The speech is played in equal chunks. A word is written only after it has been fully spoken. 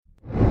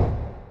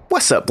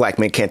What's up, Black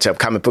Men Can't Jump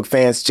comic book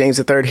fans? James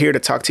III here to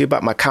talk to you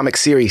about my comic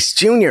series,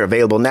 Junior,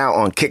 available now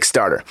on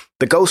Kickstarter.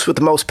 The ghost with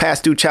the most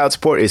past due child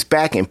support is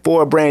back in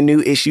 4 brand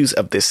new issues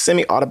of this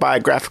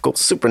semi-autobiographical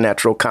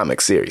supernatural comic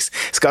series.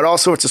 It's got all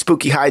sorts of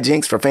spooky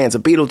hijinks for fans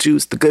of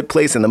Beetlejuice, The Good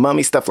Place, and The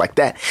Mummy, stuff like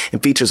that,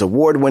 and features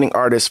award-winning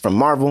artists from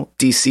Marvel,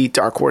 DC,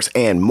 Dark Horse,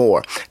 and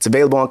more. It's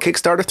available on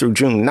Kickstarter through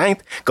June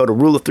 9th. Go to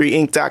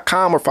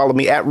rule3inc.com or follow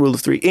me at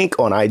rule3inc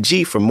on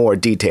IG for more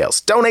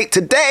details. Donate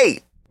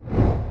today!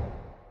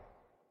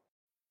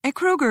 At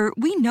Kroger,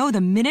 we know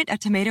the minute a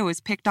tomato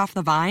is picked off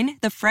the vine,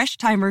 the fresh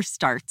timer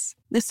starts.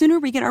 The sooner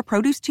we get our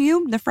produce to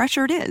you, the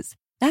fresher it is.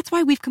 That's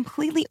why we've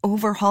completely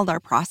overhauled our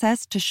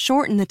process to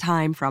shorten the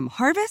time from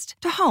harvest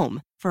to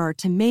home for our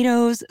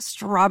tomatoes,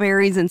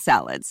 strawberries, and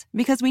salads.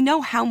 Because we know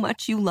how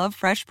much you love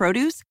fresh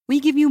produce, we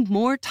give you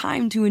more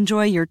time to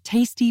enjoy your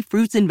tasty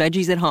fruits and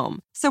veggies at home.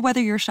 So whether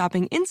you're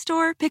shopping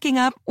in-store, picking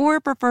up, or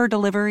prefer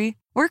delivery,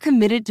 we're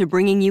committed to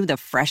bringing you the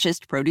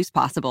freshest produce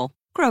possible.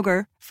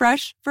 Kroger,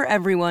 fresh for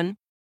everyone.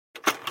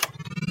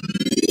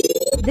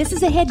 This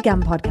is a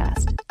HeadGum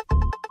podcast.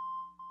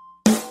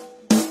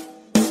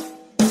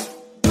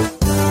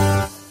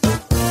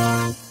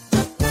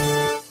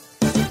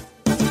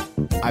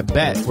 I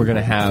bet we're going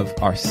to have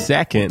our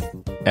second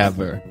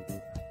ever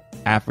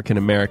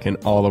African-American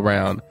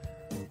all-around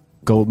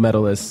gold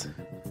medalist.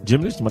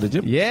 Gymnast? What, the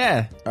gym?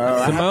 Yeah.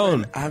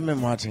 Simone. I haven't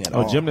been watching it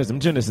Oh,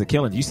 gymnasts are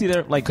killing. You see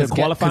their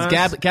qualifying?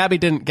 Because Gabby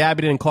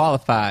didn't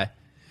qualify.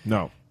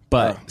 No.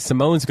 But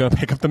Simone's going to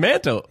pick up the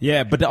mantle.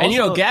 Yeah, but and you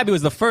know, Gabby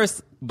was the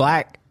first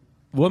black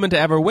woman to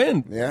ever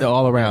win the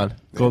all-around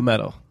gold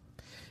medal.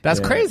 That's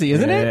crazy,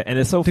 isn't it? And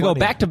it's so to funny. go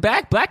back to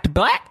back, black to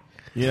black.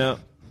 Yeah.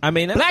 I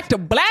mean, black to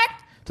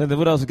black. So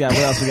what else we got?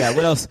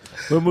 What else?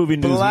 What movie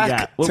news Black we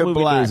got? What to movie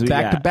black. news we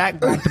Back got? to back,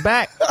 black to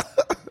back.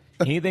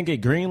 Anything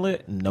get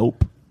greenlit?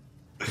 Nope.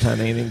 Trying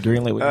to anything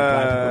greenlit with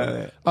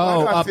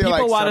black people.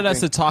 People wanted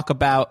us to talk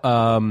about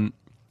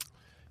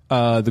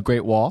the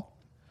Great Wall.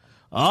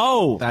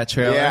 Oh, That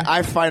trailer. Yeah,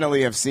 I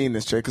finally have seen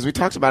this trailer because we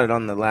talked about it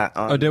on the last.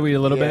 Oh, did we a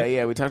little bit?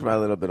 Yeah, we talked about it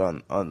a little bit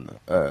on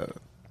the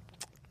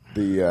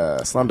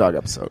Slumdog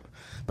episode.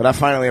 But I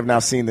finally have now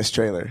seen this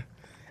trailer,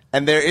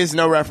 and there is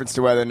no reference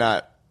to whether or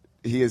not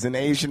he is an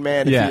Asian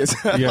man. Yeah, if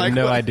he is, you have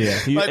no idea.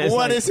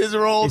 What is his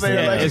role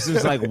there? It's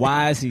just like,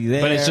 why is he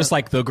there? But it's just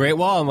like the Great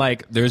Wall, and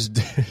like there's.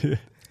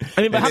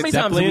 I mean, but how many times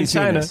have definitely we in seen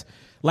China. this?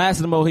 Last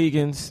of the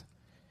Mohegans.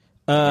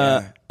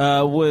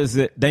 Was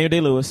it Daniel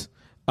Day-Lewis?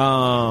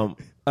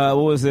 What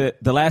was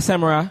it? The Last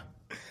Samurai.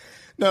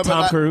 No,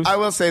 Tom but Cruise. I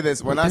will say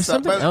this: when I There's saw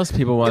something else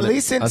people want at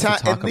least in us to time,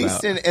 talk at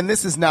least about. and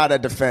this is not a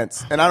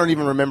defense, and I don't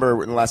even remember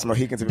when the Last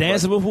Mohicans.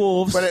 Dancing with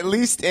Wolves. But at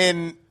least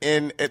in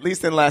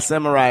Last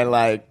Samurai,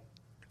 like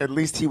at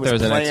least he was There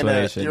was an playing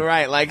explanation. You're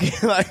right, like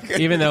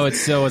Even though it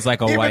still was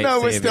like a even white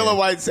though it was savior. still a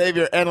white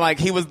savior, and like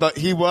he was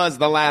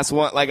the last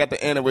one. Like at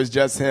the end, it was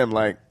just him.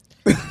 Like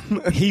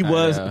He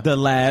was the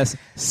last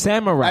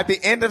samurai. at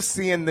the end of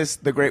seeing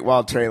the Great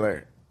Wall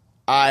trailer.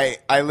 I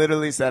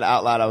literally said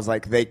out loud, I was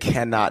like, they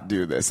cannot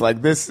do this.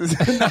 Like, this is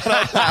not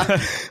allowed.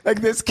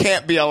 Like, this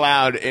can't be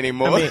allowed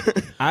anymore.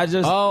 I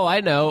just Oh,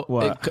 I know.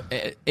 What?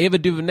 Ava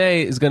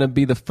DuVernay is going to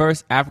be the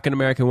first African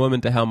American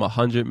woman to helm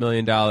 $100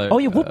 million. Oh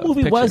yeah, what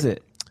movie was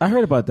it? I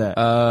heard about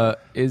that.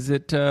 Is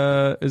it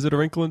A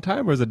Wrinkle in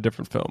Time or is it a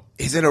different film?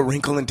 Is it A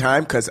Wrinkle in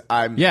Time? Because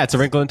Yeah, it's A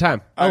Wrinkle in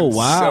Time. I'm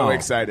wow. so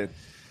excited.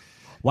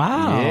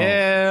 Wow.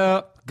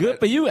 Yeah. Good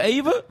for you,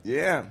 Ava.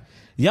 Yeah.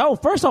 Yo,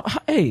 first off,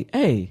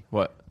 hey.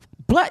 What?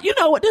 Black, you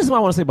know what? This is what I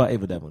want to say about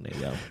Ava DuVernay,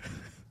 yo.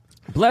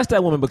 Bless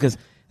that woman because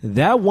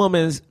that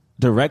woman's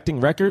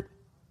directing record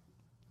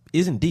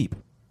isn't deep.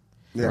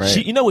 Yeah.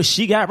 Right. You know what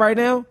she got right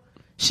now?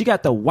 She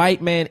got the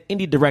white man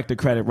indie director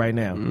credit right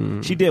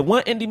now. She did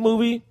one indie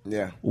movie.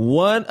 Yeah.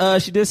 One,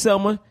 she did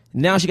Selma.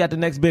 Now she got the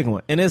next big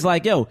one. And it's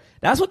like, yo,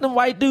 that's what them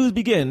white dudes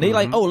begin. They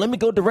like, oh, let me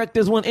go direct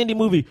this one indie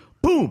movie.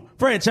 Boom,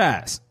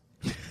 franchise.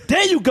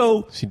 There you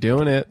go. She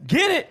doing it.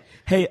 Get it.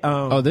 Hey,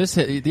 There's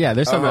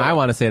something I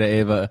want to say to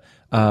Ava.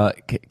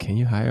 Can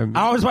you hire me?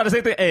 I was about to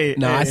say that. Hey,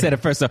 No, hey. I said it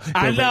first. So,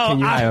 I know, Can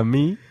you hire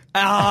me?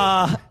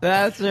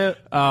 That's it.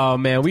 Oh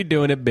man, we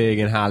doing it big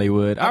in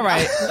Hollywood. All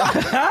right.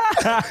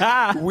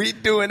 We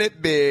doing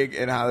it big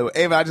in Hollywood.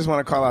 Ava, I just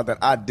want to call out that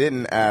I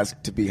didn't ask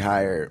to be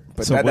hired,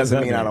 but So that what does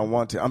doesn't that mean I mean? don't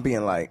want to. I'm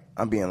being like,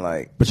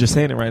 But you're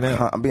saying it right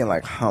now. I'm being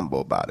like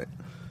humble about it.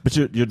 But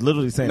you're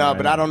literally saying it No, right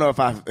but now. I don't know if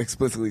I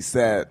explicitly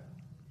said.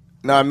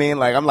 No, I mean,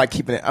 like I'm like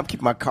keeping it. I'm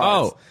keeping my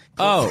cards.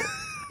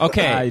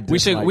 Okay. I we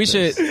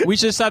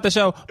should start the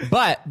show.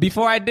 But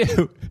before I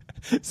do,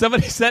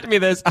 somebody sent me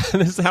this.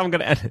 This is how I'm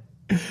going to end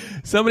it.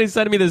 Somebody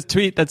sent me this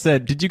tweet that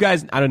said, "Did you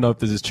guys?" I don't know if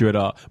this is true at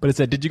all, but it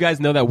said, "Did you guys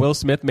know that Will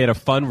Smith made a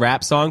fun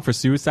rap song for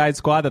Suicide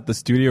Squad that the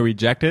studio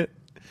rejected?"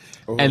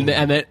 And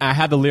then I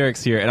have the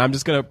lyrics here, and I'm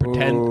just gonna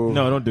pretend.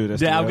 No, don't do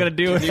this. Yeah, I'm gonna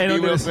do it. Can you Don't be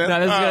do Will this. Smith?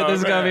 No, this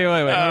is gonna be.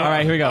 Wait. All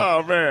right, here we go.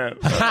 Oh man.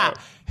 Ha!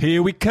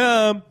 Here we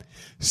come.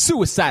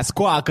 Suicide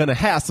Squad gonna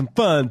have some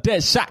fun.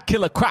 Deadshot,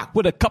 Killer Croc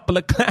with a couple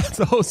of clowns.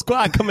 The whole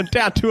squad coming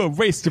down to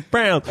erase your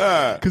frowns.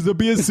 Cause there'll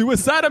be a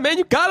suicider, man.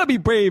 You gotta be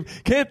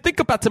brave. Can't think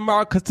about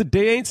tomorrow cause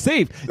today ain't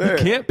safe. You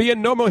can't be a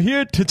normal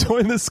here to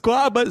join the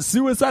squad, but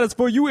suicide is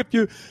for you if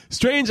you're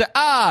strange or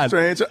odd.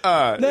 Strange or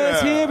odd.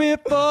 Let's hear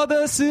it for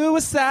the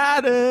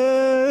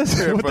suiciders.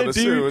 Hear it What for they the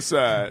do,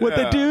 suicide, what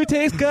yeah. they do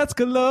takes guts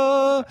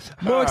galore.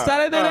 More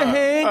excited than a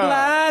hang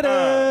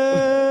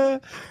glider.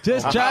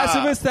 Just try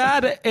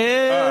suicide to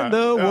end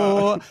the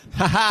war.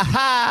 Ha ha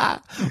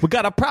ha. We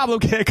got a problem,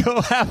 can't go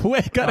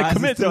halfway. Gotta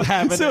commit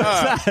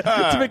suicide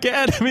to make your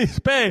enemies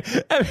pay.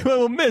 Everyone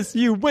will miss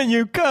you when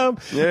you come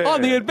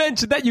on the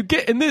adventure that you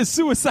get in this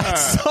suicide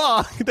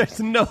song. There's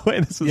no way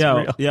this was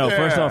real.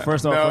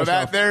 First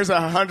off, There's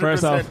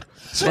 100%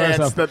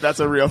 chance that's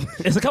a real.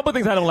 There's a couple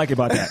things I don't like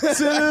about that.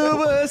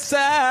 Suicide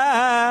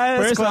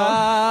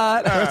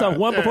Squad. First off,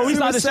 one, before we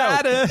start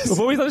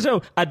the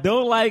show, I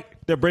don't like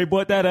that Bray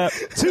brought that up.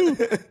 Two,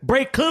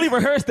 Bray clearly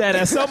rehearsed that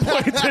at some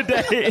point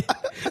today.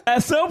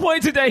 At some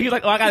point today, he's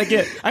like, "Oh, I gotta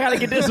get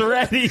this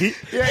ready.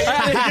 I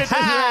gotta get this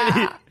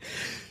ready."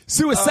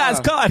 Suicide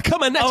Squad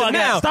coming at you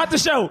now. Start the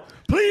show.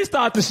 Please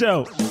start the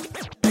show.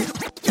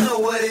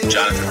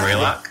 Jonathan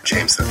Braylock,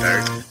 James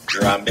III,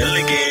 Jerome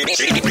Milligan.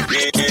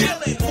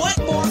 What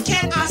more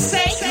can I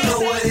say? You know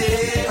what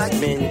it is. Black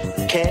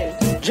men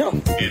can't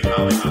jump. In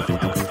Hollywood.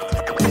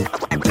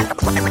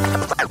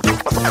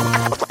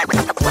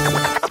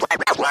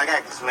 Black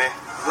actors, man.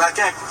 Black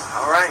actors.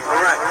 All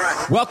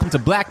right. Welcome to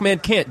Black Men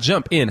Can't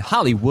Jump in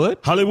Hollywood.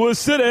 Hollywood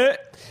City.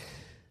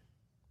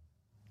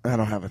 I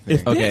don't have a thing.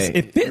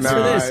 It fits for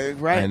this.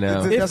 Right? I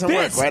know. It doesn't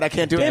fits. work, right? I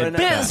can't do it right It now.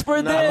 fits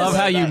for this. I love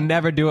how you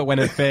never do it when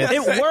it fits.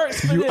 It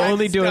works for You this.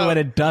 only do it when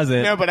it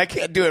doesn't. No, but I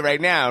can't do it right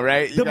now,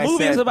 right? You The guys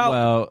movie is said- about.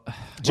 Well,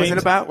 What's it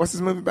about? What's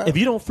this movie about? If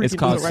you don't freaking it's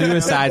called do it right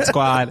Suicide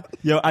Squad. now,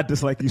 yo, I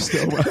dislike you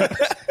so much.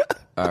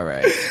 All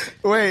right.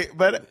 Wait,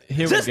 but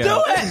Here Just we do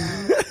go.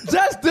 it.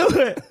 Just do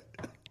it.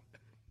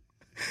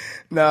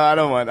 no, I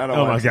don't want.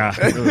 Oh my god.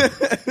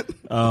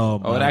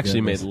 Oh, it actually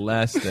made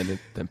less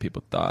than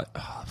people thought.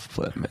 Oh,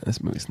 flip, man.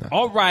 This movie's not.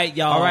 All right,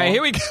 y'all. All right,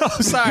 here we go.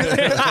 Sorry.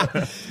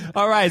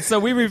 All right, so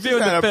we reviewed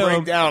Trying the to break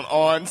film. down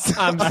on.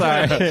 I'm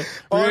sorry.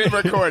 On the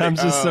recording. I'm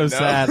just so Oh, no.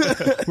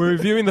 sad. We're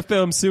reviewing the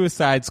film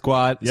Suicide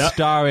Squad, Yep.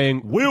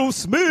 starring Will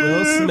Smith.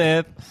 Will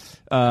Smith.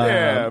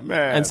 Yeah,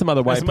 man. And some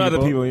other white Some other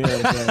people,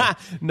 yeah.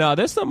 No,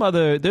 there's some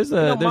other. We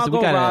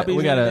Margot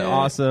Robbie's got in an there.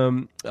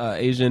 awesome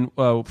Asian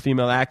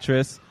female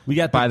actress. We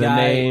got by the the guy-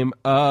 name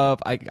of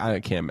I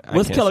can't.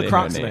 What's can't Killer say her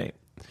Croc's name?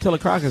 Killer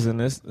Croc is in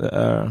this.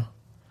 The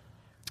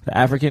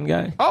African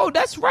guy. Oh,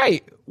 that's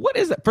right. What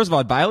is that? First of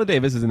all, Viola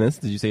Davis is in this.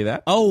 Did you say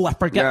that? Oh, I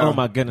forgot. Yeah. Oh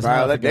my goodness.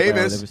 How Viola did I forget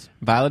Davis.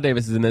 Viola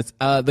Davis is in this.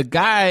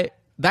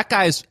 That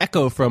guy's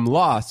Echo from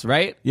Lost,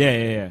 right?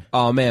 Yeah.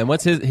 Oh man,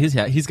 what's his?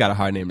 He's got a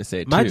hard name to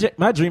say too.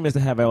 My dream is to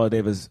have Viola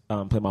Davis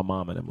play my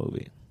mom in a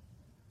movie.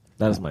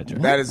 That is my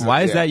dream. That is.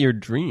 Why is yeah. that your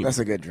dream? That's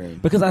a good dream.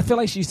 Because I feel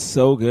like she's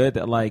so good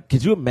that, like,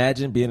 could you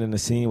imagine being in a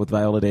scene with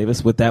Viola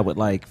Davis? What that would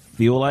like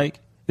feel like?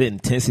 The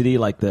intensity,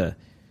 like I feel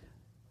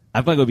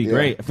like it would be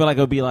great. I feel like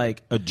it would be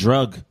like a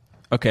drug.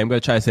 Okay, I'm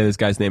gonna try to say this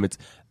guy's name. It's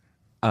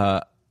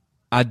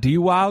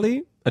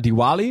Adiwali,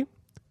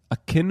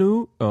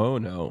 Akinu. Oh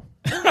no,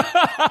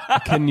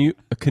 Akinwuo,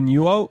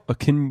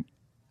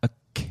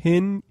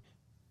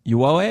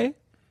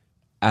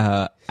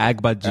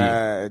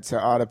 Agbaji. To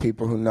all the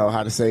people who know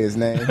how to say his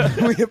name,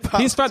 we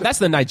He's from. That's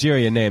the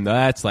Nigerian name though.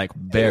 That's like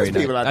very.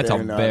 There's people out That's there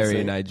a who know how to very say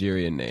it.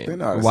 Nigerian They name.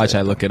 know how to Watch, say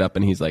I it, look it up,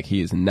 and he's like,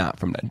 he is not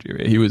from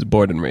Nigeria. He was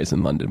born and raised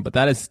in London, but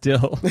that is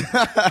still.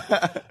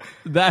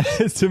 That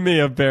is to me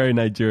a very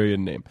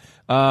Nigerian name.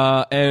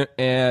 Yeah.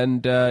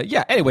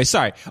 Anyway,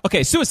 sorry.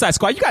 Okay, Suicide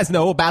Squad. You guys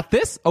know about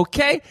this,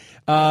 okay?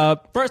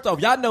 First off,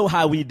 y'all know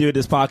how we do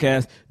this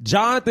podcast.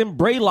 Jonathan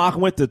Braylock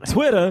went to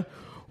Twitter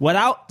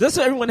without, just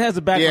so everyone has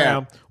a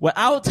background,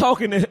 without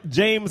talking to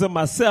James and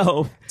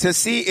myself. to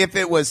see if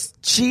it was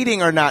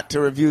cheating or not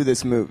to review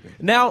this movie.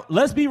 Now,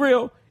 let's be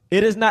real.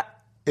 It is not.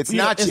 It's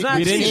not cheating. not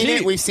We've seen cheating.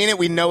 it. We've seen it.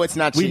 We know it's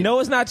not cheating. We know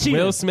it's not cheating.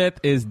 Will Smith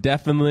is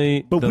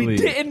definitely but the we lead.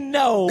 didn't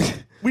know.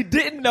 We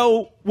didn't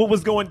know what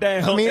was going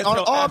down. I mean, on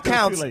until all after it was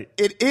counts, too late.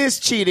 it is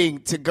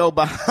cheating to go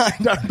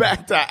behind our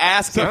back to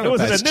ask him. It was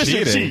an that's initial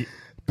cheating. cheat.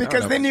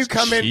 Because then you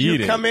come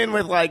in,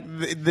 with like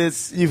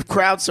this. You've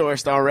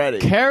crowdsourced already.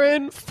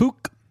 Karen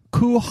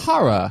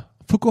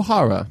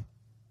Fukuhara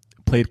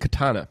played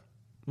Katana.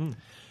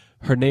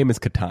 Her name is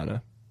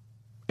Katana.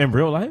 In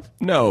real life?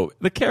 No,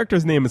 the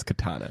character's name is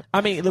Katana.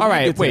 I mean, all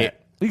right, wait.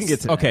 We can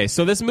get to that. Okay,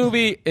 so this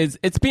movie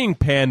it's being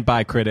panned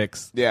by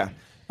critics. Yeah.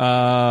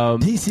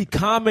 DC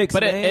Comics,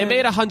 But it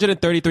made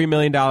 $133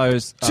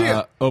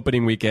 million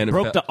opening weekend.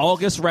 broke the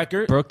August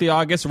record. Broke the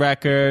August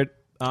record.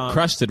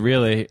 Crushed it,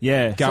 really.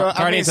 Yeah.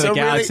 Guardians of the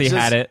Galaxy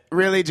had it.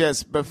 Really,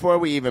 just before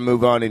we even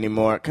move on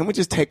anymore, can we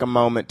just take a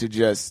moment to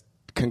just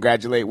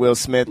congratulate Will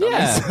Smith? on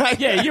Yeah. this? Like,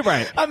 Yeah, you're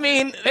right. I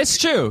mean, It's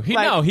true. He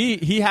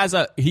has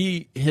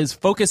his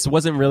focus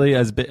wasn't really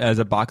as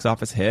a box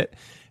office hit,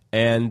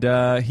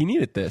 and he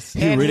needed this.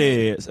 Here it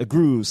is, a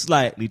groove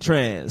slightly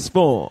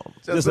transformed.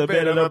 Just a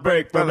bit of a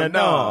break from the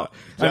norm.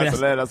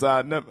 Just let us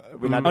out. Oh,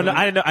 no,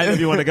 I didn't know if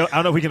you want to go. I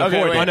don't know if we can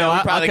afford wait, it. no, we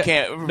I'll- probably I'll-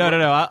 can't.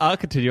 No. I'll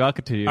continue.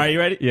 Are you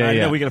ready? Yeah, I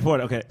yeah. know we can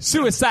afford it. Okay.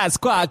 Suicide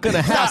Squad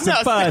gonna have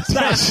some fun.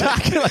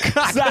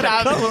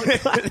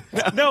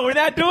 No, we're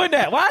not doing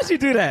that. Why'd you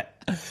do that?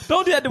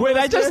 Don't do that to Wait,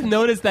 Will I just Smith.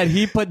 noticed that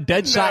he put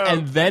Deadshot No.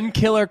 and then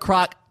Killer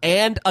Croc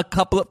and a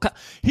couple of...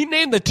 He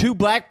named the two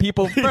black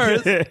people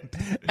first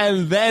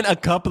and then a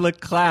couple of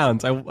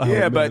clowns. Yeah,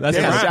 man, but that's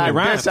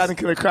Deadshot and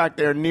Killer Croc,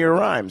 they're near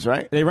rhymes,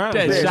 right? They rhyme.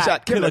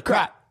 Deadshot, Killer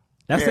Croc.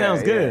 That Yeah,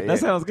 sounds good. yeah, That yeah.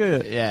 sounds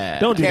good. Yeah.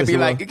 Don't do Can't this be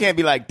to like, it can't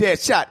be like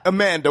Deadshot,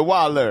 Amanda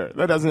Waller.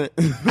 That doesn't.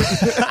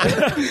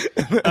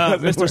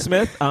 Mr.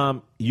 Smith,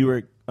 you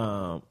were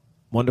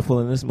wonderful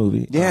in this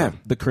movie. Yeah.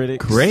 The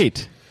critics.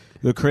 Great.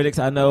 The critics,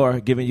 I know, are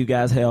giving you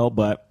guys hell,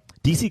 but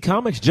DC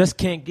Comics just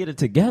can't get it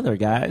together,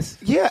 guys.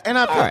 Yeah, and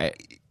I. All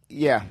right.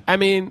 Yeah. I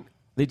mean,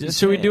 They just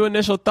should we can't. do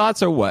initial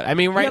thoughts or what? I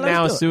mean, right let's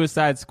now, do it.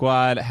 Suicide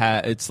Squad,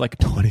 it's like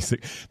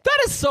 26. That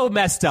is so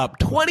messed up.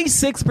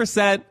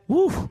 26%.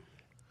 Woo.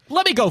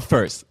 Let me go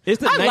first.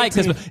 It's the I like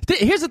this.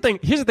 19 Here's the thing.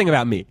 Here's the thing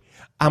about me.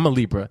 I'm a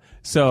Libra,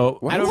 so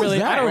I don't What's really.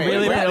 that? I don't Wait,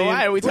 really. wait, believe-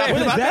 why are we talking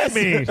What does about that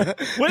this? mean?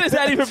 What does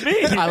that even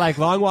mean? I like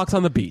long walks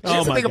on the beach.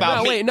 Here's the thing about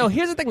no, me. wait, no.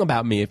 Here's the thing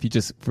about me. If you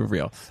just for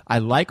real, I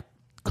like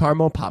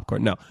caramel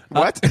popcorn. No,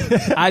 What?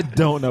 I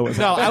don't know what's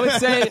no.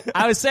 happening.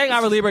 I was saying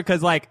I'm a Libra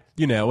because like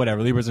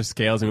whatever. Libras are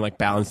scales and we like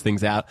balance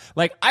things out.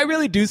 Like I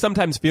really do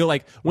sometimes feel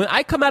like when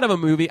I come out of a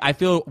movie, I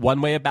feel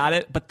one way about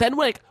it. But then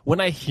like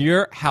when I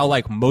hear how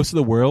like most of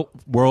the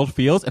world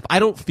feels, if I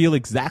don't feel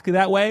exactly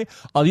that way,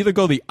 I'll either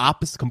go the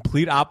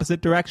complete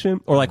opposite direction,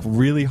 or like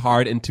really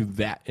hard into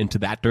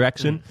that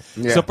direction.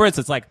 Yeah. So for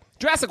instance, like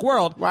Jurassic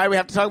World. Why do we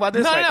have to talk about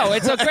this? No, right no, now?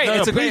 it's so great.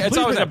 It's a great. It's Please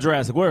always bring up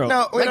Jurassic World.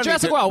 No, we like don't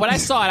Jurassic need to- World. When I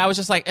saw it, I was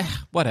just like,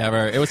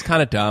 whatever. It was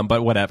kind of dumb,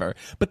 but whatever.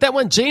 But then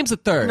when James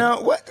III,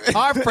 No, what?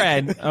 our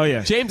friend, Oh,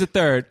 yeah. James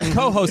III,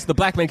 co-host of the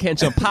Black Man Can't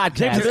Show podcast.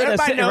 James III. Everybody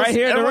sitting knows. right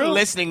here in the everyone room.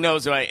 listening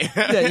knows, right?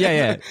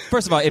 yeah.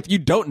 First of all, if you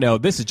don't know,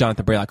 this is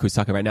Jonathan Braylock who's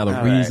talking right now, the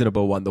All right.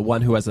 reasonable one, the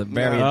one who has a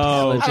very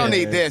No. intelligent, I don't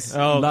need this.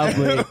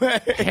 lovely,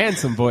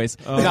 handsome voice.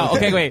 No,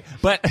 okay, wait.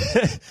 But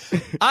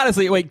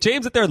honestly, wait,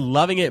 James III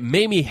loving it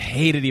made me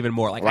hate it even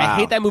more. Like, I Wow.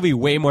 hate that movie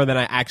way more than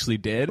I actually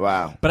did.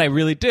 Wow. But I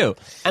really do.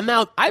 And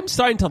now I'm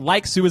starting to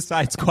like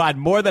Suicide Squad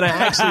more than I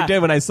actually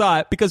did when I saw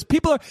it, because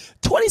people are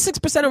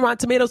 26% on Rotten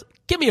Tomatoes.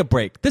 Give me a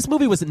break. This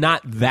movie was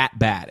not that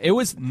bad. It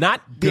was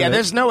not good. Yeah,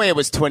 there's no way it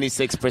was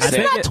 26%. It's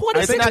not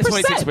 26%. It's not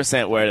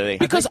 26% worthy.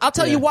 Because I'll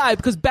tell you why.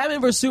 Because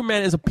Batman vs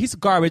Superman is a piece of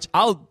garbage.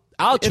 I'll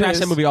trash is.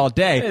 that movie all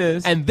day. It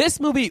is. And this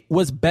movie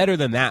was better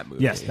than that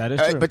movie. Yes, that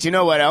is true. But you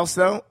know what else,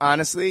 though?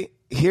 Honestly,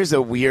 here's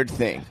a weird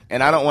thing,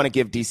 and I don't want to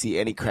give DC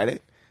any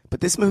credit,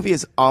 but this movie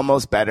is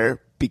almost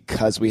better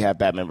because we have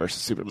Batman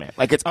versus Superman.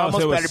 Like, it's almost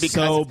so it was better because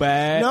so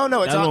bad?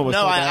 No, it's That one was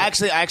so I bad?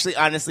 actually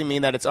honestly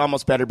mean that it's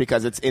almost better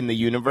because it's in the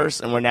universe,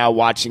 and we're now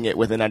watching it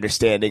with an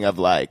understanding of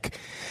like,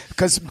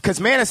 because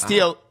Man of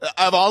Steel,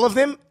 of all of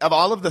them,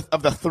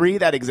 of the three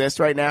that exist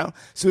right now,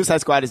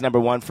 Suicide Squad is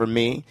number one for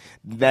me.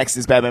 Next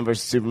is Batman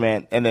versus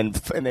Superman, and then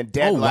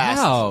Dead Oh, Last.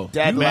 wow.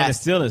 Dead Man of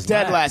Last. Steel is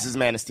Dead last. Last is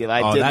Man of Steel.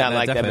 I Oh, did that- not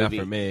like that definitely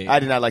not movie. for me. I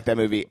did not like that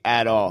movie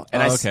at all.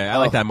 And I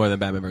like that more than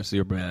Batman vs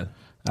Superman.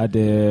 I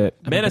did.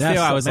 Man of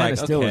Steel, I was Man like, of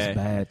Steel okay. was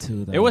bad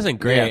too. Though. It wasn't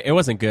great. Yeah. It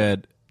wasn't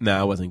good.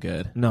 No, it wasn't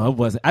good. No, it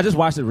wasn't. I just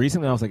watched it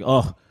recently. I was like,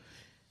 oh,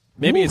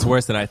 Maybe it's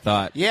worse than I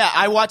thought. Yeah,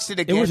 I watched it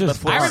again was just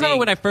before. I remember seeing-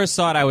 when I first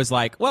saw it, I was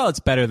like, well, it's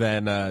better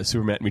than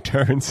Superman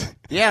Returns.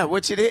 Yeah,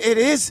 which it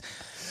is.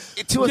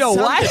 To Yo,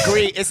 some what?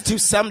 degree, it's to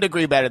some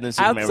degree better than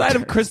Superman Outside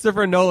of Returns.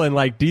 Christopher Nolan,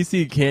 like,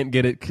 DC can't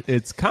get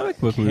its comic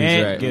book movies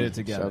can't right. get it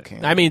together. Okay.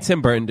 I mean,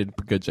 Tim Burton did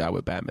a good job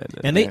with Batman.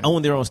 And they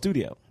own their own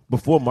studio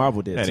before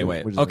Marvel did. Anyway,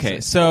 too, which is okay,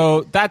 insane.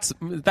 so that's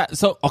that.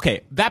 So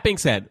okay, that being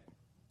said,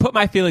 put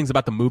my feelings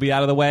about the movie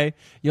out of the way.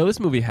 Yo, this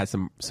movie has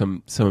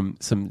some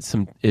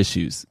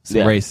issues, some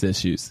Yeah. race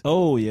issues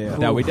Oh yeah.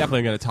 that we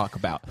definitely going to talk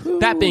about.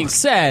 That being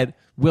said,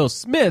 Will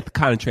Smith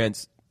kind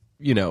of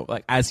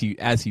like as he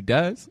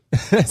does,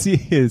 as he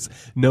is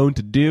known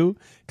to do,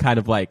 kind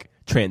of like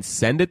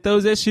transcended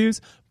those issues.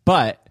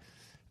 But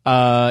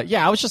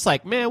yeah, I was just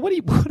like, man, what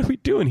are we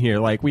doing here?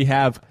 Like, we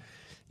have,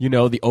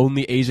 the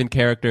only Asian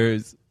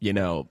characters,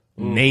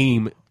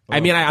 name. I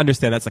mean, I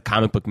understand that's a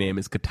comic book name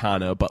is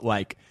Katana, but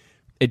like,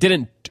 it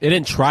didn't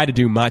try to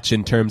do much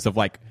in terms of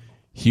like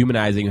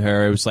humanizing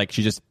her. It was like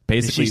she just Did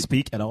basically she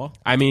speak at all?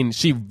 I mean,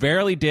 she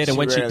rarely did, and She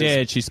when she rarely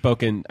did, she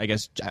spoke in, I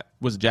guess,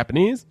 was it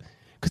Japanese?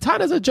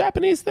 Katana's a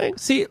Japanese thing?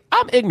 See,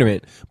 I'm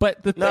ignorant,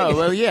 but the thing No,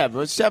 well, yeah,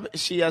 but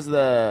she has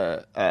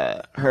the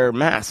her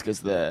mask is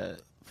the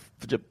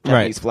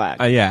Japanese flag,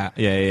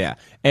 Yeah.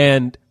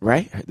 And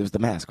right? There was the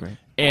mask, right?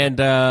 even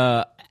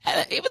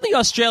the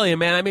Australian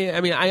man, I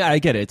mean, I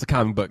get it. It's a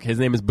comic book. His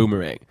name is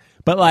Boomerang.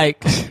 But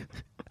like,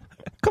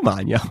 come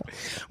on, yo.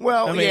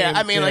 Well,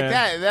 I mean, like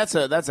yeah.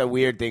 that's a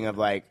weird thing of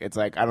like, it's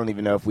like, I don't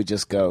even know if we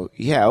just go,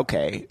 yeah,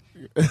 okay.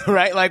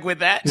 Right? Like with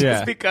that, just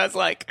Yeah. because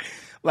like,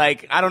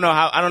 I don't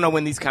know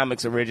when these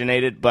comics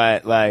originated,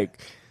 but like,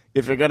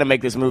 if you're gonna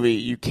make this movie,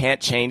 you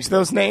can't change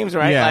those names,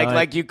 right? Yeah,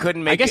 like you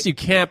couldn't make. I guess you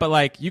can't, but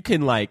like you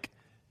can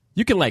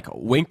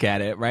wink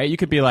at it, right? You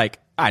could be like,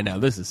 I know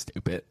this is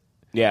stupid.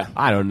 Yeah.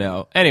 I don't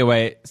know.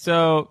 Anyway,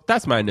 so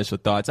that's my initial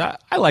thoughts. I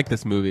like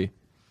this movie.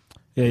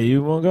 Yeah,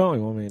 you won't go?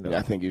 You want me to go?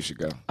 I think you should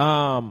go.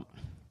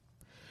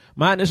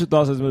 My initial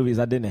thoughts of this movie is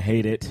I didn't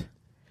hate it.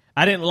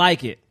 I didn't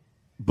like it.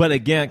 But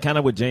again, kind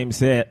of what James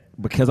said,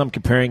 because I'm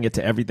comparing it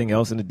to everything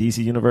else in the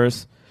DC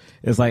universe,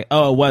 it's like,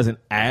 oh, it wasn't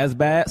as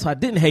bad. So I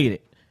didn't hate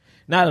it.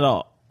 Not at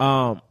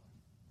all.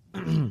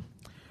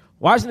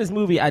 Watching this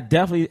movie, I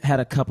definitely had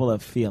a couple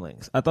of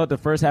feelings. I thought the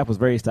first half was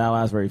very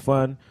stylized, very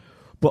fun,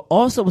 but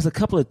also was a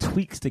couple of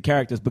tweaks to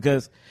characters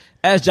because,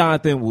 as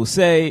Jonathan will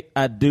say,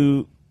 I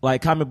do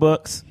like comic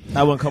books.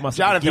 I wouldn't call myself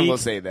Jonathan a geek. will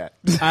say that.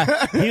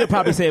 He would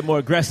probably say it more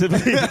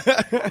aggressively,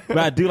 but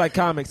I do like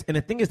comics. And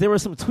the thing is, there were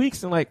some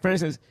tweaks, and like, for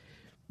instance,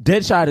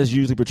 Deadshot is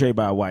usually portrayed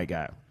by a white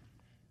guy.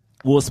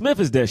 Will Smith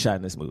is Deadshot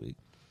in this movie.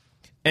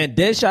 And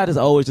Deadshot has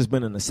always just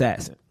been an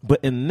assassin.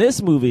 But in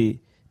this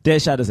movie,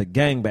 Deadshot is a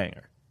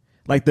gangbanger.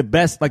 Like the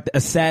best, like the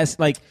assassin.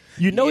 Like,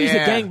 you know he's a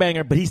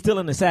gangbanger, but he's still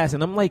an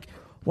assassin. I'm like,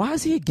 why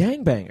is he a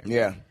gangbanger?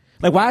 Yeah.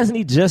 Like, why is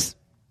he just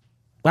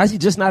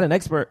not an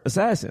expert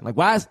assassin?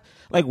 Why is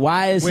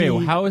he?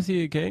 Wait, how is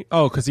he a gang?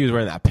 Oh, because he was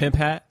wearing that pimp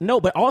hat? No,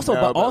 but also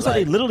like,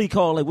 they literally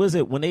call, like, what is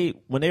it, when they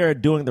were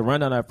doing the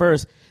rundown at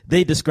first,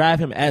 they describe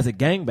him as a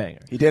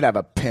gangbanger. He did have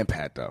a pimp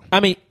hat, though.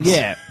 I mean,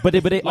 yeah, but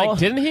they Like,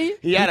 didn't he?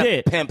 He had a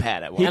did. pimp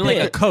hat at one. And did.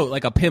 like a coat,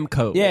 like a pimp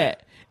coat. Yeah,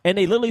 and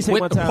they literally say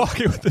one time,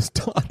 walking with his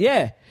dog.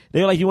 yeah, they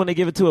were like, you want to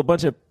give it to a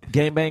bunch of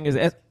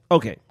gangbangers?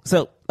 Okay,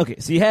 so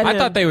you had I him.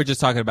 thought they were just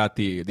talking about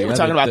the were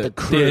talking about the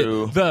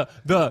crew.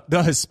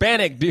 the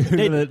Hispanic dude,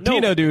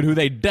 Latino dude who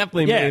they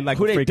definitely made like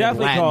who a they freaking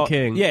definitely Latin called,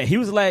 king. Yeah,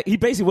 he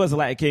basically was a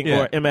Latin king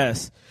or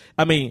MS.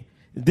 I mean,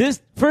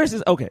 this first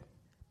is okay.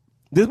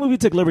 This movie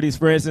took liberties.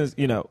 For instance,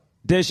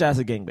 Deadshot's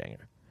a gangbanger.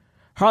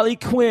 Harley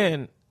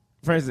Quinn,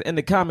 for instance, in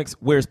the comics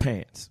wears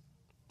pants.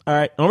 All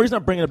right. The only reason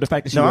I'm bringing up the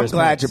fact that she No, I'm wears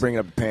glad pants. you're bringing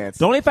up the pants.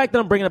 The only fact that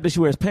I'm bringing up that she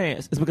wears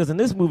pants is because in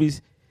this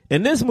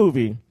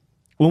movie,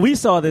 when we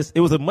saw this, it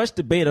was a much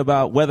debate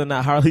about whether or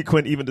not Harley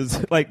Quinn even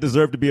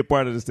deserved to be a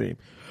part of this team.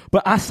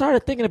 But I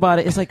started thinking about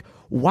it. It's like,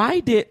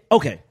 why did...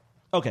 Okay.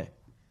 This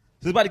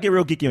is about to get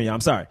real geeky on y'all.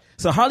 I'm sorry.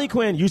 So Harley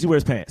Quinn usually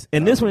wears pants.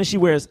 In this one, she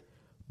wears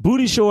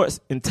booty shorts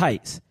and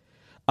tights.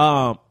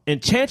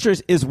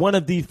 Enchantress is one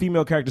of the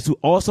female characters who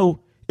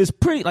also is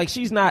pretty... Like,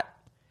 she's not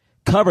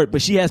covered,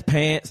 but she has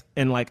pants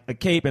and, like, a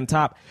cape and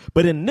top.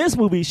 But in this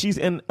movie, she's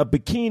in a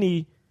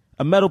bikini,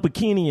 a metal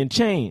bikini and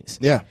chains.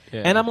 Yeah.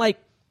 And I'm like...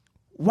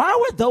 Why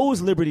were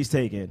those liberties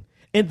taken?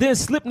 And then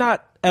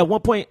Slipknot, at one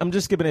point, I'm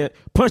just skipping it,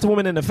 punched a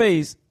woman in the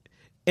face,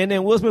 and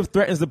then Will Smith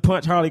threatens to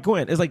punch Harley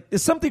Quinn. It's like,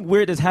 it's something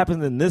weird that's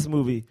happened in this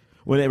movie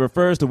when it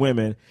refers to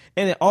women.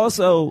 And it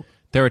also...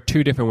 There were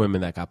two different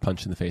women that got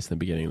punched in the face in the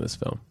beginning of this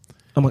film.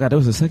 Oh my God, there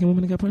was a second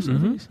woman that got punched in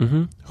the face?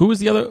 Mm-hmm. Who was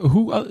the other?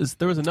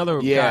 There was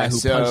another guy who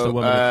punched a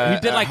woman. He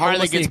did like Harley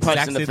almost gets the punched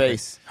exact in the same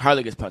face.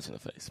 Harley gets punched in the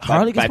face.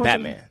 Harley by gets punched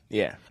in Batman.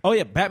 Yeah. Oh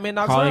yeah, Batman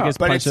knocks Harley her gets out.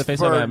 But punched it's in the face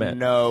for by Batman.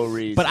 no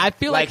reason. But I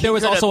feel like there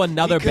was also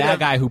another bad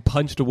guy who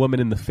punched a woman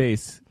in the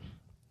face.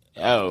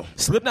 Oh.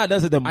 Slipknot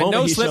does it the moment I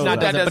know he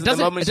Slipknot shows up. does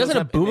it, but doesn't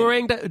a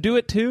boomerang do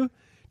it too?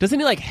 Doesn't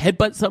he like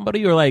headbutt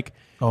somebody or like?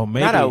 Oh,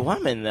 maybe. Not a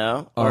woman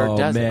though, or Oh,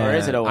 does man. or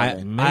is it a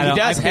woman? I don't- He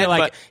does I feel headbutt.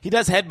 like- He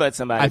does headbutt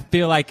somebody. I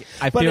feel like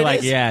it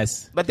is-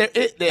 yes. But And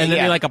then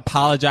he like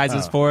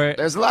apologizes for it.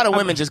 There's a lot of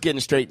women just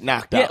getting straight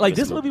knocked Yeah, out. like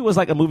this movie was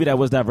like a movie that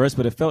was diverse,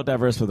 but it felt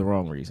diverse for the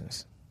wrong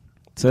reasons.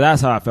 So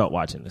that's how I felt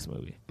watching this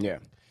movie. Yeah.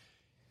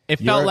 It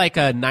felt like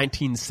a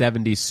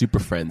 1970s Super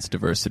Friends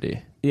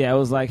diversity. Yeah, it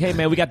was like, hey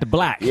man, we got the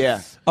black.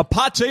 Yeah.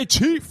 Apache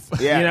Chief.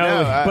 Yeah. You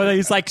know, But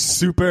he's like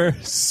super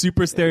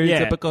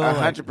stereotypical.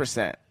 like-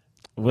 100%.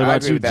 What I about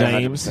agree you, with that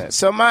James?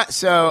 100%.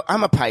 So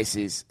I'm a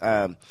Pisces.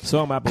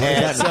 So am I. What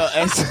And does that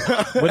mean?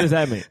 so, What does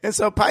that mean? And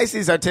so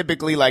Pisces are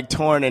typically like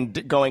torn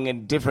and going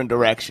in different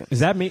directions.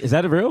 Is that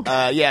real?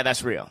 Yeah,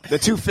 that's real. The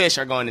two fish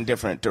are going in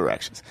different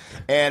directions.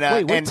 And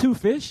Wait, what? and, Two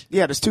fish?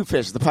 Yeah, there's two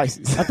fish. The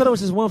Pisces. I thought it was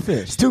just one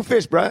fish. It's two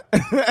fish, bruh.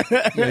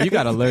 Yeah, you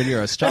got to learn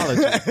your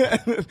astrology.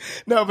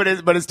 No, but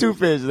it's two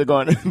fish. They're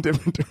going in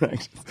different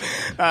directions.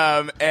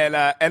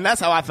 And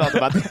that's how I felt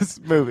about this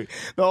movie.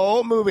 The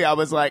whole movie, I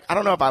was like, I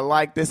don't know if I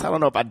like this. I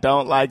don't know if I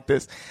don't like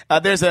this.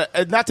 There's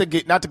not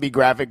to be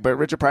graphic, but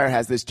Richard Pryor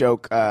has this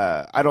joke.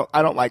 I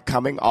don't like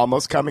coming.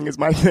 Almost coming is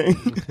my thing,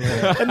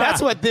 and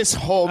that's what this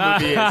whole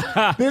movie is.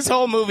 This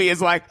whole movie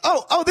is like,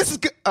 oh, this is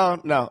good. Oh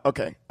no,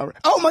 okay. All right.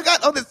 Oh my God.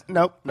 Oh, this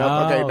nope.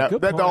 Oh, Okay, no.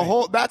 good The point.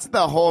 whole that's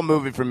the whole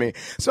movie for me.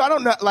 So I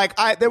don't know. Like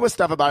there was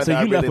stuff about it. So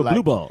that you I left really with blue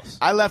liked. balls.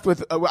 I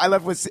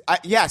left with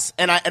yes,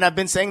 and I've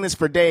been saying this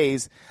for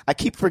days. I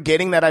keep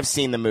forgetting that I've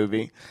seen the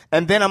movie,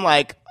 and then I'm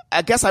like,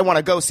 I guess I want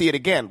to go see it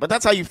again. But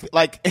that's how you feel.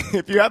 Like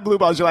if you have blue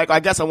balls, you're like, I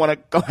guess I want to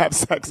go have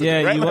sex. with Yeah,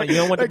 it, right? you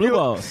don't want the blue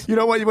balls. You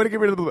know what? You want to get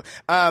rid of the blue.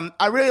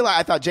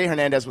 I thought Jay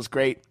Hernandez was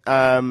great.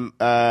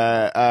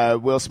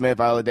 Will Smith,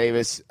 Viola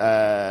Davis,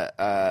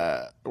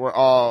 were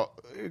all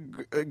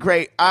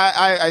great.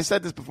 I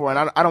said this before,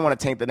 and I don't want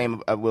to taint the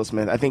name of Will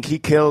Smith. I think he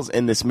kills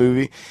in this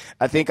movie.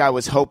 I think I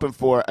was hoping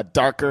for a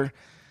darker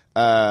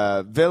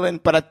villain,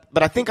 but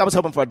I think I was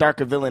hoping for a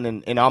darker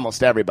villain in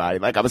almost everybody.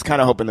 Like, I was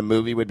kind of hoping the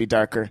movie would be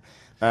darker.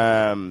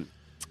 And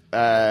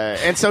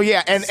so,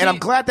 yeah, and I'm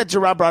glad that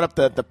Gerard brought up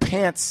the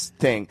pants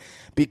thing,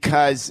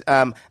 because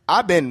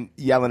I've been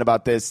yelling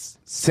about this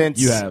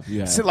since You have.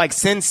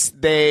 since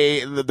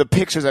the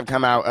pictures have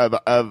come out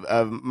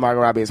of Margot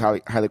Robbie as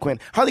Harley Quinn.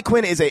 Harley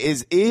Quinn is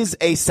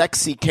a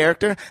sexy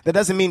character. That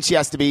doesn't mean she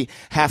has to be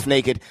half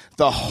naked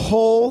the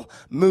whole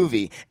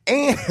movie.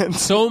 And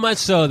So much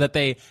so that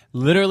they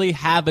literally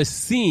have a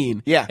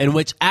scene in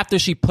which, after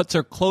she puts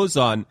her clothes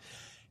on,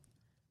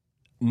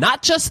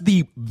 not just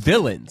the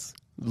villains,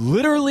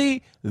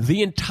 literally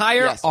the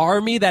entire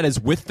army that is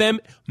with them,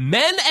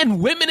 men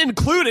and women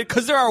included,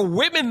 because there are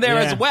women there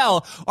as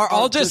well, are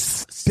all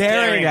just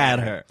staring at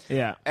her.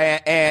 Yeah.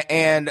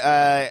 And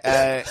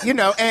I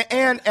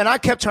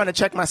kept trying to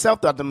check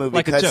myself throughout the movie,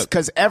 Like a joke.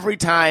 because every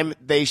time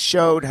they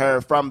showed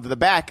her from the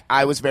back,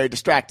 I was very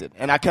distracted,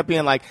 and I kept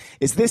being like,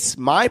 is this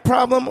my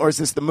problem or is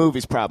this the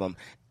movie's problem?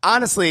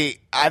 Honestly,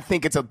 I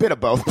think it's a bit of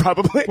both,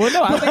 probably. Well,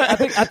 no, I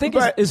think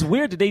it's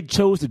weird that they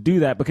chose to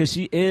do that, because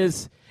she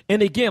is.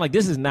 And again, like,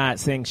 this is not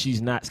saying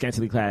she's not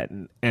scantily clad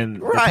in the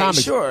Right,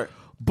 comics. sure.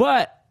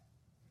 But,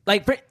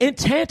 like, for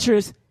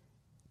Enchantress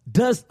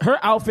does her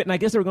outfit, and I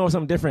guess they were going with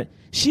something different.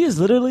 She is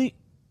literally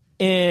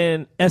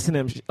in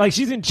S&M. Like,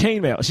 she's in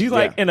chainmail. She's,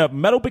 like, in a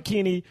metal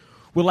bikini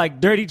with,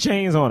 like, dirty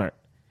chains on her.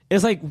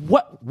 It's like,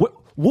 what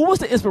was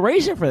the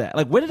inspiration for that?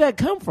 Like, where did that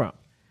come from?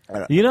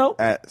 You know?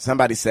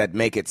 Somebody said,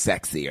 make it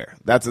sexier.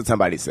 That's what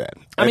somebody said.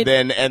 I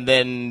And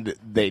then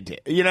they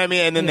did. You know what I mean?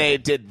 And then they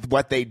did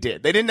what they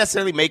did. They didn't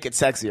necessarily make it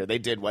sexier. They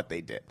did what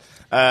they did.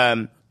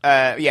 So,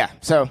 yeah.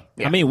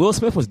 I mean, Will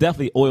Smith was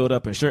definitely oiled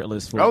up and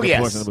shirtless for a good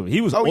portion of the movie.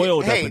 He was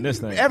oiled up in this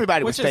thing.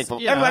 Everybody was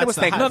thankful. Everybody was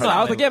thankful. No, I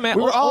was like, yeah, man.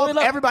 We were all, oil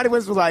up. everybody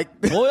was like,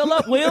 Oil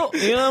up, Will.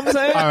 You know what I'm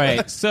saying? All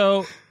right,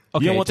 so...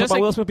 Okay, You don't want to just talk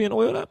about like- Will Smith being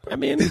oiled up? I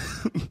mean,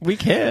 we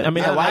can. I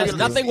mean, why you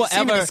nothing will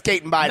seem to be ever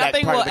skating by that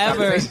nothing part will of the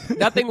ever conversation.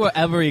 nothing will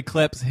ever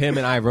eclipse him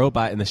and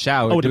iRobot in the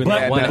shower Oh, doing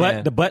that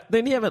one. the butt.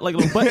 Didn't he have like a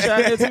little butt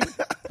shot?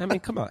 I mean,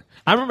 come on.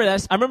 I remember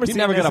that. I remember You're seeing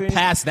never that gonna scene.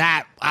 pass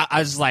that. I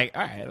was just like,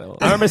 all right.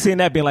 I remember seeing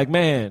that, being like,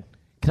 man,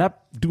 can I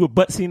do a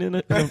butt scene in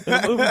a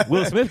movie?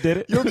 Will Smith did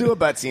it. you'll do a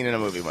butt scene in a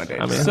movie one day.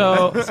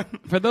 So,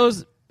 for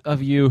those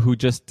of you who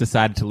just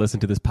decided to listen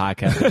to this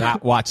podcast and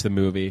not watch the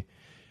movie,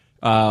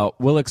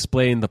 we'll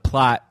explain the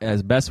plot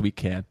as best we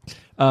can.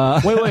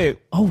 Wait.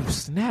 Oh,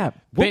 snap.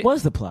 What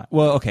was the plot?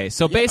 Well, okay.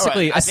 So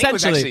basically, all right. I think it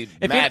was essentially,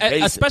 actually mad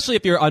basic. especially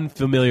if you're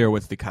unfamiliar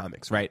with the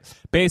comics, right?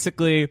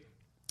 Basically,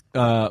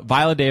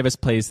 Viola Davis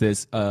plays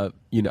this,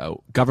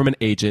 government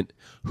agent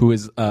who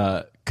is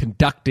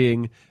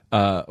conducting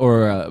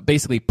or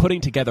basically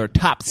putting together a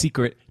top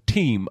secret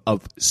team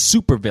of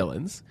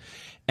supervillains,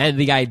 and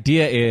the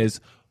idea is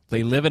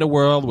they live in a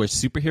world where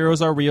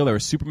superheroes are real, or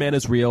Superman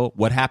is real.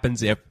 What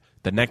happens if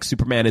the next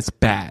Superman is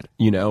bad?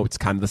 It's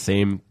kind of the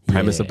same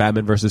premise of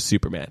Batman versus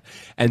Superman.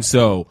 And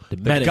so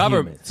the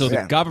government,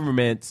 the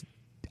government's,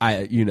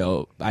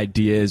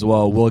 idea is,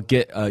 well, we'll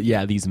get,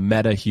 these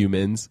meta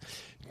humans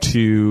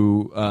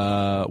to,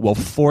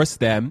 force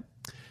them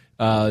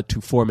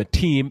to form a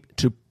team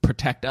to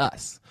protect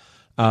us.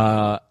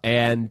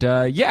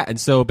 And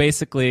so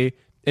basically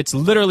it's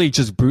literally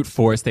just brute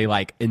force. They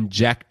like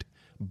inject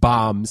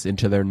bombs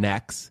into their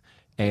necks,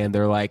 and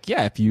they're like,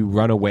 yeah, if you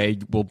run away,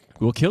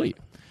 we'll kill you.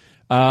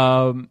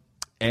 And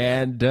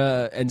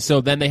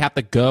so then they have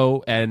to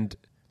go and,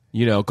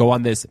 go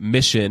on this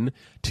mission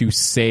to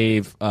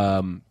save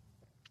a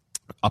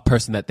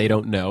person that they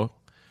don't know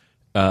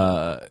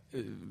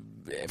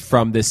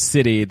from this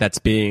city that's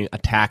being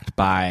attacked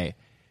by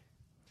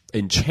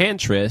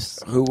Enchantress,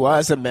 who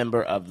was a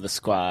member of the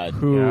squad,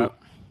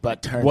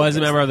 but turned was a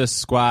against member of the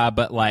squad,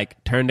 but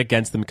like turned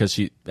against them because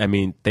they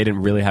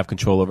didn't really have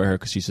control over her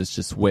because she's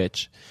just a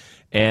witch,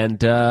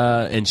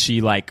 and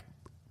she like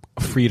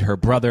freed her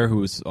brother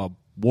who's a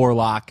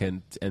warlock,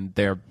 and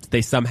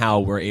they somehow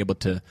were able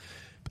to,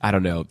 I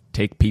don't know,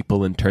 take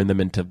people and turn them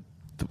into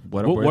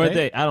what were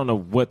they? I don't know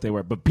what they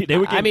were, but they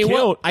were getting killed.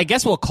 Well, I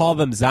guess we'll call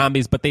them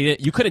zombies, but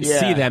you couldn't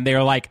see them. They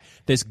were like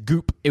this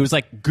goop. It was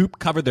like goop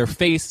covered their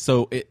face,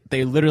 so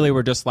they literally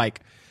were just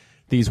like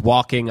these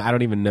walking, I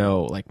don't even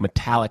know, like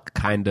metallic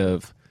kind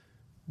of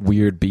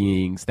weird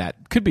beings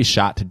that could be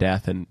shot to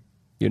death, and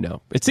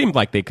it seemed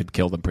like they could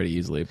kill them pretty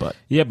easily, but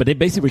yeah, but they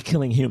basically were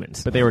killing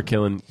humans. But they were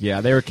killing.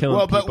 Yeah, they were killing.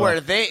 Well, people. but were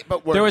they?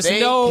 But were There was they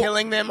no-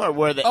 killing them, or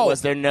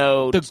was there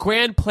no? The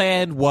grand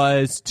plan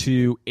was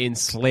to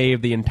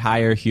enslave the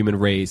entire human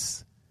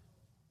race.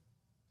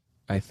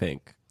 I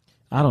think.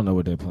 I don't know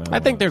what their plan was. I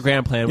think their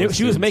grand plan was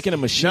She was to- making a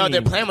machine. No,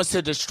 their plan was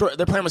to destroy.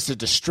 Their plan was to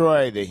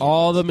destroy the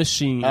all the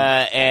machines.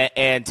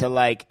 and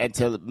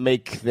to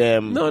make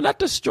them. No, not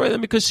destroy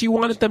them, because she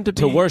wanted them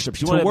to worship.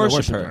 She wanted them to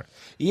worship her.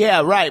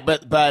 Yeah, right.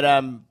 But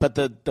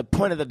the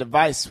point of the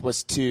device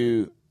was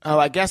to Oh,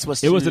 I guess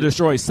It was to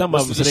destroy some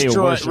of them, so they would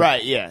worship.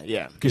 Right?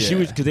 Yeah.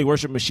 Because they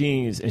worship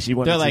machines, and she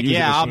wanted They're to like, use the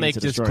yeah, I'll machine make to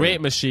this destroy great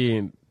them.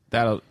 machine.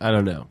 I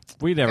don't know.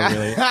 We never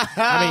really. We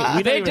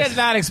They didn't even- did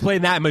not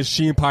explain that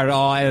machine part at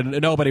all,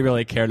 and nobody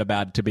really cared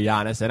about it, to be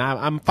honest. And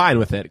I'm fine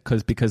with it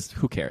because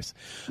who cares?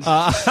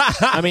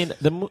 I mean,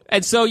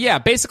 And so yeah,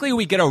 basically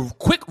we get a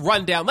quick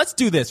rundown. Let's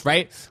do this,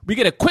 right? We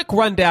get a quick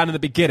rundown in the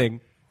beginning.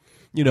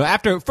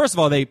 After first of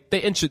all, they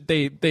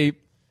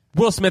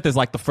Will Smith is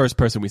like the first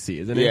person we see,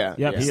 isn't he? Yeah.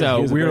 Yep, he is. So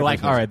He is the we were very like,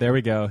 first all right, there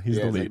we go. He's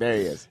Yeah, the it's lead. like, there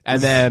he is.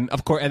 And then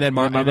of course, and then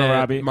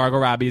Margot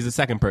Robbie is the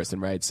second person,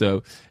 right?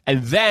 So,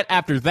 and then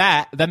after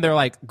that, then they're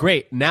like,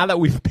 great. Now that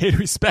we've paid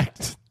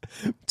respect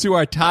to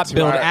our top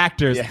billed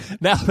actors,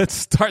 now let's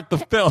start the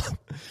film.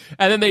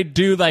 And then they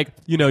do like,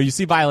 you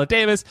see Viola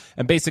Davis,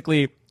 and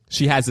basically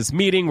she has this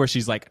meeting where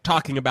she's like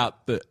talking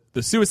about the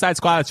Suicide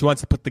Squad that she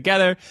wants to put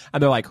together,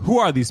 and they're like, who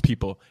are these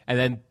people? And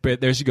then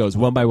there she goes,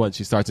 one by one,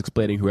 she starts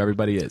explaining who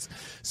everybody is.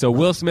 So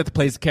Will Smith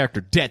plays the character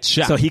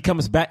Deadshot. So he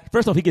comes back.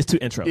 First off, he gets 2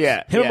 intros.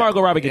 Yeah, Him and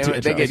Margot Robbie get 2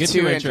 intros. They get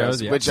two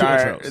intros, yeah. which Two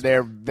are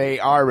intros. they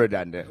are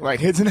redundant.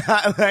 Like it's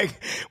not like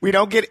we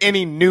don't get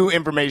any new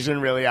information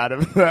really out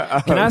of.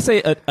 Can I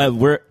say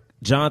where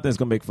Jonathan's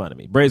gonna make fun of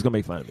me? Bray's gonna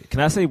make fun of me. Can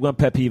I say one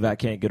pet peeve I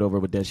can't get over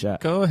with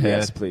Deadshot? Go ahead.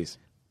 Yes, please.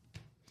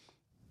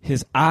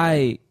 His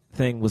eye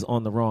thing was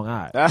on the wrong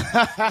eye.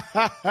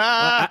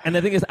 And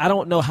the thing is, I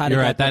don't know how to.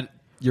 You're right.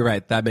 You're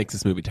right. That makes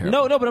this movie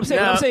terrible. No, but I'm saying,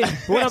 what I'm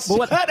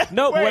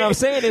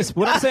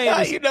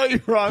saying is, you know you're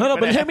wrong. No, for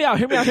but that. hear me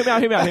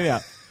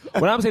out.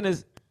 What I'm saying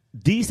is,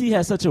 DC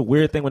has such a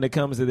weird thing when it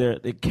comes to their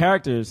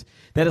characters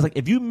that is like,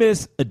 if you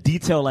miss a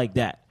detail like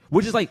that,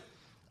 which is like,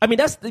 I mean,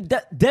 that's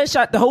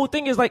Deadshot. The whole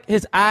thing is like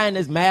his eye and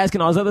his mask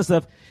and all this other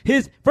stuff.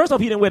 First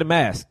off, he didn't wear the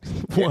mask.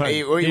 He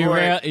wore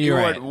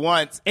it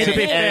once. And to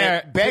be fair,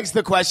 it begs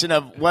the question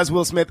of, was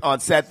Will Smith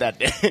on set that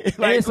day? it's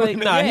like,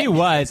 No, yeah. he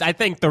was. I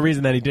think the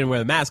reason that he didn't wear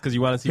the mask because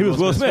you want to see He was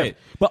Will Smith's Smith.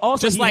 face. But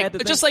also, just he like had the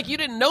thing- just like you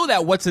didn't know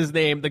that. What's his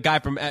name? The guy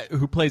from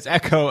who plays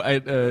Echo.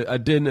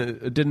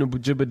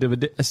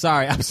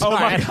 Sorry, I'm sorry. Oh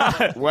my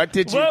God. What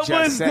did you What just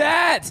was say?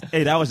 that?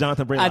 Hey, that was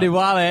Jonathan Braylock.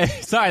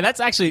 Adiwale. Sorry, that's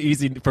actually an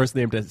easy first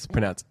name to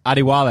pronounce.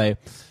 Adiwale.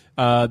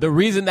 The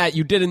reason that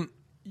you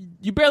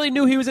barely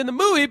knew he was in the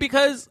movie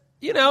because,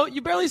 you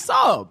barely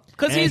saw him.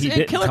 Because And he's he in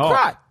didn't Killer talk.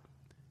 Croc.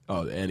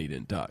 Oh, and he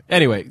didn't talk.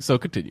 Anyway, so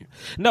continue.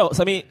 No,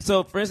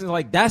 so for instance,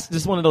 like that's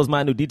just one of those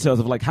minute details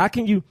of like how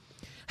can you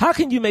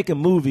make a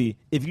movie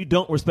if you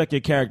don't respect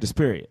your characters?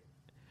 Period.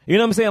 You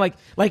know what I'm saying?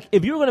 Like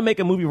if you were going to make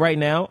a movie right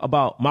now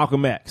about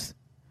Malcolm X,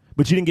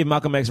 but you didn't give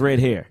Malcolm X red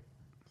hair.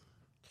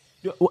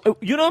 You know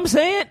what I'm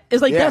saying?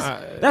 It's like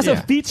that's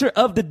a feature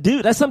of the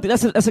dude. That's something.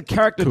 That's a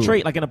character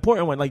trait, like an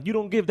important one. Like you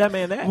don't give that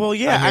man that. Well,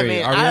 yeah. I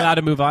mean, are we allowed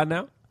to move on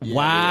now?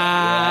 Wow.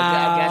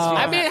 I guess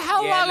I mean,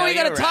 how long are we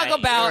going to talk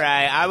about You're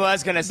right. I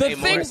was going to say the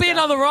more thing being stuff.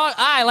 on the wrong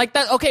eye? Like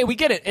that. Okay, we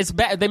get it. It's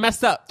bad. They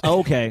messed up.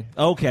 Okay.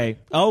 What? Okay.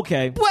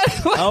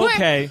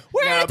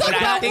 We're No, going to but talk I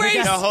about think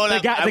race. hold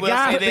up. I will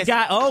say this.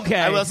 Okay.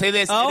 I will say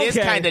this. It is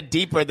Okay. kind of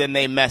deeper than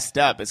they messed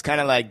up. It's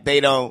kind of like they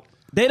don't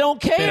They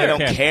don't care. They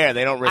don't care.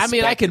 They don't respect. I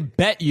mean, I can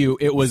bet you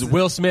it was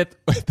Will Smith.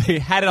 They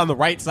had it on the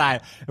right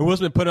side, and Will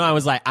Smith put it on and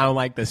was like, I don't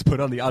like this. Put it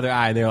on the other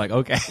eye, and they were like,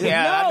 okay.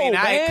 Yeah, No, I mean,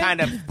 I man.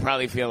 kind of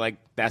probably feel like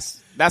that's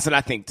what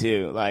I think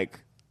too. Like,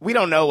 we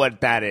don't know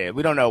what that is.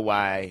 We don't know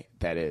why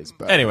that is.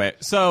 But Anyway,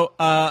 so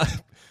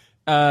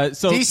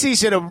DC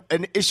should have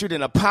issued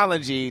an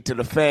apology to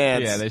the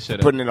fans. Yeah, they should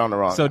have. Putting it on the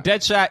wrong. So eye.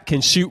 Deadshot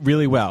can shoot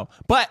really well,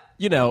 but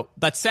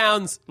that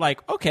sounds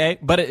like okay.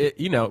 But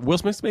Will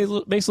Smith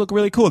makes it look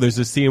really cool. There's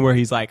this scene where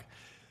he's like,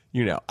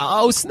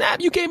 oh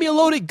snap! You gave me a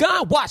loaded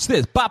gun. Watch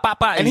this. Bop bop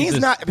bop. And he's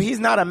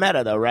not a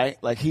meta though, right?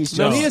 Like he's just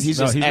No, he is- he's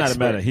No, just he's not a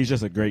expert. meta. He's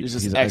just a great. He's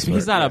just an expert.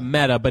 He's not a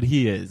meta, but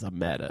he is a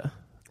meta.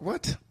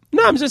 What?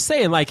 No, I'm just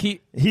saying, like he's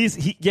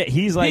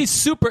like he's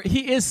super.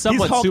 He is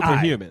somewhat he's Hawkeye,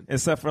 superhuman.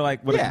 except for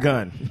like with Yeah. a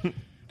gun.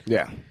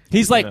 Yeah.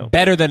 He's like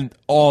better than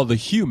all the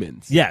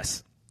humans.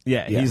 Yes.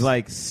 Yeah, Yes. he's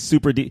like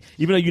super deep.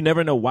 Even though you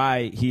never know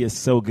why he is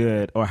so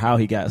good or how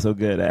he got so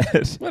good at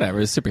it. Whatever,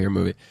 it's a superhero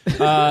movie.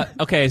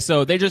 Okay,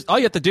 so they just all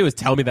you have to do is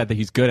tell me that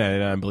he's good at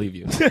it, and I believe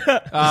you.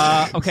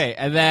 Okay,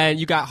 and then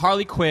you got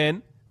Harley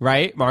Quinn,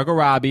 right? Margot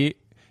Robbie.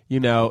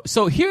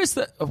 So here's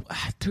the.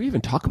 Do we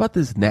even talk about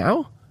this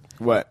now?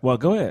 What? Well,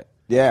 go ahead.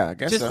 Yeah, I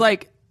guess Just so.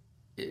 like,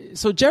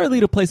 so Jared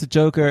Leto plays the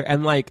Joker,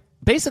 and like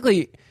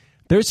basically,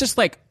 there's just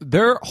like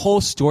their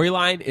whole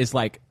storyline is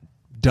like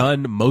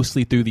done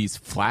mostly through these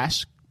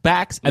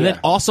flashbacks, and then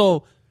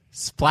also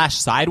flash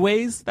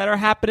sideways that are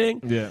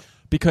happening. Yeah.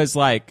 Because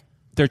like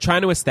they're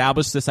trying to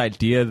establish this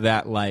idea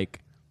that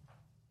like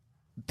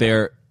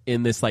they're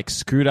in this like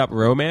screwed up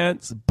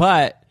romance,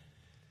 but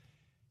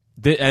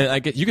and I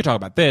guess you could talk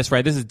about this,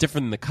 right? This is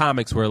different than the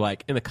comics, where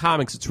like in the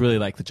comics it's really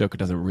like the Joker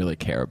doesn't really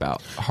care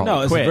about Harley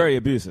No, it's Quinn. very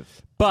abusive.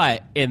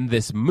 But in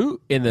this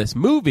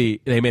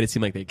movie, they made it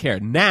seem like they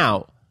cared.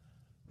 Now,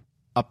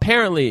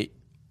 apparently,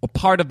 a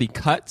part of the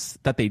cuts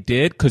that they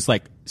did, because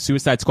like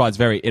Suicide Squad is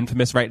very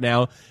infamous right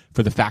now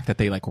for the fact that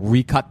they like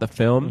recut the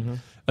film,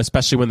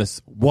 especially when this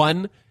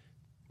one.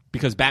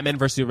 because Batman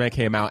vs Superman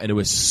came out and it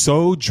was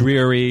so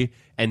dreary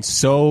and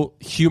so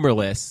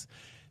humorless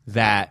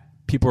that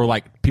people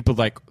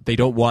they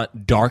don't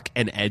want dark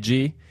and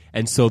edgy,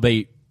 and so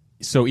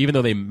even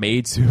though they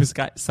made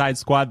Suicide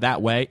Squad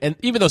that way, and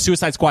even though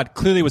Suicide Squad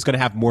clearly was going to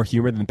have more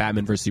humor than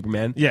Batman vs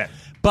Superman,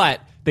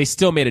 but they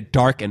still made it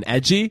dark and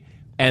edgy.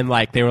 And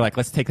they were like,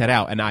 let's take that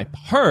out. And I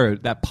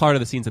heard that part of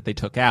the scenes that they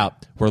took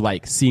out were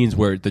scenes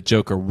where the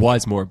Joker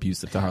was more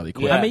abusive to Harley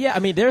Quinn. I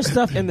mean, there's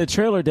stuff in the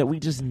trailer that we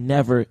just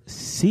never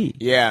see.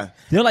 Yeah,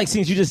 they're like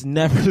scenes you just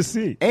never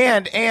see.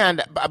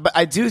 But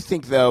I do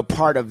think though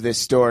part of this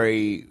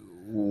story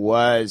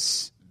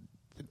was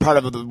part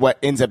of what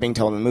ends up being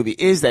told in the movie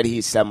is that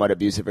he's somewhat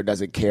abusive or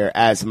doesn't care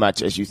as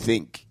much as you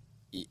think,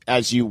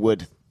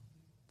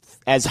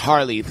 as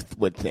Harley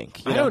would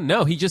think. I don't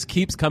know. He just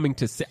keeps coming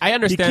to. I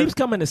understand. He keeps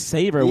coming to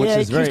save her, which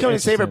is very. He keeps coming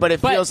to save her, but it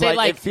feels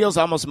it feels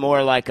almost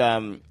more like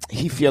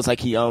he feels like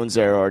he owns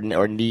her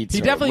or needs. He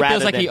her, definitely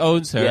feels like he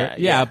owns her.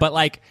 Yeah.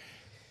 But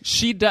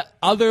she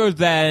other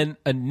than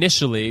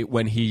initially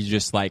when he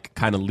just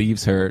kind of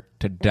leaves her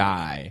to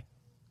die,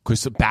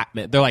 because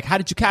Batman. They're like, "How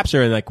did you capture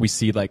her?" And we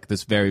see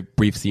this very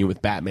brief scene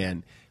with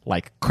Batman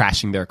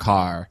crashing their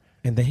car,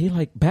 and then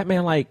he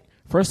Batman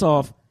first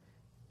off.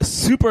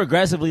 Super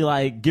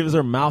aggressively gives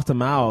her mouth to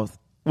mouth,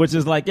 which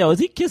is yo, is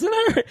he kissing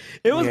her?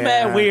 It was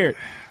mad weird.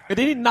 And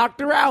then he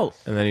knocked her out.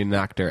 And then he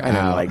knocked her out. I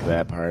didn't like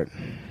that part.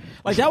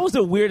 That was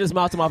the weirdest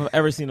mouth to mouth I've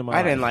ever seen in my life.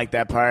 I didn't like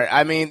that part.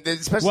 I mean,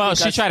 especially because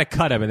she tried to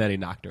cut him and then he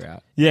knocked her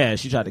out. Yeah,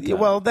 she tried to cut him.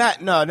 Well,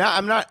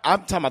 I'm not. I'm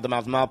talking about the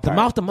mouth to mouth part.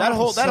 The mouth to mouth.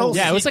 That whole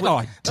it was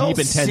deep,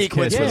 intense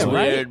sequence kiss. was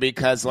weird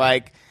because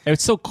it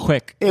was so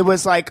quick. It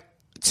was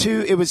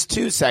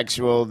too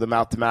sexual, the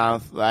mouth to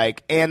mouth,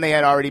 and they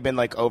had already been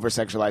over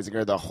sexualizing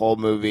her the whole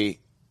movie.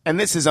 And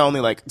this is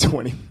only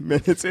 20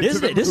 minutes into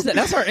the movie.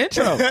 That's our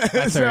intro.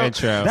 That's our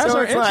intro. That's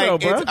our intro,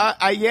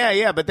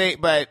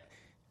 bro.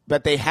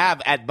 But they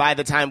have by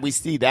the time we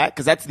see that,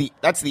 because that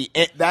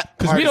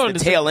part we don't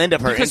is the tail end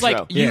of her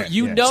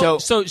intro.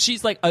 So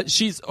she's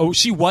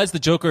she was the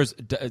Joker's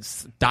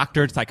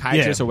doctor,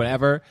 psychiatrist, or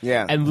whatever.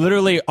 Yeah. And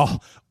literally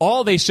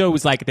all they show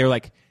was they were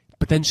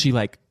but then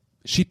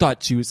she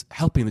thought she was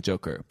helping the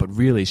Joker, but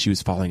really she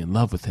was falling in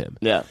love with him.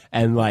 Yeah.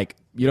 And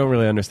you don't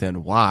really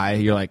understand why.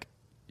 You're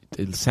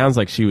it sounds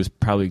like she was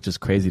probably just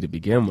crazy to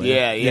begin with.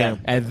 Yeah.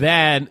 And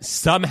then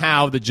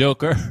somehow the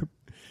Joker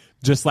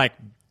just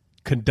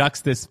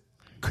conducts this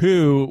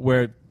coup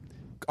where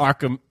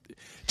Arkham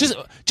just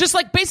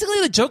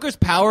basically the Joker's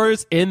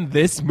powers in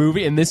this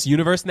movie, in this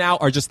universe now,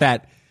 are just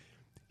that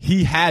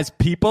he has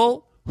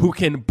people who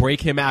can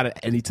break him out at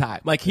any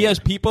time. He has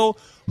people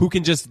who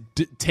can just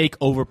take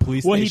over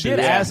police stations. He did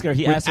ask her.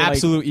 He asked her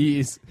absolute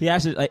ease. He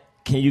asked her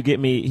can you get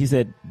me? He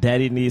said,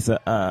 "Daddy needs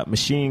a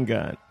machine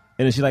gun."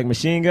 And then she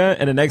machine gun,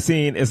 and the next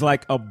scene is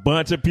a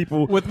bunch of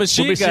people with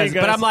machine guns.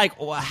 But I'm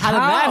well, how did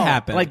that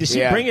happen? Did she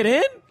bring it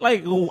in?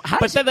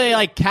 Then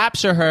they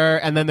capture her,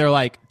 and then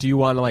they're "Do you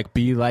want to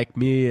be like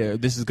me? Or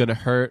this is gonna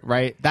hurt,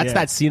 right?" That's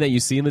that scene that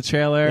you see in the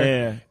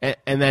trailer. Yeah.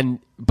 And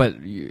then, but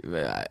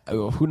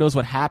who knows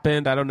what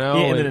happened? I don't know.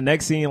 Yeah, and then the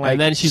next scene,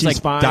 and then she's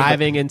fine,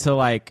 diving into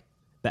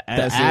the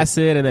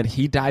acid, and then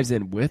he dives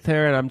in with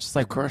her, and I'm just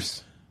of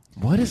course.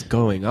 What is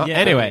going on? Yeah,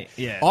 anyway,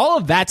 all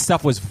of that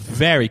stuff was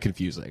very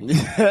confusing.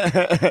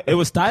 It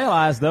was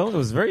stylized, though. It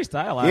was very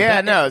stylized.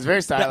 Yeah, it was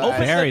very stylized.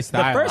 Very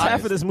stylized. The first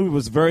half of this movie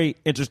was very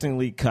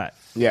interestingly cut.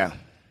 Yeah.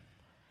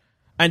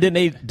 And then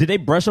did they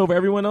brush over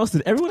everyone else?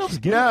 Did everyone else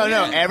get it?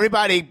 No.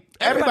 Everybody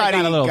got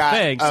a little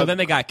thing. So then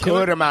they got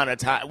good amount of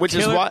time, which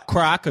is what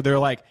Croc. They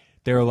were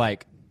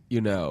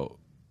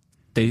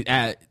they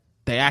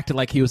acted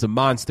like he was a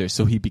monster,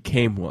 so he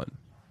became one,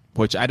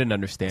 which I didn't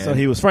understand. So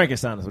he was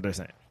Frankenstein, is what they're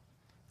saying.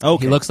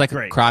 Okay, he looks like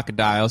great. a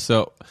crocodile.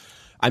 So,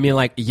 I mean,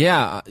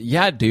 yeah,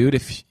 dude.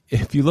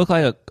 If you look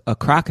like a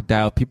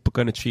crocodile, people are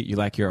gonna treat you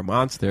like you're a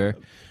monster.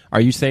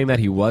 Are you saying that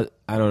he was?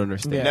 I don't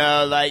understand.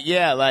 No,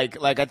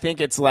 I think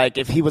it's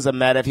if he was a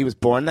meta, if he was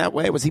born that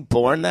way, was he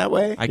born that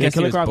way? I guess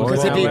he was born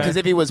that way. Because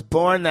if he was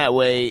born that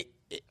way,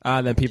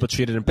 then people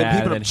treated him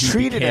bad. Then people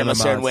treated him a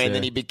certain way, and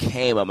then he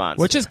became a monster.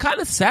 Which is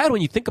kind of sad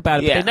when you think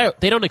about it. But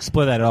they don't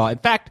explore that at all. In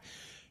fact,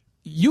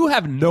 you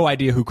have no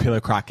idea who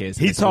Killer Croc is.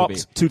 He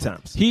talks 2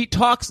 times. He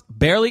talks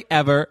barely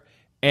ever,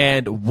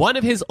 and one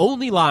of his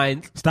only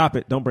lines... Stop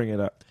it. Don't bring it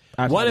up.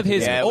 One of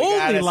his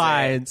only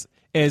lines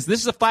is...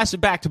 This is a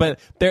flashback, but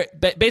they're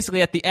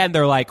basically at the end,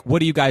 they're like, what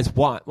do you guys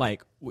want?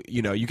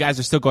 You guys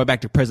are still going back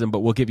to prison,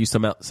 but we'll give you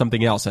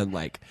something else. And,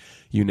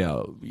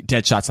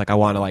 Deadshot's I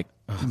want to,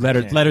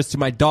 letters to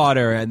my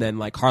daughter. And then,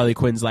 Harley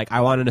Quinn's I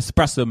want an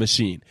espresso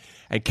machine.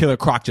 And Killer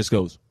Croc just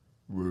goes,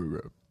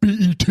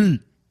 B-E-T.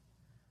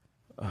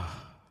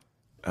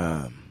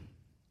 To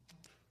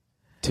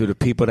the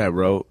people that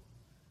wrote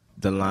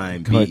the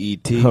line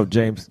B-E-T. Oh,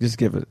 James, just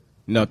give it.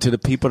 No, to the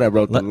people that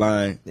wrote the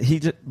line.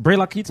 Bray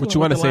Lakeith. What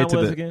you want to say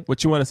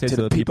to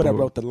the people that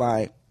wrote the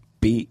line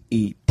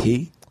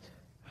B-E-T?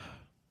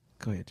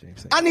 Go ahead,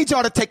 James. I need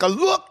y'all to take a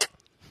look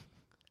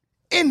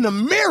in the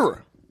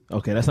mirror.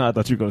 Okay, that's not what I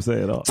thought you were going to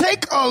say at all.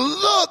 Take a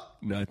look.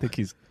 No, I think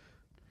he's...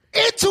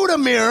 into the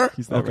mirror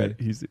He's not ready.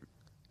 He's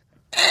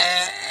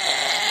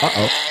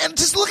and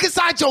just look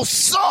inside your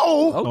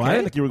soul Oh, I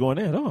didn't think you were going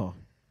there at all.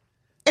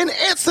 and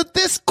answer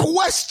this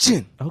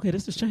question. Okay,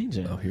 this is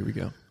changing. Oh, here we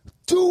go.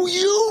 Do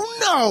you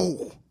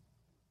know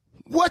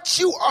what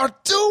you are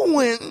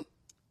doing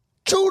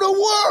to the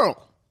world?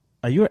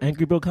 Are you an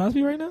angry Bill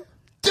Cosby right now?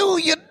 Do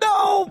you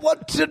know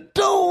what you're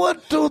doing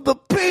to the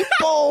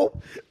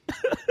people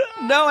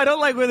No, I don't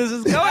like where this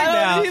is going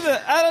now. I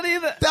don't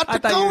either. that I are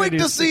thought you were going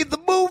gonna to see the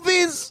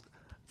movies?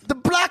 The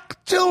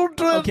black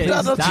children. Okay,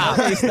 that are-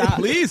 stop.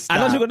 Please I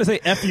thought you were going to say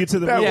F you to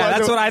the That Yeah, wasn't-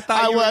 that's what I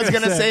thought you were was gonna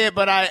gonna say. say it,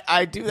 but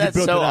I do that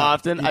built so it up.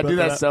 often. You I do built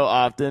it that up. so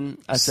often.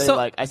 I say So,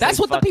 like I that's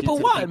say what the fuck you people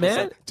to want, people.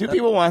 man. Do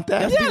people want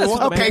that? Yeah, that's what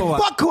the Okay, people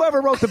want. fuck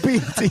whoever wrote the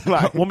BET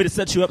line. Want me to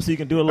set you up so you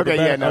can do a little Okay, bit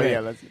better? yeah, no, Okay. yeah,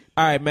 let's-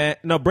 All right, man.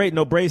 No, Bray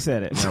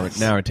said it.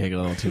 Now we're taking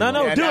a little too No, long.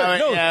 no, Yeah, do no, it.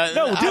 No, yeah,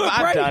 no, do it,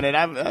 I've Bray. done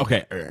it.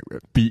 Okay,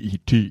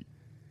 BET.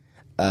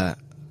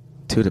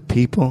 To the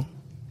people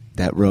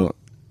that wrote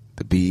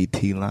the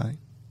BET line,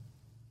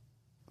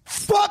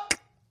 fuck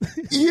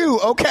you,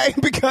 okay?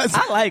 Because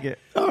I like it.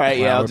 all right,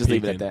 yeah, Wow, I'll we're just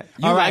leave it peaking. at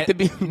that. You All like right. to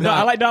be No,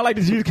 I like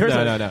the Jews curse. No.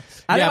 I Yeah, didn't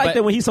like but-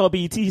 that when he saw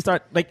BET. He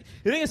started like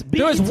the thing is BET.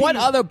 There was one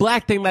other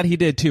black thing that he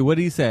did too. What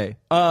did he say?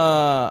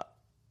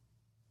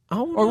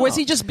 Or was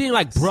he just being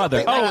like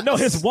brother? Something Oh no,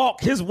 his walk.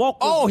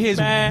 Oh, his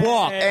man.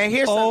 walk. And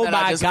here's Oh something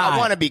my God. I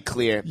want to be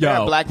clear. There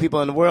Yo. are black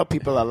people in the world.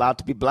 People are allowed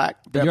to be black.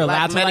 There You're are black,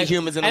 allowed to many like-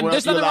 humans in the and world.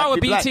 there's nothing You're allowed wrong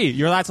to be with black. BET.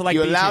 You're allowed to like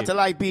You're BET. allowed to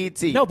like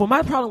BET. No, but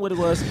my problem with it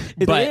was if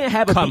But, they didn't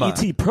have a come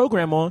BET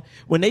program on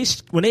when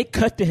they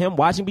cut to him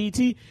watching BET,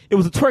 it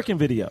was a twerking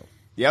video.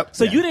 Yep.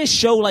 So you didn't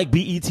show like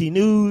BET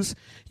News.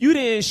 You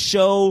didn't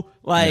show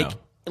like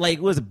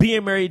No. was it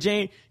being Mary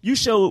Jane? You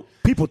showed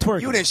people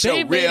twerking. You didn't show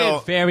They made real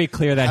it very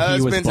clear that he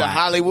was husbands of black.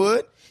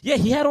 Hollywood. Yeah,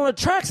 he had on a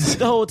tracksuit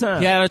the whole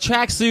time. He had a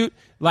tracksuit.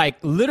 Like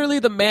literally,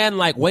 the man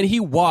like when he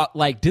walked,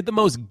 like did the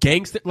most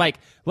gangster, like,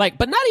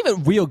 but not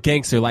even real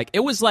gangster. Like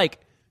it was like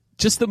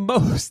just the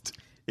most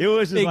It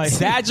was just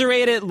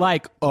exaggerated,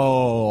 like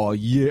oh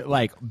yeah,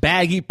 like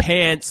baggy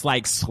pants,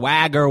 like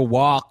swagger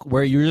walk,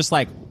 where you're just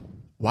like,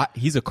 what?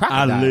 He's a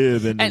crocodile. I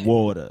live in the And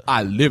water.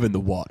 I live in the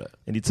water.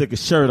 And he took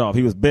his shirt off.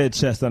 He was bed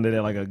chest under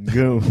there like a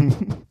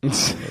goon.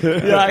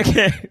 Yeah, I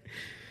can't. I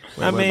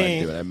what am I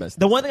mean, doing? I messed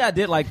the one thing I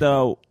did like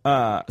though,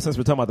 since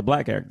we're talking about the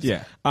black characters,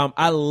 Yeah.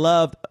 I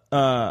loved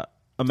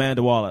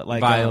Amanda Waller,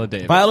 like Viola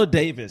Davis. Viola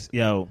Davis,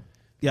 yo,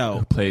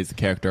 Who plays the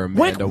character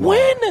Amanda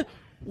when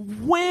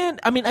Waller.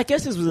 I mean, I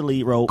guess this was a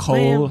lead role.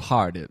 Man,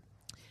 Cold-hearted.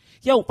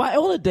 yo,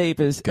 Viola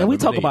Davis, and we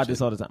talk about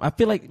this all the time. I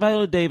feel like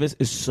Viola Davis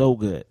is so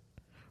good,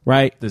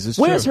 right? This is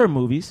Where's true. her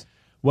movies?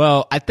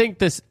 Well, I think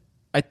this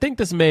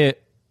may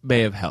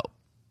have helped.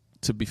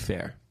 To be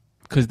fair,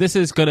 because this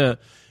is gonna,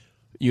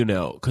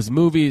 because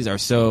movies are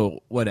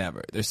so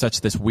whatever. There's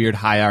such this weird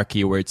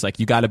hierarchy where it's like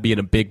you got to be in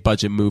a big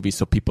budget movie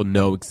so people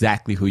know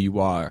exactly who you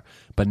are.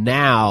 But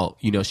now,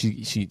 she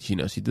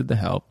did The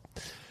Help.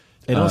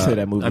 They don't say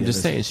that movie. I'm in just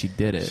this. saying she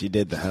did it. She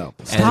did the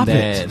help. Stop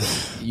and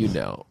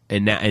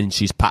then, and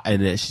she's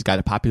and then she's got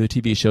a popular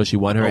TV show. She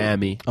won her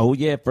Emmy. Oh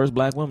yeah, first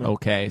black woman.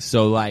 Okay,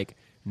 so like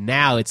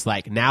now it's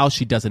like now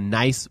she does a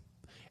nice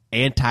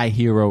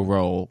anti-hero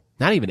role.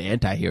 Not even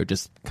anti-hero,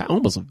 just kind of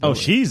almost a villain. Oh,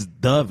 she's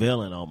the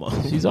villain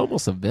almost. She's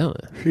almost a villain.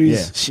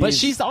 She's But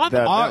she's on the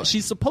the villain.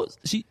 she's supposed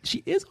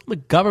she is on the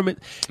government.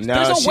 No,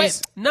 There's a way.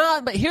 she's-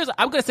 No, but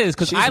I'm gonna say this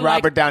because She's I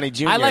like Robert Downey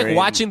Jr. I like in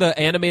watching the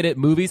animated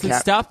movies and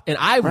Cap- stuff, and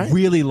I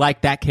really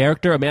like that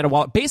character, Amanda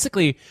Waller.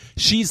 Basically,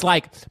 she's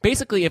like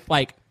if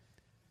like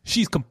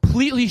she's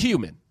completely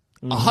human,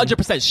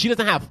 100%.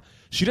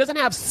 She doesn't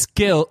have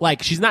skill.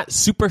 Like she's not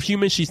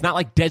superhuman. She's not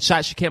like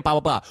Deadshot. She can't blah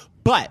blah blah.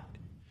 But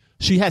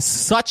she has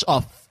such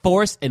a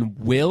force and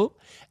will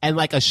and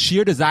like a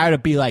sheer desire to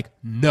be like,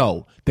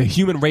 no, the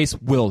human race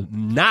will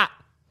not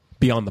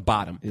be on the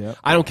bottom. Yep.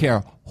 I don't care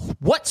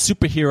what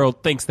superhero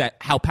thinks that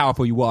how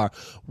powerful you are.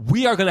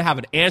 We are going to have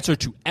an answer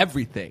to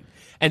everything.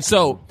 And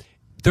so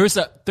there's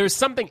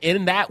something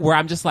in that where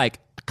I'm just like,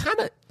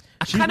 I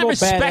She's kind of more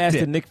respect badass it.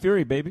 than Nick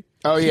Fury, baby.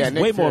 Oh yeah, she's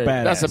Nick way more Fury.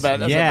 badass. That's a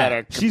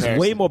better She's comparison.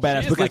 way more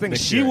badass She is because like the thing Nick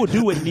is, she Fury. will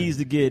do what needs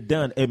to get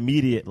done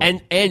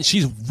immediately. and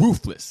she's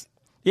ruthless.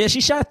 yeah,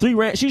 she shot three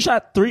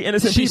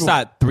innocent She people.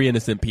 shot 3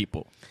 innocent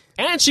people.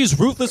 And she's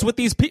ruthless with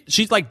these people.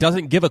 She's like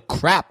doesn't give a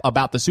crap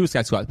about the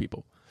Suicide Squad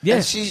people. Yeah,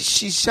 And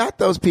she shot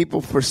those people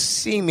for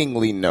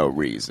seemingly no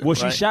reason. well,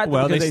 she right? shot them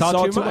Well, because they saw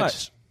too much.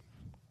 much.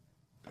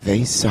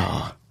 They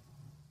saw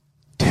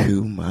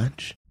too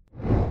much.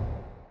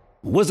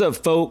 What's up,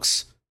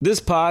 folks? This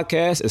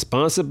podcast is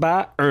sponsored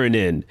by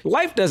Earnin.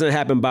 Life doesn't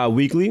happen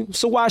bi-weekly,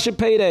 so why should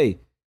payday?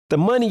 The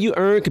money you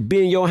earn could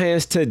be in your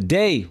hands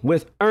today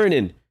with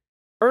Earnin.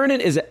 Earnin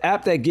is an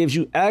app that gives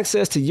you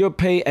access to your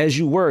pay as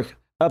you work,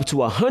 up to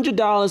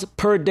 $100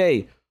 per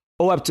day,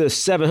 or up to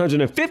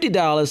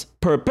 $750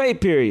 per pay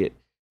period.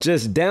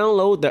 Just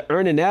download the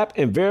Earnin app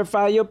and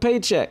verify your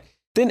paycheck.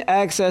 Then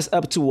access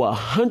up to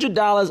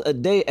 $100 a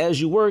day as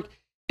you work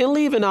and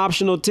leave an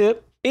optional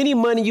tip. Any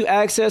money you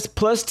access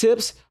plus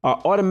tips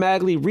are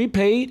automatically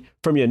repaid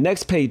from your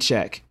next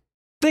paycheck.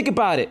 Think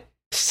about it.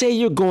 Say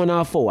you're going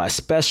out for a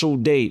special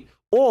date,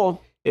 or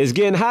it's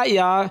getting hot,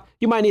 y'all.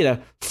 You might need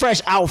a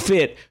fresh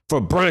outfit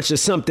for brunch or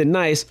something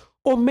nice,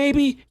 or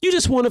maybe you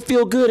just want to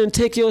feel good and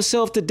take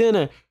yourself to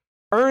dinner.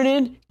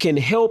 Earnin can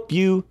help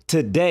you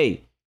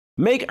today.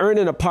 Make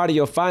Earnin a part of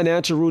your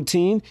financial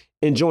routine.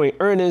 Enjoying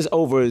Earnin's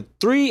over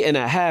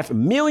 3.5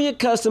 million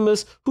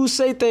customers who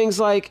say things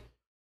like,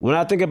 when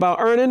I think about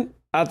Earnin,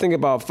 I think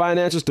about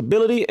financial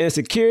stability and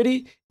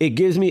security. It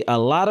gives me a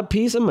lot of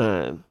peace of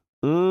mind.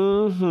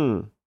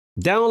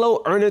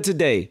 Download Earnin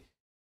today.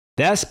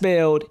 That's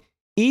spelled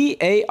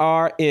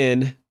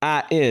EARNIN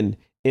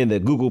in the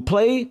Google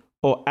Play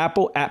or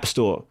Apple App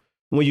Store.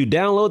 When you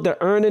download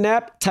the Earnin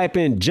app, type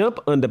in Jump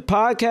Under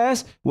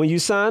Podcast when you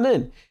sign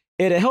in.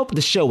 It'll help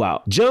the show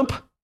out. Jump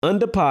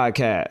Under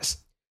Podcast.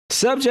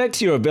 Subject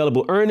to your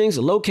available earnings,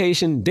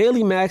 location,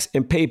 daily max,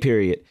 and pay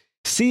period.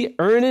 See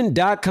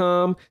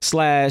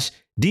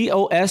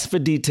earnin.com/DOS for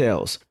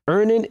details.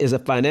 Earnin is a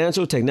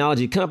financial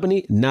technology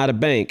company, not a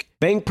bank.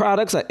 Bank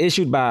products are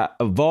issued by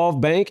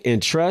Evolve Bank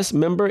and Trust,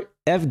 member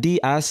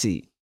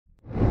FDIC.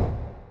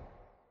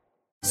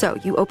 So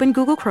you open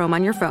Google Chrome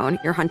on your phone,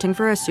 you're hunting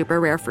for a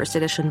super rare first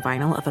edition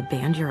vinyl of a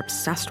band you're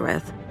obsessed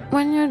with,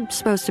 when you're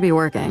supposed to be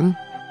working.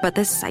 But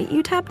this site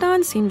you tapped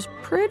on seems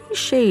pretty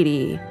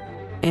shady.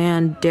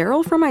 And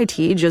Daryl from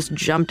IT just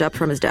jumped up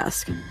from his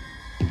desk.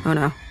 Oh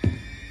no,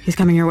 he's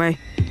coming your way.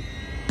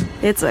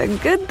 It's a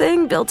good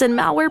thing built-in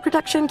malware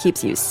protection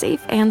keeps you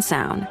safe and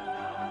sound.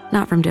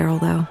 Not from Daryl,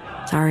 though.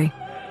 Sorry.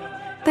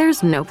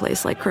 There's no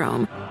place like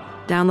Chrome.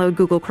 Download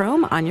Google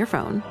Chrome on your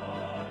phone.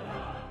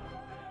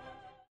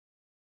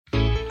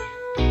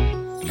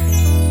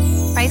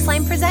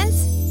 Priceline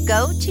presents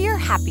Go to Your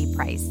Happy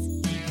Price.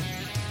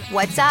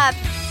 What's up?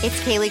 It's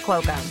Kaylee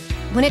Cuoco.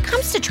 When it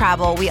comes to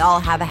travel, we all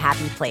have a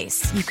happy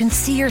place. You can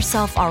see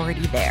yourself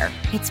already there.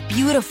 It's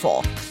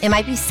beautiful. It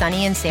might be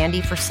sunny and sandy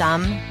for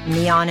some,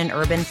 neon and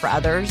urban for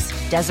others,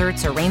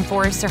 deserts or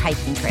rainforests or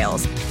hiking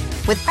trails.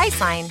 With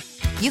Priceline,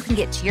 you can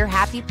get to your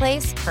happy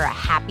place for a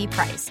happy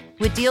price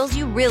with deals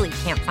you really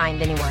can't find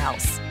anywhere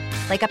else.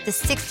 Like up to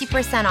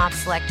 60% off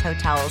select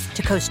hotels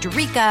to Costa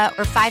Rica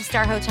or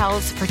 5-star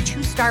hotels for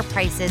 2-star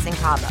prices in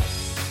Cabo.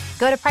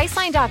 Go to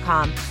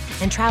Priceline.com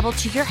and travel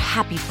to your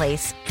happy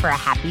place for a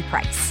happy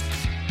price.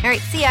 All right,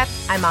 see ya.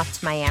 I'm off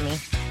to Miami.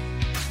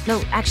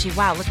 No, actually,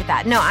 wow, look at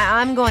that. No,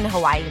 I'm going to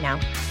Hawaii now.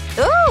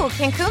 Ooh,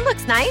 Cancun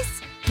looks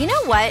nice. You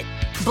know what?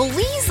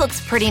 Belize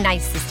looks pretty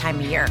nice this time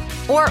of year.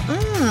 Or,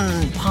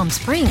 Palm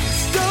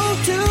Springs. Go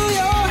to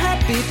your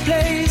happy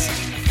place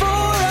for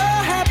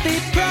a happy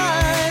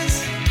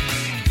price.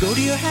 Go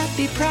to your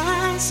happy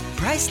price,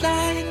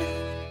 Priceline.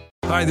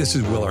 Hi, this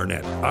is Will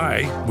Arnett.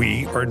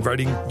 We are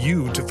inviting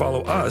you to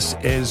follow us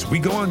as we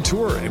go on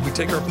tour and we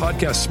take our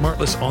podcast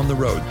Smartless on the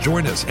road.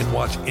 Join us and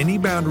watch any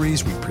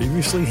boundaries we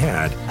previously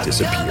had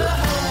disappear.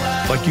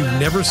 Like you've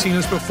never seen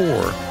us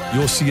before,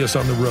 you'll see us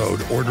on the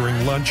road,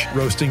 ordering lunch,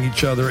 roasting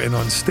each other, and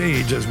on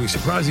stage as we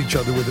surprise each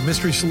other with a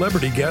mystery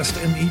celebrity guest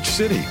in each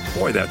city.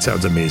 Boy, that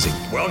sounds amazing.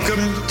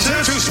 Welcome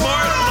to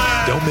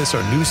Smartland. Don't miss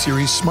our new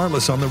series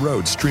Smartless on the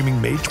Road,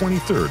 streaming May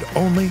 23rd,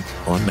 only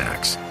on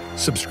Max.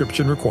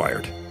 Subscription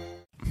required.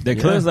 Their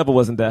clearance level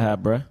wasn't that high,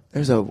 bruh.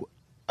 There's a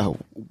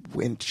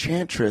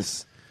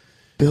enchantress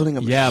building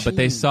a machine. Yeah, but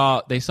they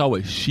saw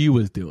what she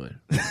was doing.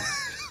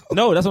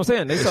 No, that's what I'm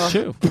saying. They saw.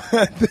 True.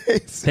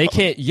 They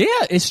can't. Yeah,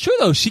 it's true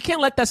though. She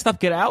can't let that stuff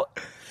get out.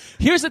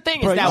 Here's the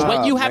thing: is that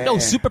when you have no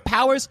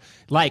superpowers,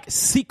 like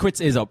secrets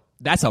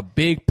that's a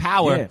big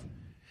power. Yeah.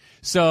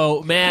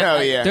 So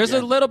man, there's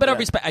a little bit of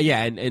respect.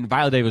 Yeah, and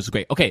Viola Davis was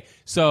great. Okay,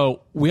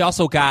 so we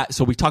also got.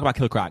 So we talked about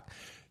Killer Croc.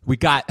 We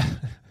got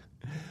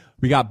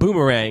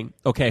Boomerang.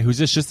 Okay, who's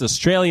just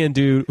Australian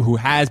dude who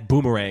has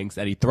boomerangs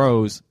that he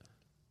throws.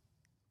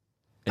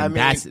 And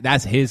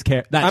that's his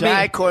character.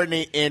 Jai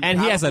Courtney and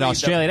he has an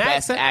Australian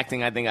best accent.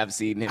 acting I think I've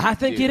seen him. I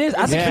think it is.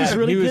 I think he's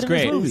really good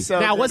great. in this movie. So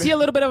now, was he a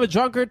little bit of a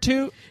drunkard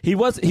too? He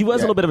was a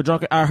little bit of a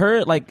drunkard. I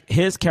heard like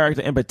his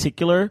character in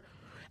particular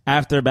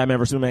after Batman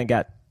vs Superman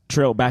got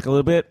trailed back a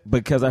little bit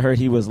because I heard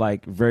he was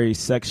like very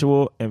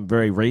sexual and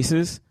very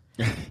racist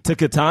to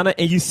Katana,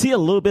 and you see a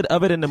little bit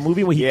of it in the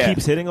movie when he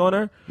keeps hitting on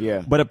her.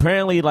 Yeah, but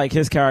apparently like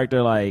his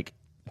character like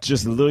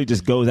just literally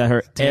just goes at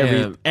her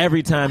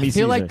every time he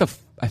sees her.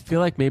 I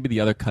feel like maybe the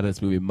other cut of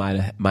this movie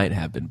might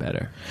have been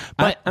better.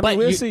 But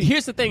we'll see.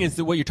 Here's the thing: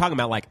 is what you're talking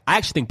about. Like, I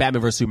actually think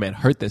Batman vs Superman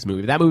hurt this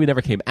movie. If that movie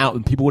never came out,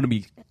 and people wouldn't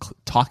be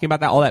talking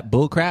about all that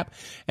bull crap.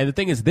 And the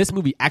thing is, this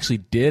movie actually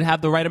did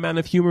have the right amount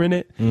of humor in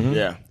it. Mm-hmm.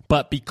 Yeah.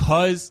 But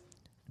because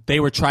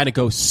they were trying to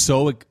go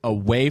so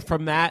away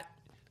from that,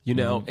 you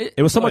know,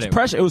 it was so much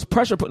pressure. It was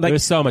pressure. Like, there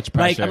was so much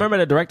pressure. Like, I remember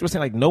the director was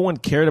saying, like, no one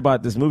cared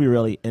about this movie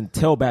really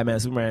until Batman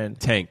Superman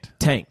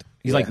tanked.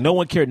 He's like, no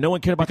one cared. No one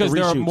cared about because the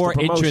reshoots, there are more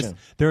interest.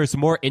 There is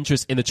more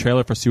interest in the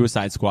trailer for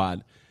Suicide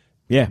Squad.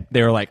 Yeah,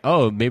 they were like,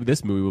 oh, maybe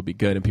this movie will be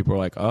good, and people were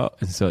like, oh,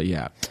 and so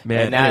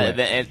man.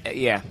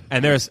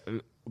 And there's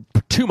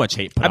too much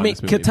hate. Put on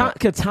this movie,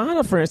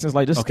 Katana, for instance,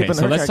 like just okay.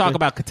 So let's talk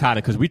about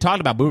Katana because we talked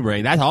about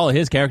Boomerang. That's all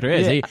his character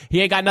is. Yeah. He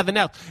ain't got nothing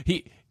else.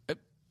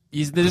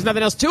 there's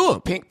nothing else to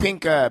him. Pink He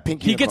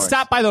unicorns. gets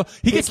stopped by the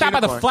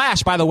unicorns.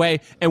 Flash, by the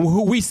way, and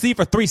who we see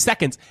for 3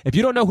 seconds. If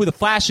you don't know who the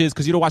Flash is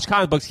because you don't watch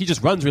comic books, he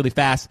just runs really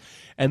fast.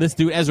 And this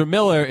dude Ezra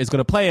Miller is going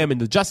to play him in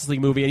the Justice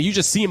League movie, and you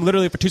just see him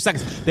literally for 2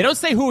 seconds. They don't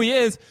say who he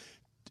is.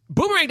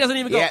 Boomerang doesn't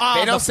even go.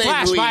 They don't the say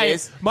Flash, who he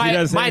is.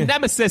 my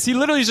nemesis. He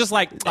literally is just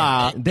like.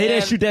 They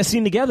didn't shoot that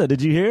scene together.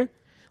 Did you hear?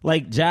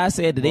 Like Josh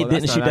said that they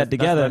didn't shoot that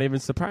together. That's not even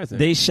surprising.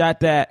 They shot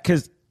that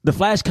because the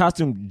Flash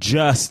costume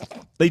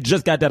they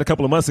just got that a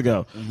couple of months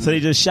ago. So they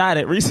just shot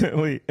it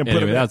recently and put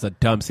Anyway, it. that was a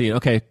dumb scene.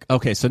 Okay.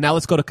 So now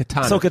let's go to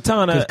Katana. So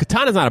Katana- 'Cause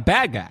Katana's not a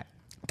bad guy.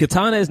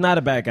 Katana is not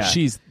a bad guy.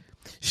 She is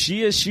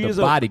the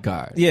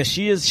bodyguard. Yeah,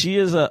 she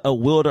is a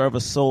wielder of a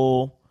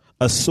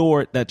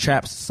sword that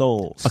traps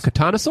souls. A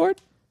katana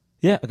sword?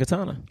 Yeah, a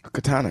katana. A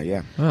katana,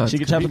 yeah. She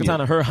can trap a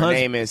katana. Her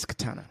name is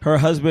Katana. Her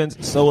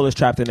husband's soul is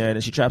trapped in there,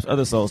 and she traps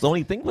other souls. The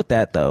only thing with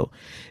that, though,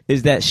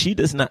 is that she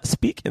does not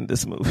speak in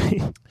this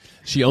movie.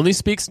 She only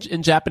speaks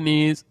in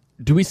Japanese.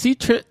 Do we see?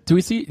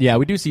 Yeah,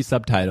 we do see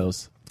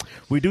subtitles.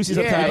 We do see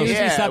subtitles. We do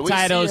see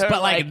subtitles, her,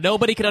 but like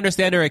nobody can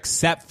understand her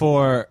except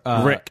for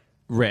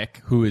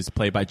Rick, who is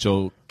played by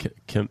Joel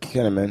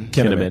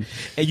Kinnaman.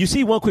 And you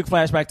see one quick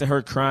flashback to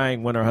her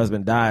crying when her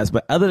husband dies,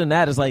 but other than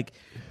that, it's like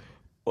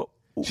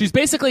she's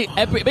basically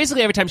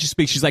every time she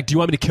speaks, she's like, "Do you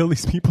want me to kill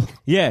these people?"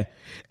 Yeah,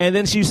 and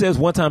then she says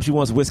one time she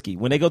wants whiskey.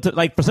 When they go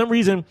to for some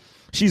reason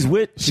she's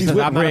with I'm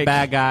Rick. not a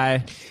bad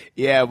guy.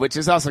 Yeah, which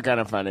is also kind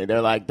of funny.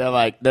 They're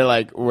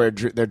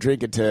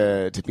drinking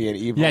to be an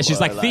evil. Yeah, she's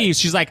like thieves.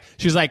 She's like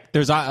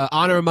there's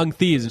honor among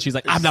thieves, and she's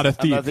like, I'm not a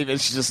thief.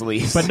 And she just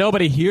leaves. But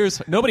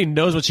nobody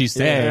knows what she's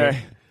saying.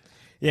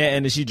 Yeah,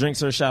 and then she drinks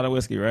her shot of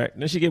whiskey, right?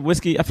 And then she get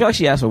whiskey. I feel like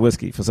she asked for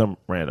whiskey for some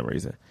random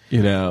reason.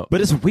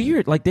 But it's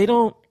weird. Like they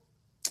don't.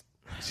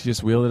 She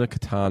just wielded a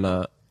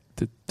katana.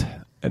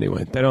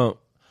 Anyway, they don't.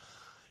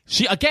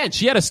 She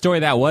had a story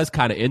that was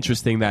kind of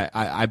interesting. That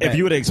I bet if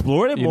you would have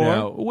explored it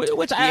more,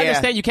 which I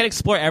understand, you can't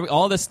explore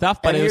all this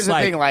stuff. But and here's it's the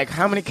like, thing: like,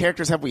 how many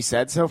characters have we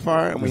said so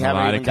far? And we There's a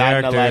haven't lot even of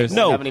gotten to characters.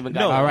 no.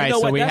 All right,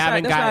 so we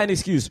haven't That's not an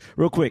excuse.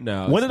 Real quick,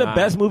 No, one it's of the not.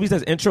 best movies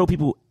that's intro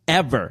people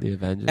ever, The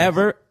Avengers.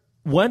 ever.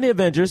 One, the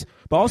Avengers,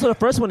 but also the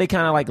first one they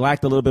kind of like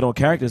lacked a little bit on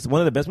characters.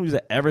 One of the best movies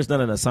that ever has done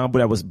an ensemble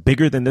that was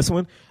bigger than this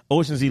one,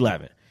 Ocean's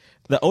 11.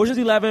 The Ocean's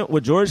 11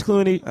 with George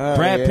Clooney,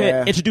 Brad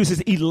Pitt introduces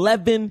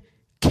 11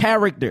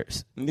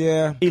 characters.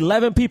 Yeah,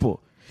 11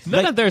 people.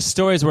 None of their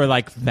stories were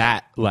like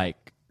that,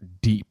 like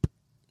deep.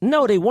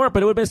 No, they weren't.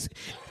 But it would have been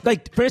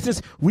like, for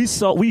instance,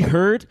 we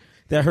heard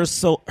that her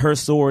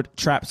sword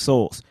trapped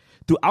souls.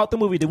 Throughout the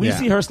movie, did we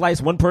see her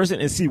slice one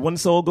person and see one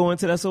soul go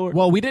into that sword?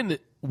 Well, we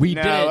didn't see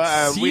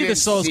the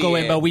souls go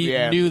in, but we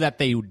knew that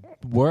they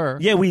were.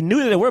 Yeah, we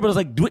knew that they were, but it was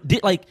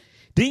like,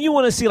 didn't you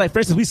want to see, like, for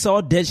instance, we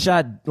saw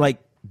Deadshot, like,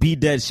 be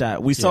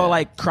Deadshot. We saw,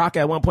 like, Croc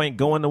at one point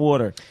go in the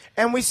water.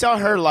 and we saw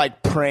her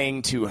like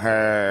praying to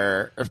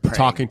her,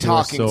 talking to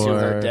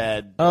her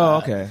dead. Oh,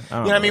 okay. You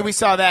know what I mean? We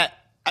saw that,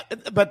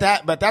 but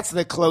that's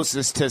the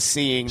closest to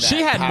seeing. That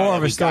She had more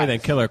of a story than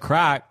Killer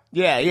Croc.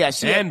 Yeah,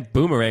 and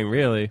Boomerang,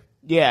 really.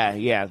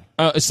 Yeah.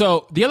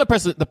 So the other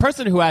person, the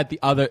person who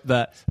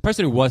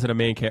wasn't a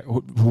main character,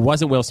 who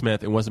wasn't Will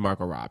Smith and wasn't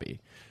Margot Robbie,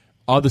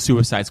 all the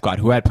Suicide Squad,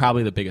 who had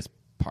probably the biggest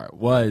part,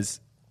 was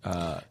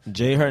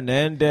Jay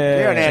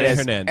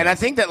Hernandez. And I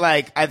think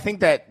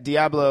that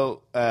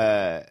Diablo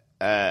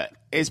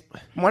is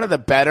one of the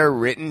better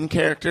written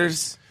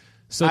characters.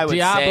 So I would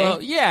Diablo,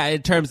 say. yeah,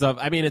 in terms of,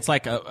 I mean, it's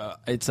like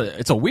it's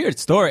a weird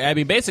story. I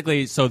mean,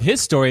 basically, so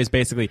his story is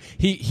basically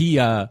he's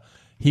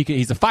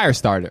a fire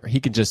starter. He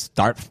can just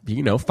start,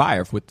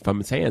 fire from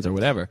his hands or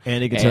whatever.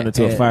 And he can turn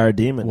into a fire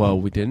demon. Well,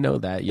 we didn't know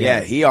that yet. Yeah,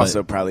 he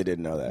also probably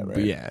didn't know that,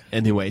 right? Yeah.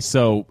 Anyway,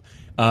 so,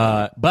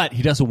 but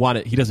he doesn't want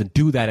it. He doesn't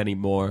do that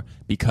anymore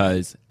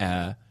because,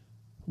 at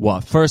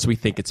first we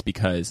think it's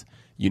because,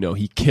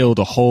 he killed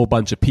a whole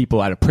bunch of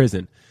people out of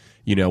prison.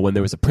 When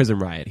there was a prison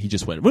riot, he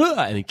just went,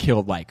 and he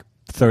killed like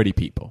 30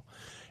 people.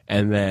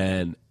 And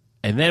then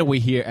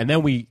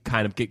we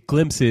kind of get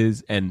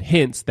glimpses and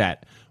hints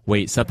that,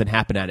 wait, something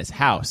happened at his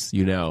house,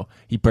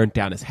 he burnt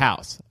down his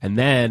house. And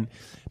then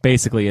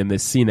basically in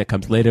this scene that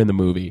comes later in the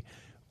movie,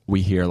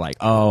 we hear like,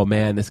 oh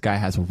man, this guy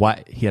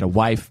he had a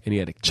wife and he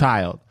had a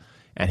child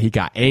and he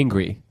got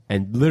angry.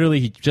 And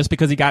literally just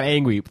because he got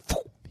angry, he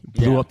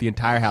blew up the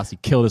entire house. He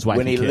killed his wife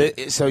and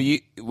kid.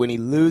 When he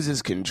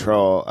loses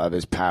control of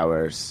his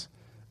powers,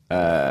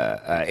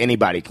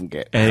 anybody can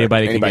get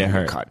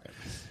hurt. Caught.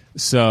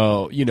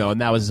 So,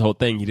 and that was his whole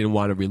thing. He didn't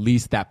want to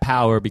release that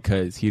power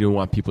because he didn't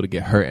want people to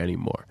get hurt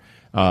anymore.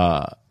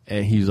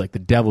 And he was like, the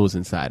devil is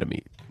inside of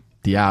me.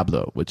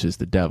 Diablo, which is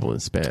the devil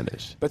in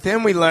Spanish. But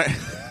then we learned.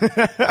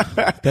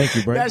 Thank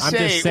you, Brent. I'm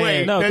just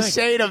saying. The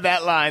shade of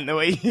that line, the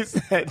way you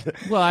said.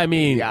 Well, I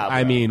mean,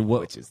 Diablo,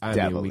 which is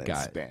devil in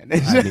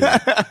Spanish.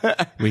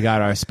 We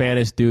got our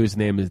Spanish dude's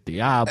name is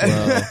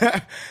Diablo.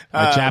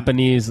 Our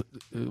Japanese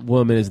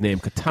woman is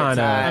named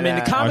Katana. I mean,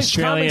 the comics,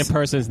 Australian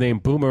person's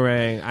named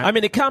Boomerang.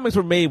 The comics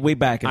were made way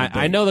back in the day.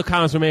 I know the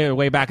comics were made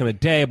way back in the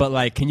day, but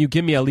like, can you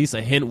give me at least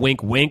a hint,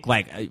 wink, wink?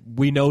 Like,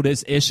 we know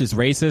this ish is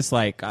racist.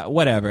 Like,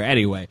 whatever.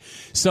 Anyway.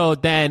 So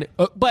then,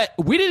 but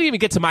we didn't even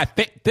get to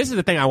this is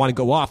the thing I want to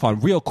go off on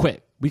real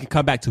quick. We can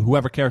come back to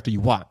whoever character you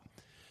want.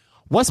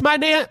 What's my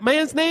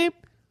man's name?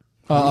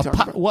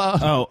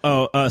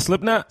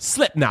 Slipknot?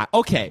 Slipknot.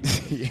 Okay.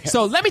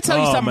 So let me tell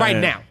you something right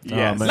now.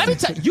 Yes. Let me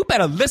tell you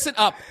better listen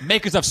up,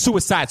 makers of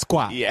Suicide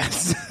Squad.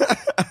 Yes.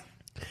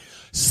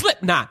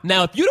 Slipknot.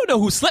 Now, if you don't know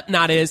who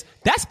Slipknot is,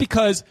 that's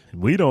because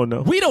we don't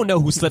know. We don't know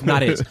who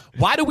Slipknot is.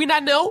 Why do we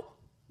not know?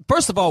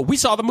 First of all, we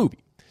saw the movie.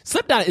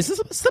 Slipknot, is this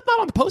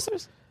Slipknot on the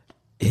posters?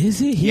 Is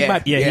he? He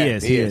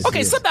is.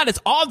 Okay, Slipknot is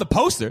on the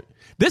poster.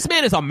 This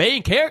man is a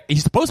main character.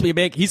 He's supposed to be a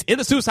main. He's in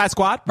the Suicide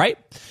Squad, right?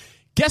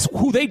 Guess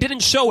who they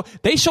didn't show?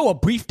 They show a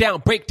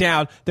breakdown.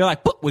 They're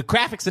like, with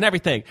graphics and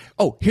everything.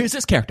 Oh, here's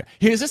this character.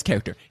 Here's this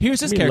character. Here's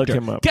this character.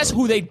 Look him up, Guess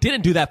who they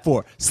didn't do that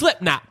for?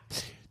 Slipknot.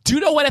 Do you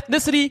know what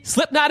ethnicity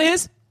Slipknot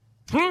is?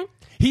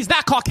 He's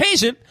not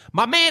Caucasian.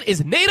 My man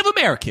is Native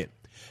American.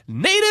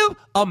 Native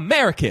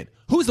American.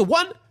 Who's the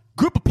one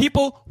group of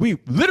people we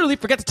literally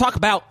forget to talk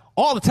about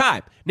all the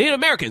time? Native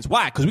Americans.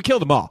 Why? Because we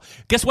killed them all.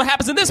 Guess what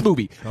happens in this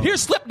movie?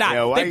 Here's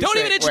Slipknot. They don't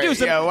even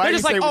introduce him. They're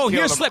just like, oh,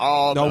 here's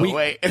Slipknot. No,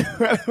 wait.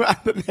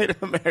 The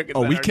Native Americans.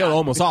 Oh, we killed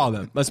almost all of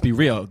them. Let's be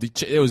real.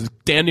 It was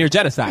damn near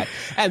genocide.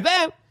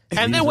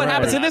 And then what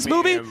happens in this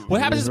movie?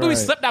 What happens in this movie?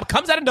 Slipknot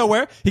comes out of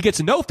nowhere. He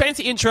gets no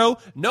fancy intro.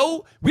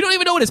 No, we don't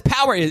even know what his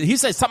power is. He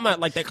says something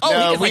like that. Oh,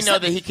 no, we know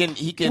that he can.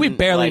 We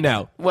barely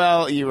know.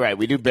 Well, you're right.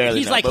 We do barely.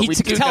 He's know. like but he we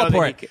can do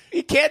teleport.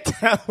 He can't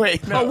tell.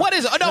 Wait, no. Oh, what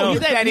is? Oh no,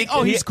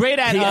 he's great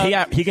at.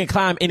 He can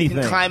climb anything.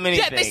 He can climb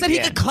anything. Yeah, they said he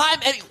could climb.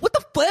 What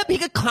the flip? He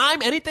could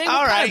climb anything.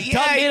 All right, what kind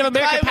of dumb Native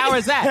American power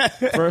is that?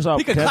 First off,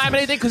 he could climb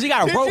anything because he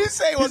got a rope. Did you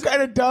say what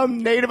kind of dumb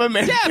Native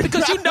American? Yeah,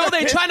 because you know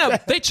they trying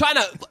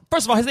to.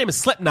 First of all, his name is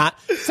Slipknot.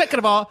 Second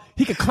of all,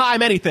 he could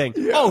climb anything.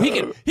 Yeah. Oh,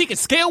 he can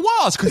scale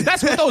walls because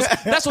that's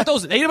what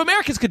those Native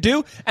Americans could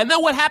do. And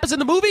then what happens in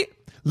the movie?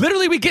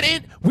 Literally, we get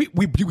in. We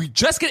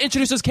just get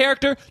introduced to his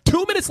character.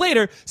 2 minutes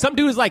later, some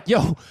dude is like,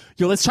 "Yo,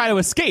 let's try to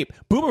escape."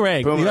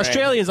 Boomerang. The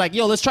Australian's like,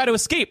 "Yo, let's try to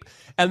escape."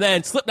 And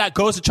then Slipknot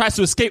goes and tries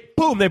to escape.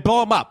 Boom! They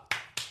blow him up.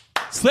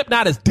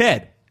 Slipknot is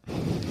dead.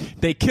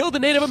 They killed the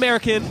Native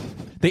American.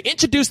 They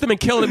introduced him and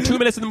killed him 2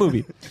 minutes in the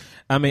movie.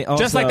 I mean,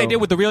 also, just like they did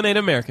with the real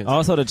Native Americans.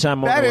 Also, to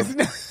chime on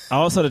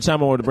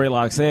what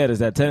Braylock said is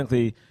that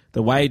technically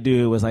the white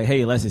dude was like,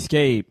 "Hey, let's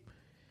escape."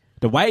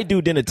 The white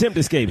dude didn't attempt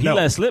to escape. He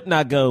let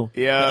Slipknot go.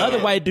 Yeah. The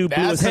other white dude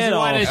blew his head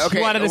off. He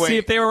wanted to see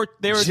if they were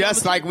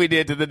just like we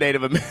did to the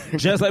Native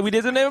Americans. Just like we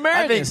did to the Native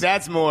Americans. I think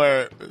that's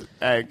more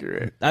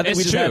accurate. I think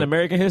we just had an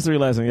American history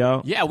lesson,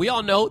 y'all. Yeah, we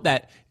all know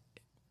that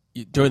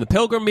during the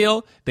Pilgrim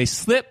meal, they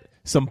slipped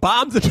some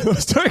bombs into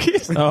those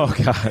turkeys. Oh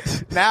God!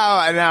 Now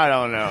I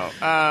don't know.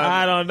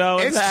 I don't know.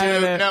 It's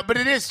true. No, but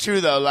it is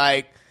true though.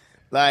 Like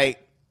the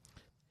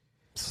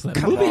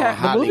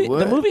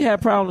movie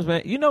had problems,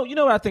 man. You know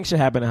what I think should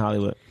happen in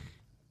Hollywood?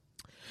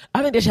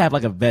 I think they should have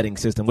like a vetting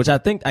system, which I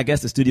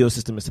guess the studio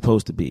system is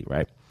supposed to be,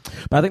 right?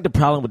 But I think the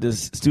problem with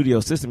this studio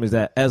system is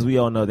that, as we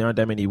all know, there aren't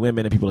that many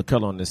women and people of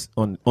color on this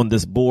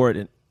board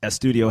and as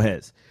studio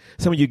heads.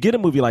 So when you get a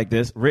movie like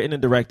this, written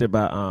and directed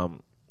by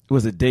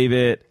was it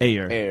David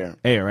Ayer,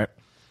 right?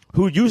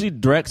 Who usually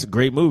directs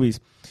great movies.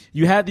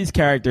 You have these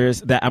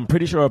characters that I'm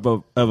pretty sure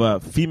of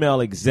a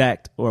female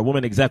exec or a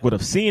woman exec would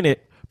have seen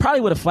it, probably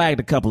would have flagged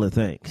a couple of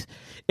things.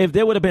 If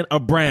there would have been a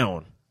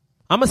brown,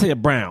 I'm going to say a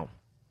brown,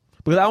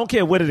 because I don't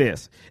care what it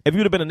is. If you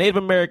would have been a Native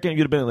American,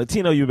 you'd have been a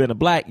Latino, you'd have been a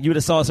black, you would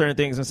have saw certain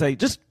things and say,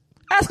 just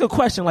ask a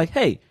question like,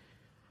 hey,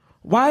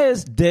 why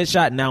is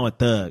Deadshot now a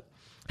thug?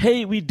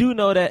 Hey, we do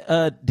know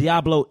that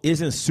Diablo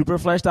isn't super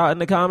fleshed out in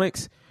the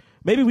comics.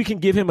 Maybe we can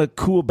give him a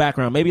cool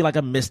background, maybe like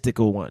a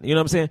mystical one. You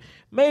know what I'm saying?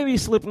 Maybe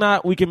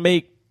Slipknot, we can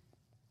make,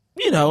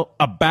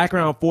 a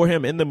background for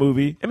him in the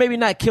movie and maybe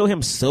not kill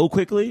him so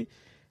quickly,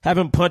 have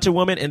him punch a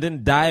woman and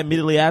then die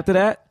immediately after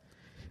that.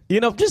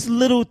 Just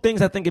little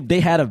things. I think if they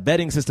had a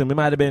vetting system, we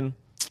might not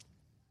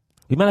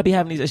be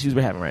having these issues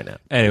we're having right now.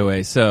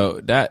 Anyway,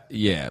 so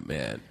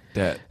man.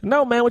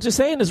 No, man, what you're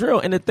saying is real.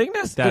 And the thing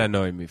that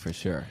annoyed me for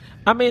sure.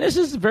 I mean, it's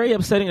just very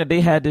upsetting that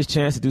they had this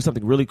chance to do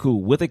something really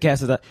cool with the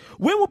cast.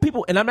 When will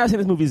people, and I'm not saying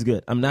this movie's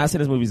good.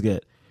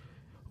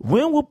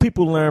 When will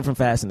people learn from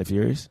Fast and the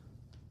Furious?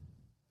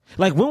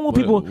 Like, when will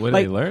people... What are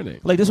they learning?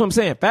 Like, this is what I'm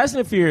saying. Fast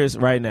and the Furious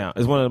right now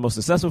is one of the most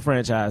successful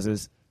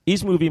franchises.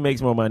 Each movie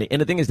makes more money. And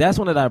the thing is, that's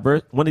one of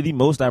the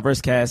most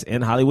diverse casts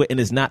in Hollywood, and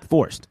it's not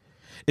forced.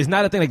 It's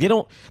not a thing. Like, they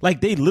don't... Like,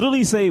 they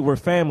literally say we're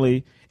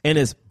family, and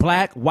it's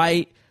black,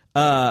 white,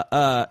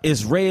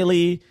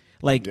 Israeli,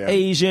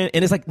 Asian,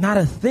 and it's, not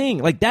a thing.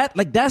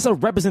 That's a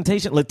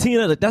representation...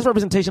 Latina, that's a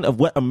representation of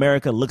what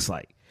America looks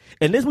like.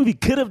 And this movie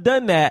could have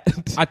done that.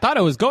 I thought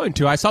it was going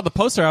to. I saw the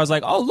poster. I was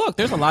like, oh, look,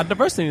 there's a lot of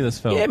diversity in this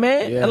film. Yeah,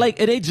 man. Yeah.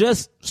 And they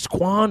just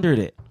squandered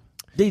it.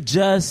 They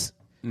just...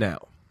 Now.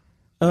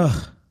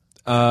 Ugh.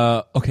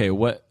 Okay,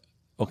 what...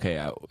 Okay,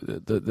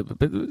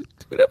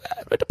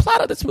 the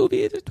plot of this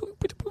movie,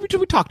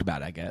 we talked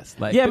about it, I guess.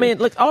 Yeah, man,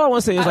 look, all I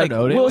want to say is,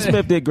 Will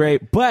Smith did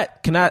great,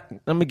 but I'm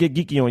going to get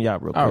geeky on y'all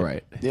real quick. All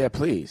right. Yeah,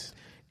 please.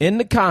 In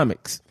the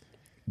comics,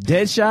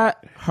 Deadshot,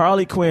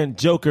 Harley Quinn,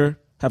 Joker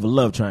have a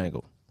love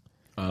triangle.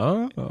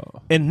 Oh.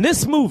 In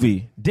this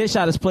movie,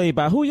 Deadshot is played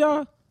by who,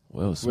 y'all?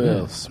 Will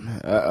Smith.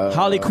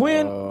 Harley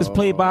Quinn is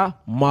played by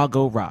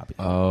Margot Robbie.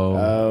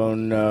 Oh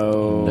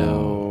no.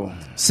 No.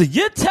 So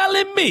you're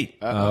telling me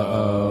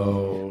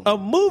a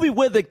movie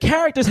where the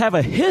characters have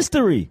a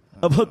history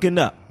of hooking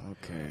up.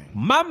 Okay.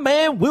 My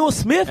man Will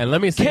Smith And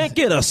let me say- can't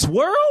get a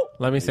swirl?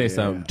 Let me say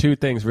something. 2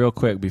 things real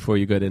quick before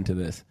you get into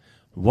this.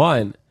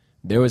 One,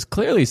 there was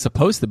clearly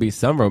supposed to be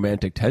some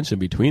romantic tension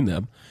between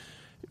them.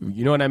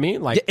 You know what I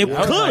mean? Like Yeah, it I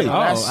was could. like,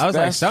 I was like,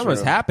 That's something's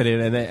true.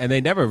 happening, and they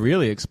never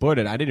really explored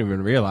it. I didn't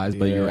even realize,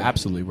 but you're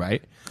absolutely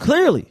right.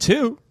 Clearly.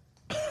 2,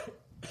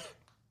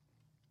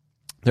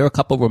 there were a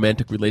couple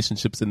romantic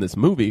relationships in this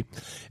movie,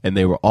 and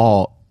they were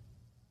all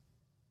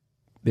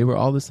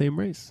the same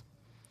race.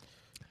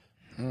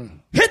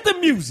 Hit the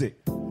music.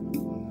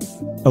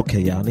 Okay,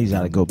 y'all, I need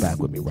y'all to go back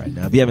with me right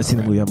now. If you haven't seen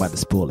the movie, I'm about to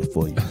spoil it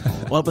for you.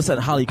 All of a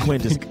sudden, Harley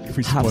Quinn just...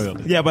 We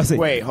spoiled it. Yeah, but I say...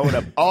 Wait, hold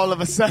up. All of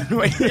a sudden,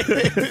 wait. We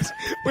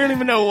don't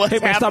even know what's Hey,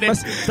 man, stop happening.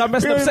 messing We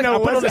up. don't even know I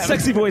put on what's the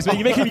sexy voice, man.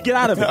 You're making me get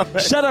out of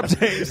it. Shut up,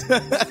 James.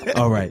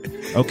 All right.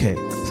 Okay.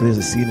 So there's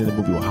a scene in the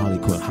movie where Harley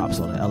Quinn hops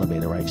on an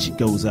elevator, right? She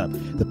goes up.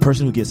 The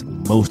person who gets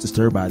most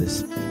disturbed by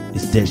this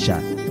is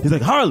Deadshot. He's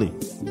like, Harley.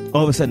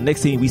 All of a sudden,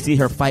 next scene, we see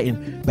her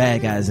fighting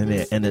bad guys in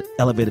there, and the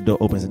elevator door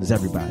opens, and there's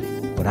everybody.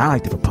 What I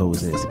like to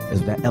propose is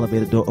when that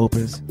elevator door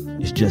opens,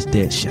 it's just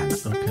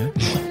Deadshot. Okay.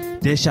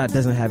 Deadshot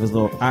doesn't have his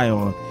little eye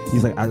on.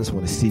 He's like, I just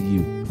want to see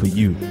you for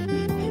you.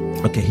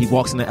 Okay, he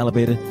walks in the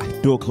elevator,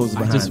 door closes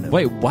behind him.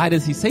 Wait, why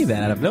does he say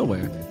that out of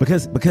nowhere?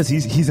 Because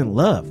he's in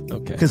love.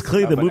 Okay. Because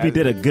clearly the movie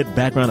did a good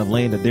background of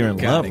laying that they're in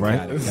love, right?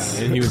 Got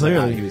it. And he was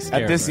Clearly. he was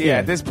scared.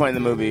 At this point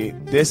in the movie,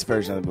 this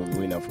version of the movie,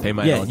 we know from They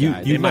might all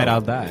die. They might all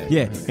die.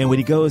 Yeah, and when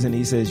he goes and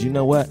he says, you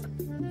know what?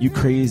 You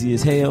crazy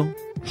as hell,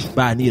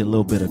 but I need a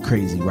little bit of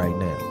crazy right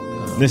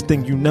now. This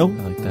thing you know,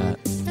 I like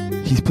that.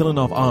 he's peeling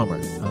off armor. Oh,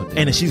 damn.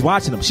 And then she's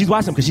watching him. She's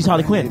watching him because she's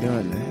Harley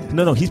Quinn.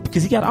 No, he's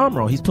because he got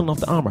armor on. He's pulling off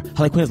the armor.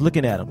 Harley Quinn's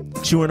looking at him,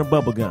 chewing a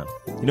bubble gum.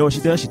 You know what she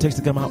does? She takes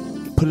the gum out,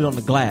 put it on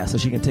the glass so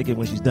she can take it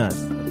when she's done.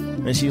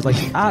 And she's like,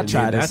 I'll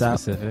try this out.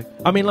 Specific.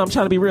 I mean, I'm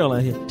trying to be real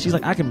out here. She's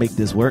like, I can make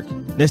this work.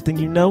 Next thing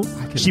you know,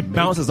 she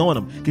bounces on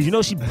him. Because you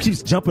know she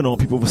keeps jumping on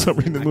people for some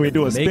reason when we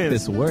doing Make spins.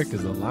 this work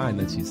is the line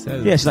that she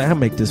says. Yeah, she's like, I can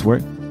make this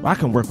work. Well, I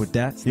can work with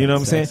that. You know what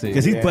I'm saying? Sexy.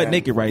 Because he's Yeah. butt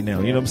naked right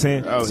now. You know what I'm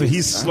saying? Oh, so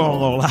he's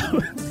slung all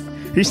out.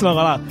 He's slung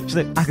all out. She's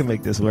like, I can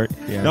make this work.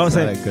 Yeah, you know what I'm that's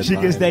not a saying? good She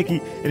gets line.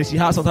 naked, and then she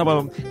hops on top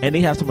of him, and they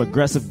have some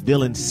aggressive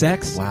villain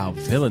sex. Wow,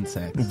 villain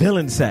sex.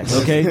 Villain sex,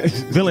 okay?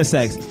 Villain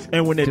sex.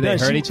 And when they're Do they done,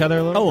 hurt each other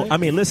a little Oh, bit? I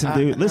mean, listen,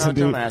 dude. Listen,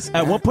 don't dude. ask At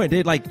that. one point,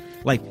 they like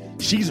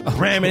she's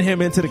ramming him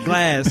into the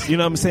glass. You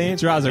know what I'm saying?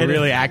 Draws are And then-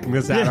 really acting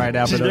this out right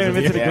now. She's for those ramming of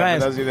him you. into the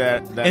glass. For those of you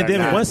that And are then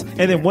not-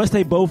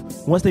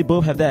 once they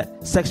both have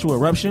that sexual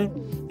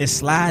eruption and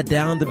slide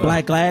down the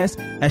black glass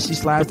as she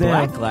slides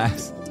down. Black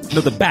glass. No,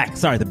 the back.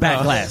 Sorry, the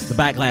back glass. The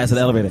back glass of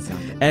the elevator.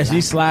 As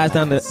she slides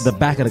down the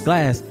back of the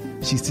glass,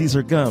 she sees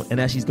her gum, and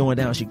as she's going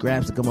down, she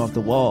grabs the gum off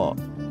the wall,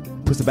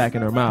 puts it back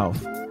in her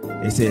mouth,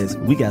 and says,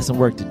 "We got some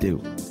work to do."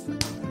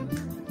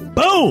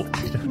 Boom!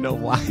 I don't know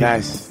why.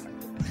 Nice.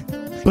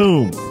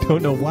 Boom!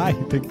 Don't know why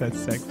you think that's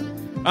sexy.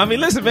 I mean,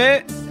 listen,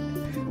 man.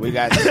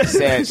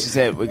 She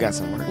said we got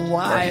some work.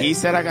 Why? Or he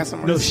said I got some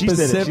work. No, she said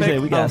it. She Specific said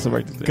we got of some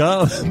work to do.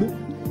 Gum.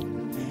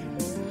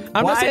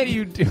 I'm not Why saying do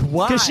you do?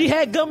 Why? because she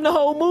had gum the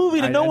whole movie,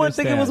 and I no one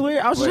think it was understand.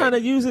 weird. I was just Wait. trying to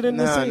use it in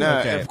the No, scene. no.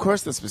 Okay. Of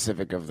course, the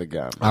specific of the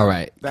gum. All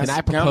right. That's, Can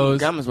I propose?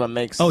 Gum is what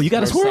makes. Oh, you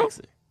got a her swirl?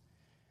 sexy.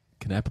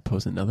 Can I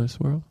propose another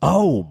swirl?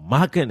 Oh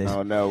my goodness!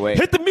 Oh no! Wait.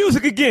 Hit the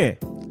music again.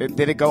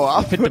 Did it go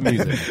off? Hit the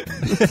music.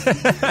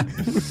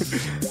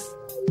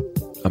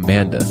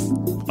 Amanda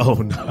Oh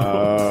no!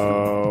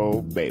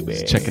 Oh baby.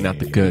 is checking out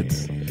the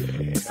goods.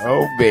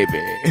 Oh baby.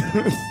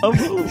 Of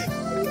who?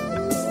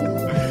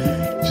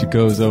 She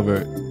goes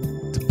over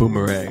to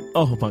Boomerang.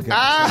 Oh my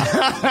god!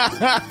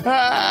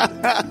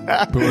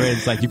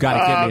 Boomerang's like, you gotta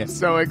get me I'm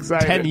so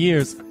excited. 10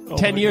 years.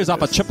 10 years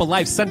off a triple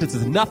life sentence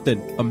is nothing,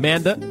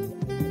 Amanda.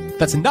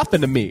 That's nothing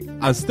to me.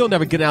 I'm still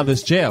never getting out of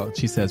this jail.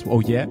 She says,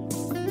 oh yeah?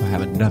 I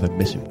have another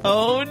mission.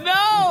 Oh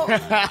no!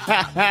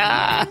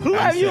 Who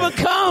have you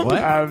become? What?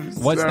 I'm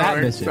What's so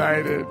that mission?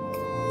 excited.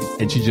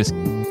 And she just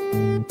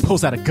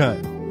pulls out a gun.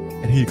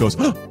 And he goes,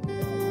 "Huh!"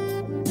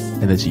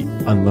 And then she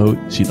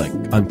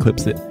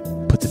unclips it,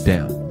 puts it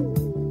down.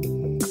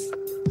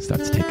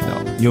 Starts taking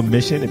off. Your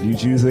mission, if you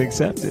choose to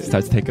accept it.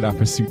 Starts taking off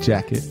her suit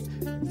jacket.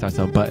 Starts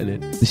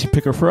unbuttoning it. Did she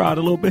pick her fur out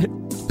a little bit?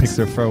 Picks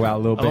her fro out a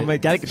little bit. Oh, man,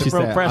 gotta get the she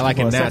fro said, fresh I like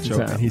it before sexy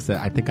natural. time. And he said,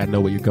 I think I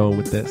know where you're going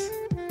with this.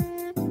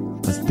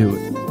 Let's do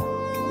it.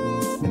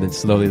 And then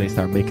slowly they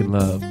start making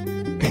love.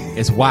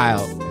 It's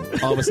wild.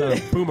 All of a sudden,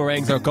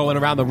 boomerangs are going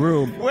around the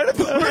room. Where the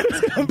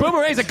boomerangs?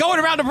 Boomerangs are going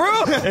around the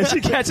room. And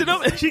she catching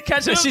them. And she's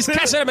catching them. She's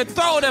catching them and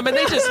throwing them, and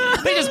they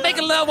just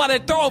making love while they're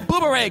throwing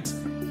boomerangs.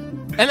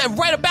 And then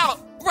right about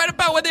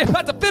when they're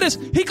about to finish,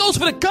 he goes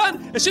for the gun,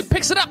 and she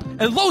picks it up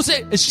and loads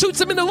it and shoots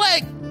him in the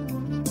leg.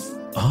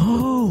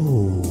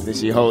 Oh. Then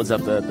she holds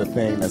up the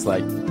thing that's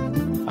like.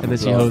 And then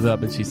she holds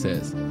up and she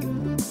says,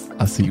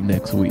 I'll see you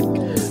next week.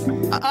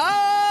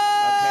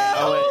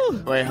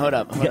 Oh Wait, hold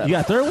up. You got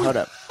a third one? Hold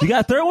up. You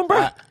got a third one,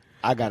 bro?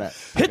 I gotta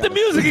hit the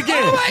music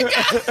again. Oh my God.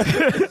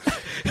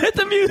 Hit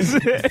the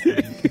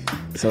music.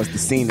 So it's the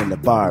scene in the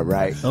bar,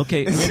 right?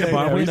 Okay, we in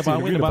the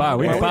bar,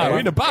 baby.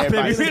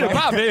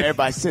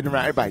 Everybody sitting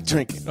around, everybody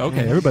drinking.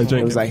 Okay, everybody drinking.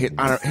 It was like his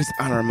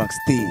honor amongst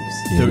thieves.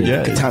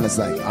 Yeah. Katana's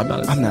like, I'm not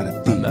a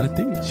thief. I'm not a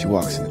thief. She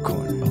walks in the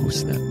corner. Oh,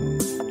 snap.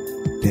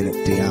 Then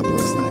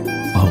Diablo's like,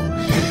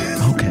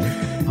 okay.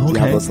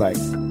 Diablo's like,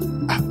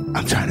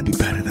 I'm trying to be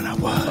better than I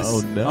was.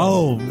 Oh no!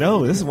 Oh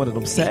no! This is one of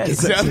them sad. He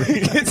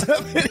gets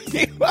up and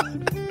he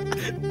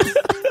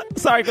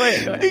Sorry, go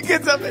ahead. He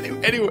gets up and he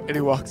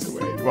walks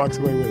away. He walks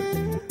away with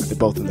it. They're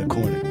both in the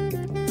corner,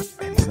 and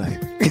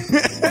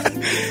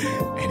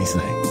he's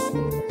like,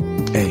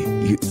 "Hey,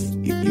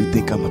 you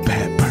think I'm a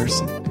bad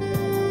person?"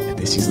 And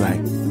then she's like,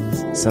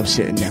 "Some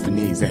shit in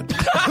Japanese."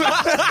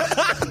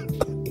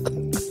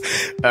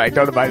 I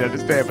don't nobody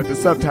understand, but the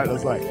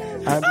subtitles like.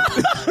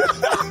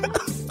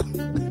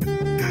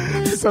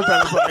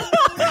 Sometimes like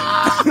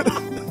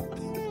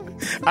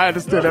I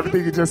understood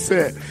everything you just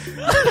said,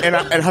 and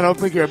I don't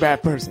think you're a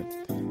bad person.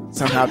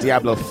 Somehow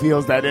Diablo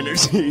feels that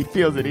energy. He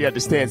feels it. He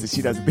understands that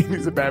she doesn't think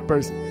he's a bad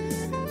person.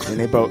 And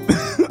they both,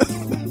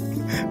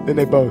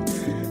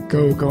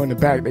 go in the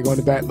back. They go in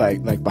the back,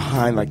 like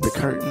behind like the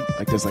curtain.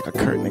 Like there's like a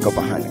curtain. They go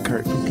behind the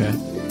curtain. Okay.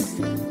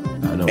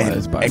 I don't know why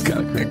this body's got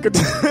a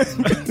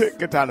curtain.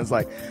 Katana's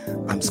like,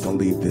 I'm just gonna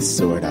leave this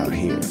sword out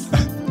here.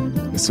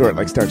 The sword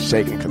like starts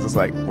shaking because it's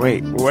like,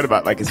 wait, what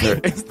about like is there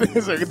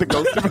the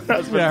ghost of her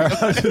husband? Yeah,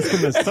 I was just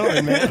in the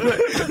story,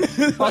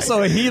 man.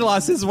 Also, he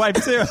lost his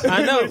wife too.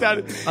 I know.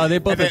 Oh, they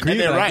both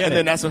agree. Right, and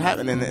then that's what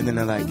happened. And then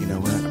they're like, you know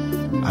what?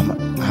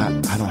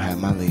 I don't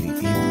have my lady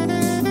either.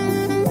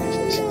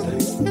 She's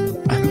like,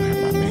 I don't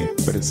have my man,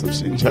 but it's some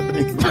shit in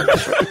Japanese.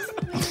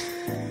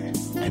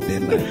 And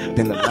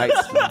then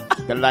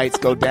the lights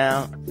go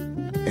down.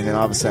 And then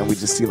all of a sudden we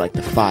just see like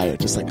the fire,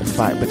 but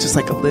just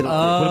like a little bit. What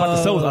about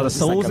the souls? Are the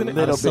souls in it?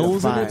 Are the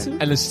souls in it too?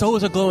 And the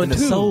souls are glowing too.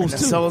 The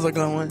souls are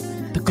glowing.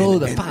 The glow of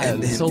the fire.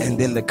 And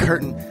then the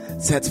curtain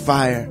sets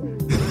fire.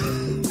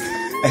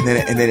 and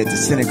then it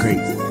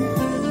disintegrates.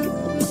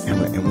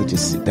 And we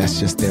just that's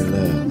just their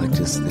love. Like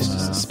it's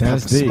just a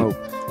puff of smoke.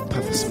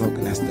 Puff of smoke,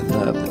 and that's the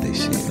love that they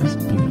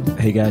share.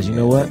 Hey guys, you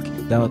know what?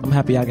 I'm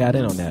happy I got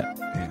in on that.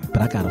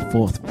 But I got a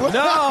fourth one.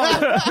 No.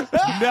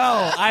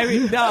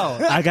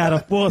 I got a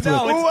fourth one.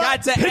 No, it's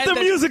got to hit end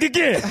the music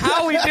again.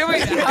 How are we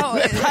doing? Is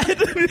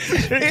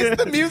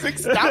the music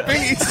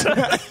stopping each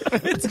time?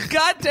 It's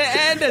got to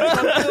end at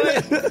some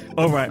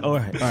point. All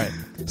right.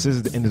 So this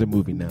is the end of the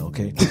movie now,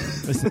 okay?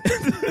 This is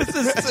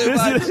too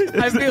much.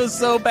 I feel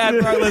so bad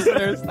for our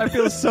listeners. I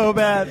feel so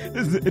bad.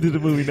 This is the end of the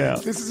movie now.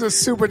 This is a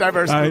super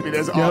diverse movie.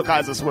 There's all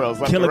kinds of swirls.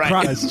 Killer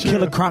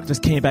Croc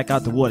just came back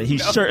out the water.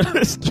 He's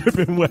shirtless,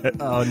 dripping wet.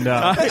 Oh,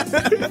 no.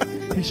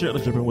 He's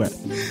shirtless, dripping wet.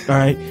 All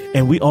right?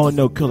 And we all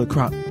know Killer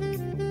Croc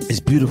is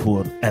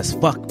beautiful as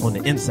fuck on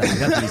the inside.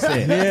 That's what he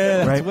said.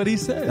 Yeah, right? that's what he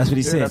said. That's what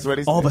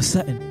he said. All of a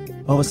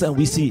sudden,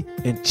 we see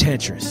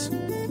Enchantress.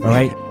 All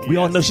right? We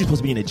all know she's supposed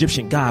to be an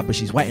Egyptian god, but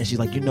she's white, and she's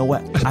like, you know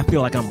what? I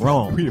feel like I'm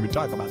wrong. We didn't even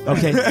talk about that.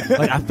 Okay?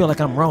 Like, I feel like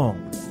I'm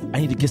wrong. I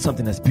need to get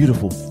something that's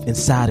beautiful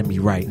inside of me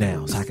right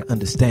now so I can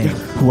understand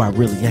who I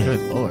really am.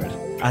 Good Lord.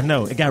 I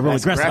know. It got real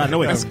aggressive. I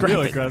know That's it's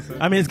real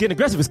aggressive. I mean, it's getting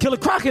aggressive. It's Killer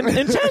Croc and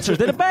Enchantress.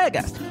 They're the bad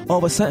guys. All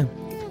of a sudden,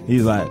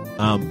 he's like,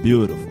 I'm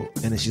beautiful.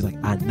 And then she's like,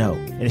 I know.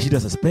 And then she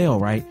does a spell,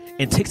 right?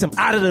 And takes them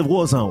out of the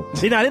war zone.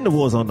 They're not in the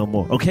war zone no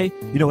more, okay?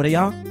 You know where they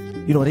are?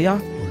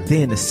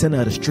 They're in the center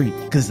of the street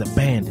because it's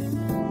abandoned.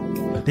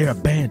 They're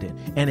abandoned.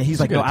 And then he's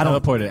like, no, I don't.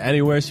 Teleported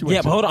anywhere she went.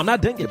 Yeah, but hold on, I'm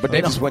not done yet. But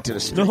they just went to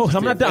the street. No,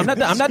 I'm not done.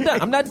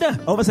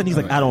 All of a sudden, he's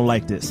like, I don't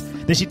like this.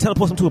 Then she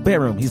teleports him to a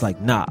bedroom. He's like,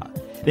 nah.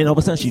 Then all of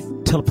a sudden, she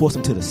teleports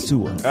him to the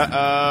sewer. All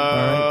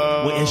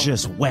right? Well, it's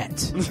just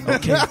wet.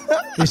 Okay?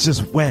 It's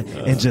just wet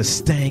and just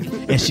stank.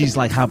 And she's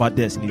like, how about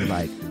this? And he's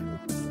like,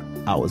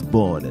 I was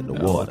born in the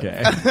water.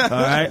 Okay. All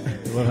right?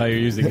 I love how you're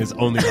using his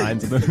only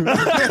lines in the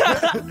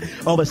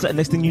movie. All of a sudden,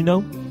 next thing you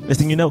know,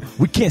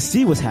 we can't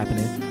see what's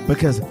happening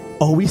because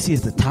all we see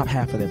is the top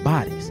half of their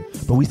bodies.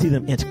 But we see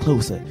them inch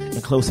closer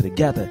and closer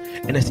together.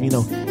 And next thing you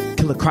know,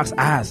 Killer Croc's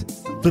eyes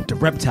flip to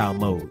reptile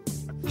mode.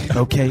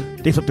 Okay?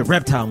 They flip to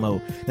reptile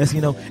mode. Next thing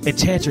you know,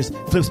 Enchantress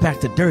flips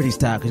back to dirty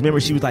style. Because remember,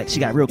 she was like, she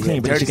got real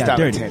clean, but then she got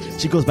dirty.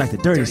 She goes back to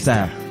dirty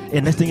style.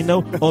 And next thing you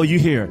know, all you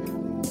hear,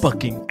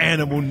 fucking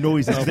animal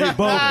noises. They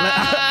both.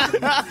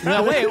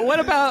 No, wait. What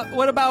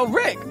about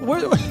Rick?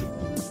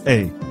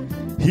 Hey,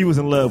 he was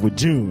in love with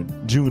June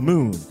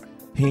Moon.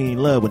 He ain't in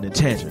love with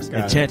Enchantress.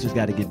 Enchantress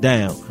got to get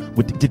down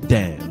with the get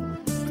down.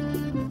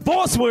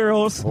 Four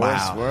swirls.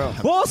 Wow.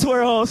 Four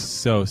swirls.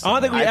 So I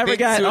don't think we ever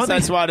got.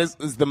 Suicide Squad is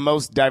the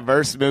most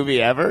diverse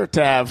movie ever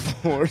to have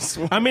four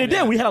swirls. I mean,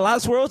 we had a lot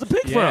of swirls to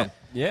pick from.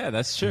 Yeah,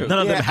 that's true. None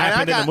of them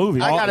happened in the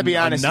movie. I gotta be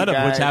honest. None of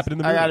which happened in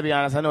the movie. I gotta be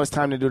honest. I know it's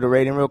time to do the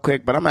rating real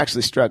quick, but I'm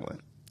actually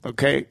struggling.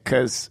 Okay,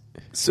 because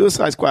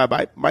Suicide Squad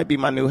might be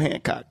my new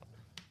Hancock.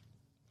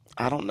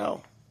 I don't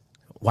know.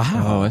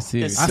 Wow. Oh, I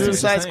see. Is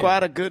Suicide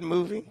Squad a good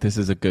movie? This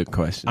is a good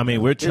question. I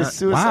mean, we're trying. Is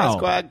Suicide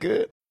Squad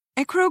good?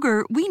 At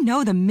Kroger, we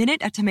know the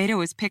minute a tomato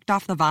is picked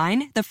off the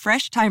vine, the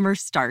fresh timer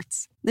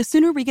starts. The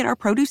sooner we get our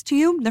produce to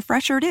you, the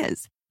fresher it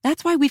is.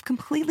 That's why we've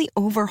completely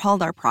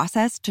overhauled our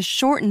process to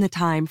shorten the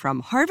time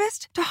from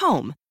harvest to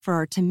home for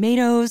our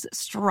tomatoes,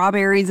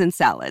 strawberries, and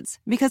salads.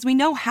 Because we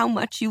know how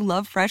much you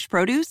love fresh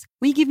produce,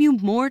 we give you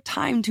more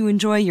time to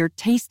enjoy your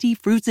tasty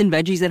fruits and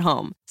veggies at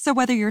home. So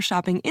whether you're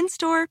shopping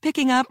in-store,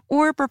 picking up,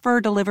 or prefer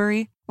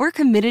delivery, we're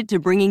committed to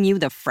bringing you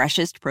the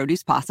freshest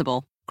produce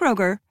possible.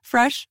 Kroger,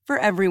 fresh for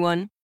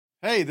everyone.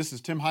 Hey, this is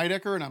Tim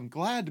Heidecker, and I'm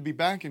glad to be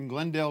back in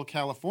Glendale,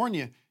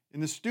 California,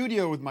 in the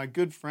studio with my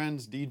good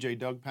friends DJ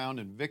Doug Pound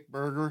and Vic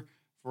Berger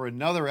for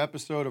another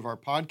episode of our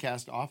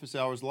podcast, Office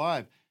Hours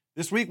Live.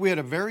 This week we had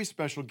a very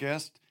special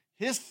guest,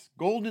 Hiss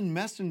Golden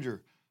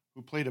Messenger,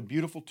 who played a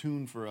beautiful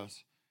tune for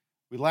us.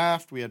 We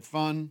laughed, we had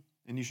fun,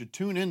 and you should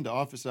tune in to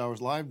Office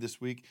Hours Live this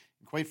week,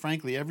 and quite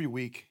frankly, every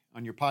week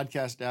on your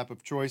podcast app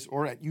of choice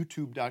or at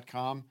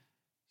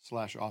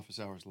youtube.com/Office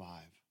Hours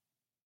Live.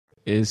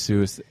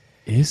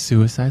 Is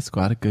Suicide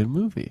Squad a good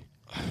movie?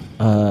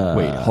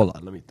 Wait, hold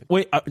on. Let me think.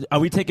 Wait, are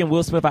we taking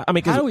Will Smith out? I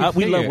mean, because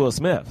we love Will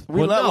Smith.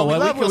 We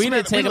love Will Smith.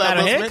 didn't take him out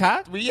of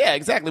Hancock. Yeah,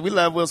 exactly. We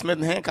love Will Smith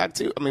and Hancock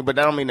too. I mean, but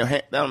that don't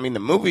mean the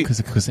movie.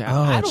 Because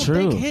I don't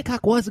think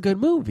Hancock was a good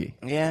movie.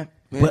 Yeah.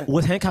 But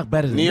was Hancock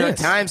better than New York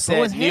this? Times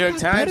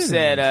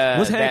said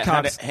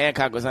that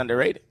Hancock was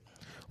underrated.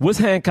 Was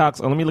Hancock's?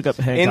 Let me look up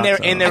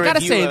Hancock. In their I gotta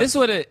review say, this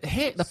would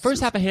the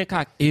first half of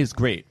Hancock is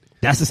great.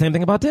 That's the same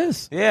thing about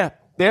this. Yeah,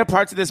 there are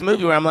parts of this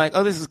movie where I'm like,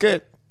 oh, this is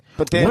good.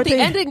 But then the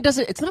ending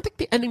doesn't. It's not that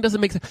the ending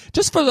doesn't make sense.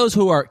 Just for those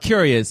who are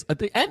curious,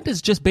 the end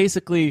is just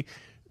basically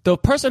the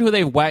person who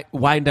they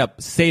wind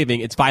up saving.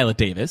 It's Viola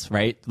Davis,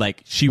 right?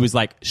 Like she was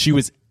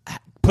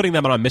putting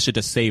them on a mission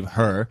to save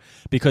her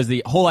because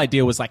the whole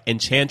idea was like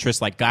Enchantress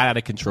got out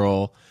of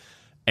control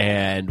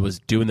and was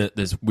doing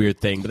this weird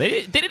thing, but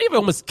they didn't even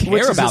almost care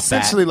Which is about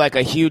essentially that. like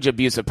a huge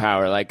abuse of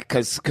power,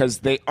 because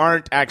they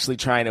aren't actually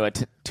trying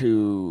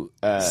to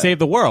save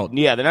the world.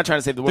 Yeah, they're not trying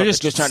to save the world. They're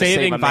just trying to save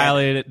saving Amanda.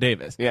 Viola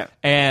Davis. Yeah,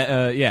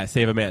 and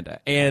save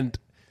Amanda. And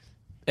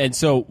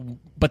so,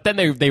 but then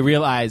they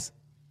realize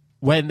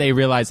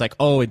like,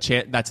 oh,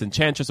 that's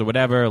Enchantress or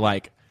whatever.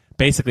 Like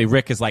basically,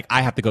 Rick is like,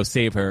 I have to go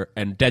save her,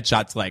 and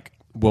Deadshot's like,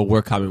 well,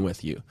 we're coming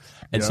with you.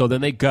 And so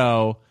then they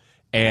go,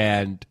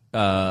 and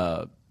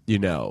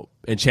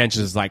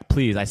Enchantress is like,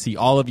 please, I see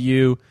all of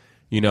you.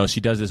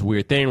 She does this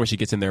weird thing where she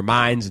gets in their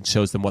minds and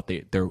shows them what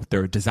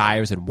their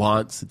desires and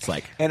wants. It's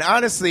like, and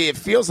honestly, it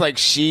feels like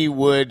she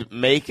would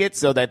make it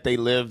so that they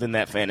lived in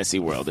that fantasy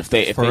world. If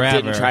they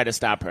didn't try to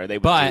stop her, they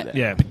would do that.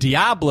 Yeah.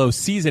 Diablo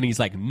sees it and he's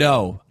like,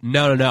 no,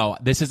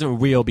 this isn't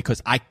real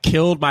because I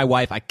killed my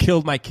wife, I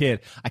killed my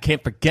kid. I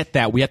can't forget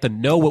that. We have to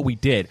know what we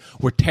did.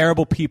 We're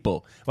terrible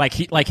people. Like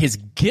his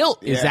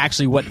guilt is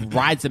actually what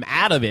rides him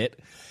out of it.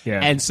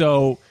 Yeah. And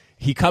so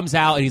he comes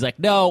out and he's like,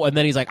 no. And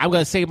then he's like, I'm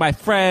going to save my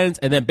friends.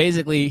 And then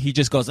basically he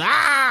just goes,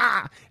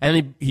 ah. And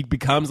then he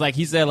becomes like,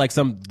 he said like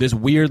this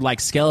weird like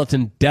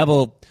skeleton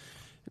devil,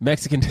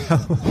 Mexican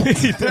devil.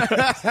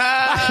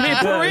 I mean,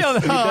 for real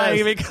though.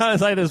 He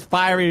becomes like this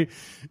fiery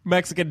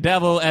Mexican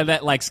devil and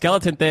that like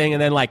skeleton thing.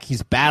 And then like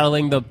he's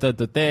battling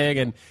the thing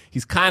and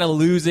he's kind of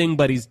losing,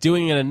 but he's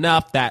doing it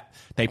enough that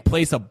they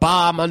place a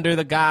bomb under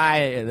the guy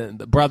and then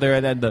the brother,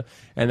 and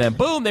then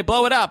boom, they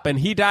blow it up, and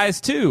he dies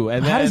too.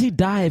 And how does he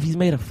die if he's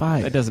made of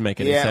fire? That doesn't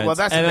make any sense. Yeah, well,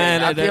 that's the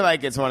thing. I feel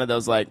like it's one of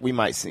those like we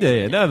might see.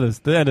 Yeah, the end of this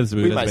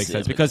movie doesn't make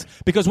sense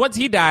because once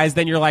he dies,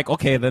 then you're like,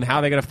 okay, then how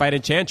are they going to fight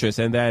Enchantress?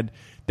 And then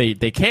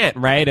they can't,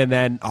 right? And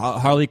then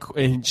Harley,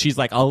 and she's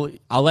like, I'll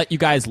let you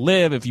guys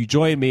live if you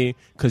join me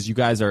because you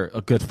guys are a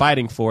good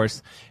fighting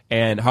force.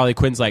 And Harley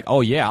Quinn's like,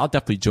 oh yeah, I'll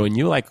definitely join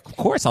you. Like, of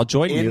course, I'll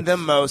join you.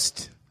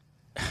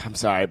 I'm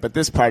sorry, but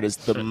this part is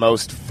the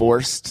most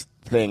forced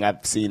thing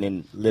I've seen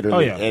in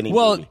literally any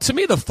movie. To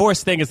me, the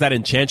forced thing is that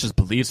Enchantress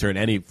believes her in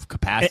any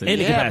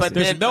capacity. But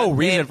there's no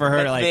reason for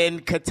her to like. Then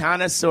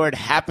Katana's sword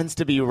happens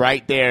to be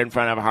right there in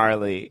front of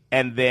Harley,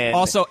 and then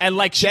also and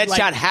like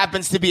Deadshot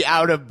happens to be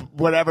out of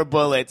whatever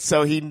bullet,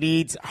 so he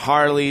needs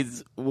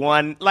Harley's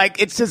one.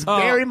 Like it's just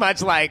very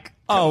much like.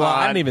 Oh, well,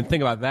 I didn't even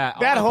think about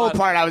that. That whole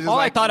part, I was just all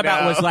like, I thought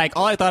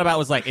about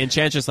was like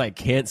Enchantress like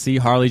can't see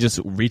Harley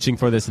just reaching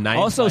for this knife.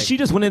 Also, like, she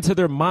just went into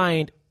their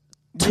mind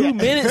 2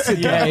 minutes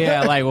ago.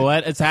 Yeah, like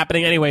what? It's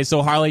happening anyway.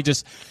 So Harley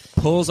just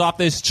pulls off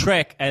this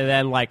trick and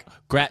then like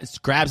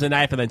grabs a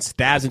knife and then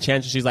stabs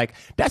Enchantress. She's like,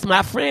 "That's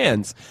my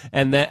friends,"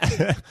 and then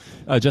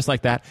just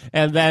like that.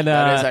 And then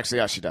that is actually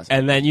how she does it.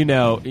 And then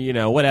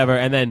whatever.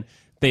 And then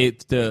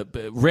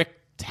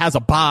Rick has a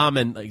bomb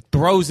and like,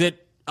 throws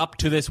it up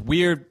to this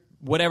weird.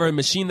 Whatever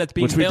machine that's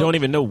being built. we don't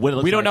even know what it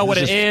looks we don't like. know what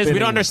It's it just is. spinning. We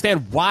don't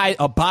understand why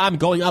a bomb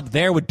going up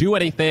there would do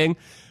anything.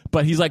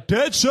 But he's like,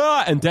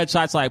 Deadshot! And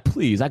Deadshot's like,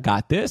 please, I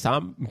got this.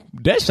 I'm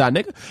Deadshot,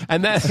 nigga.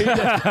 And then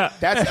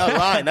that's a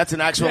line. That's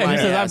an actual line. He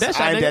says,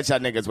 I'm Deadshot,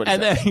 nigga. Is what he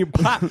and says.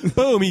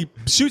 then he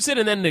shoots it,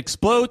 and then it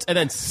explodes, and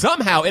then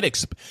somehow it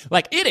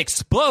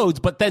explodes,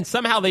 but then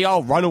somehow they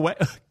all run away.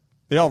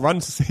 They all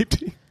run to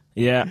safety.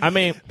 Yeah, I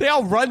mean, they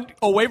all run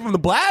away from the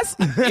blast,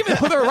 even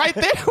though they're right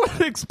there when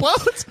it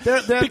explodes.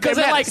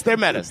 They're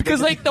menace. Because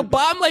like the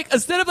bomb, like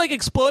instead of like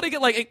exploding,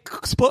 it like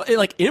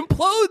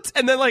implodes,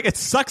 and then like it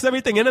sucks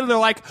everything in, and they're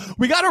like,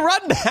 we gotta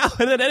run now.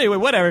 And then anyway,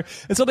 whatever.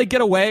 And so they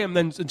get away, and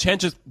then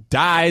Enchantress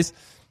dies.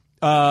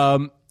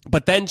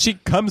 But then she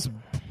comes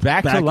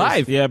back to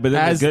life. Yeah, but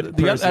then as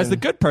the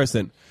good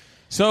person.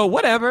 So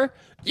whatever,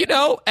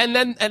 And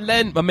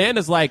then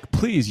Amanda's like,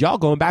 please, y'all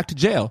going back to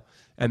jail,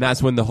 and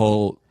that's when the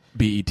whole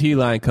BET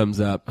line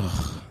comes up,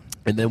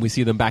 and then we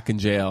see them back in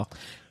jail.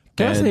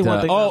 Can I say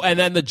one thing? And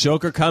then the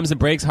Joker comes and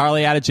breaks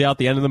Harley out of jail at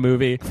the end of the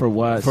movie. For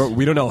what?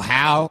 We don't know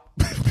how.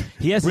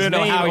 He has his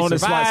name on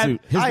his SWAT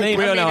suit. We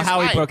don't know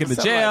how he broke into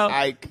jail,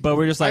 but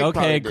we're just like,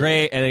 okay,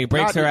 great. And then he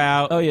breaks her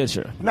out. Oh, yeah,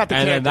 sure. Not the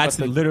and then character,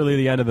 that's literally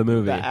the end of the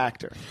movie. The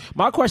actor.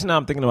 My question now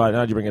I'm thinking about,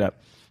 now that you bring it up.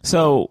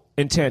 So,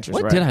 Enchantress,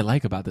 what right? did I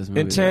like about this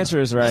movie?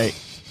 Enchantress, right?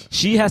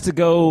 She has to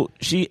go,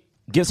 she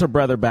gets her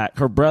brother back.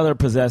 Her brother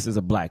possesses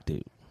a black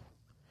dude.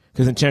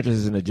 Because Enchantress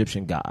is an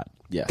Egyptian god.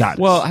 Yes. Goddess.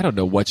 Well, I don't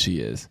know what she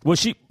is. Well,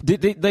 she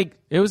did they like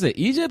it was it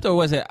Egypt or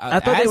was it I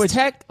thought they were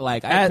Aztec?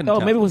 Like I couldn't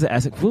tell. maybe it was an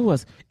Aztec. Who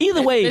was?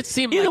 Either way, it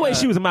seemed either like way,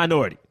 she was a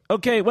minority.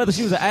 Okay, whether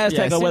she was an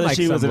Aztec or whether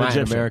she was an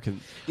Egyptian.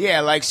 American.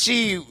 Yeah, like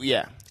she.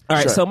 Yeah. All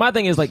right. Sure. So my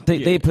thing is like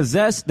they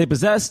possess the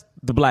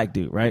black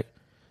dude, right?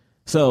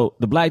 So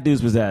the black dude's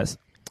possessed,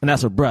 and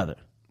that's her brother.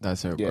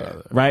 That's her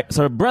brother, right?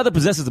 So her brother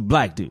possesses a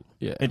black dude.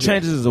 Yeah. And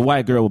Enchantress is a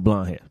white girl with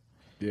blonde hair.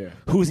 Yeah.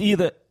 Who's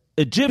either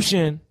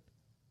Egyptian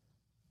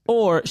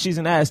or she's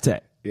an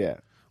Aztec. Yeah.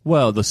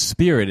 Well, the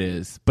spirit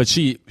is, but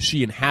she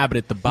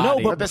inhabited the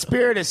body. No, but the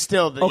spirit is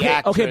still the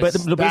actress. Okay, but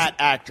that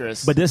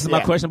actress. But this is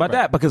my question about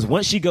that, because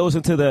once she goes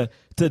into the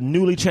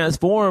newly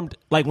transformed,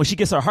 like when she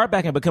gets her heart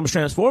back and becomes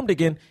transformed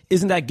again,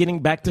 isn't that getting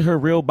back to her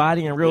real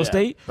body and real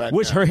state?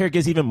 Which her hair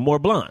gets even more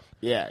blonde.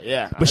 Yeah,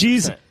 yeah. 100%. But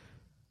she's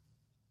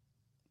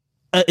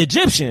an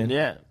Egyptian.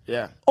 Yeah,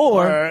 yeah.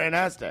 Or an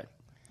Aztec.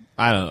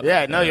 I don't know.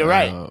 Yeah, no, you're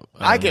right.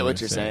 I get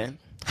what you're saying.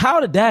 How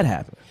did that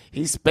happen?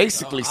 He's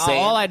basically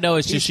saying. All I know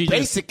is he's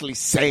basically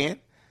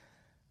saying,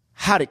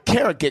 how did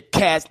Kara get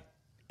cast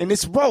in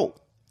this role?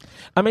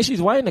 I mean,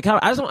 she's white in the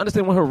comic. I just don't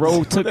understand what her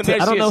role took. I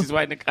don't know. She's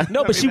white in the comic.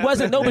 No, but she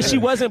wasn't. No, but she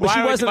wasn't. But she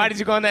wasn't. Why did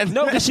you go on that?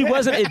 No, because she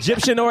wasn't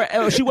Egyptian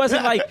or she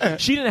wasn't like.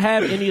 She didn't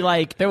have any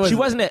like. She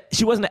wasn't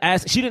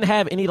she didn't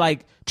have any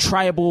like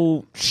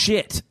tribal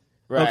shit.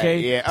 Right, okay.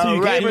 Yeah. So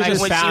you right. gave her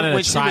just found in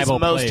a tribal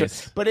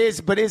place. But is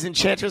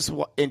Enchantress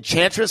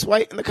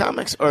white in the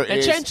comics? Or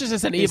Enchantress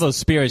is an evil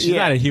spirit. She's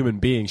not a human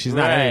being. She's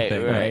not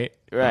anything, right?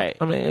 Right.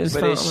 I mean, it's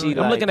but is she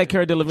I'm looking at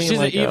Cara Delevingne. She's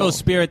like, an evil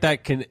spirit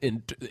that can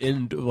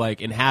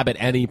inhabit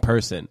any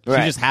person. Right.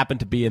 She just happened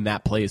to be in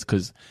that place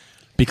because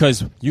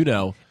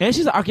and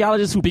she's an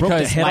archaeologist who broke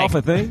the head off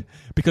a thing.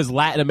 Because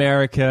Latin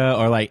America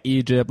or like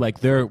Egypt, like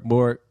they're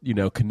more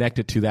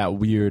connected to that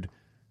weird.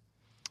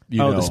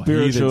 The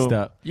spiritual heathen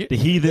stuff. The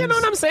heathens. You know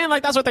what I'm saying?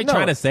 Like that's what they're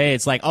trying to say.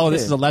 It's like,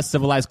 this is a less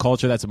civilized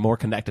culture that's more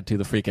connected to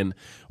the freaking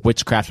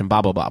witchcraft and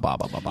blah blah blah blah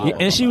blah blah blah.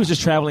 And she was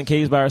just traveling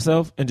caves by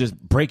herself and just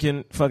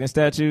breaking fucking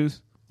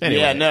statues.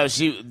 Anyway, yeah, no,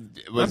 she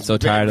was I'm so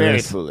tired very of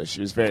this. foolish.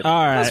 She was very. All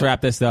right, let's wrap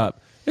this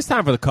up. It's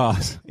time for the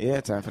cause. Yeah,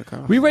 time for the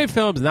cause. We rate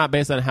films not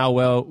based on how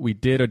well we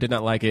did or did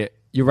not like it.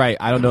 You're right.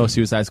 I don't know if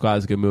Suicide Squad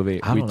is a good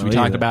movie. We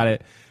talked about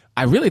it.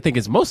 I really think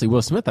it's mostly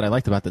Will Smith that I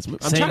liked about this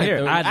movie. Same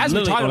here. As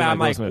we're talking about it, I'm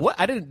like, what?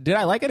 Did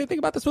I like anything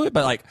about this movie?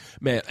 But like,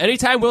 man,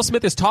 anytime Will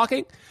Smith is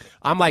talking,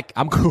 I'm like,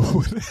 I'm cool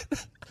with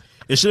it.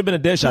 It should have been a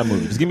Deadshot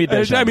movie. Just give me a Deadshot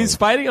movie. Anytime he's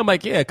fighting, I'm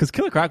like, yeah, because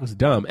Killer Croc was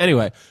dumb.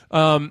 Anyway,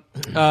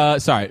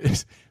 sorry.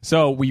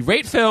 So we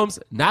rate films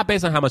not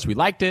based on how much we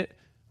liked it,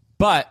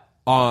 but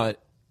on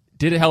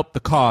did it help the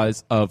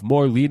cause of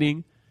more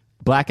leading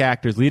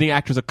actors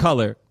of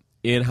color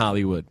in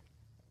Hollywood.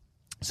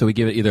 So we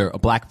give it either a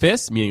black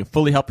fist, meaning it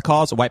fully helped the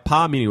cause, a white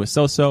paw, meaning it was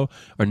so-so,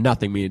 or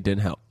nothing, meaning it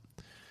didn't help.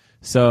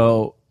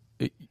 So,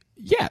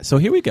 yeah, so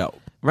here we go.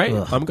 Right?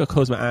 Ugh. I'm going to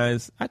close my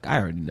eyes. I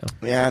already know.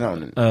 Yeah, I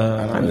don't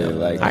really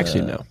like it. I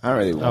actually know. I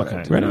really want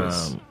to do Ready?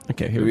 this.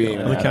 Okay, here we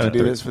go. We have to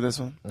do this for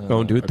this one? Go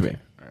and do it 3. All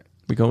right.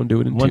 We're going to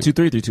do it in 1, 2. 2,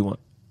 3, 3, 2, 1.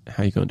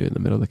 How you going to do it in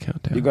the middle of the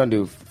countdown? You're going to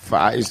do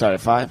 5? You start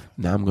at 5?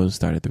 Now I'm going to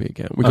start at 3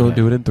 again. We're going to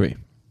do it in 3.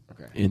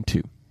 Okay. In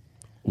 2.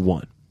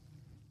 1.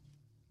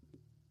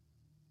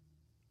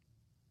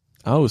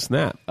 Oh,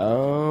 snap.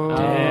 Oh.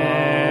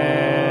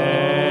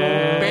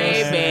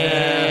 Baby.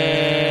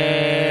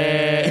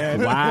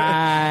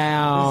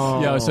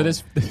 Wow. Yo, so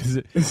this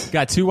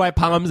got 2 white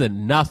palms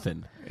and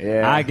nothing.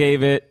 Yeah. I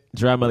gave it.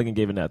 Gerard Mulligan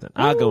gave it nothing.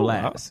 I'll go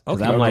last.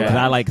 Okay. I'm like,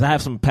 cause I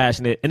have some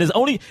passionate, and it's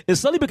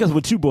solely because of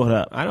what you brought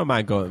up. I don't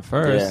mind going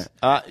first.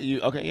 Yeah.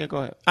 Go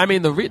ahead. I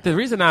mean, the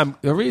reason I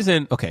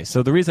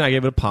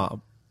gave it a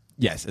palm,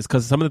 yes, is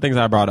because some of the things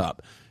I brought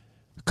up.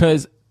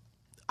 Because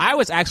I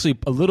was actually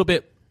a little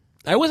bit.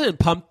 I wasn't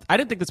pumped. I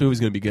didn't think this movie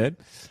was going to be good,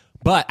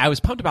 but I was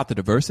pumped about the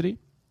diversity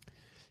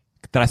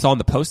that I saw in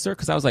the poster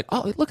because I was like,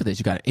 oh, look at this.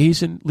 You got an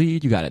Asian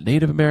lead, you got a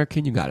Native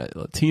American, you got a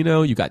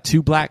Latino, you got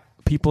 2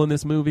 black people in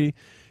this movie,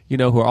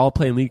 who are all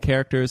playing lead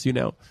characters,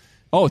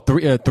 Oh,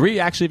 three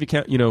actually. If you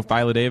count,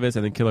 Viola Davis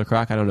and then Killer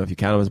Croc. I don't know if you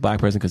count him as a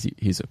black person because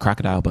he's a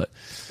crocodile, but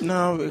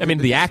no. I mean,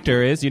 the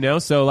actor is,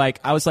 So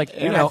like, I was like,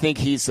 I think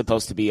he's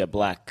supposed to be a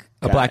black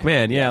guy. A black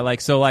man, yeah. Like,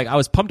 so like, I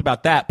was pumped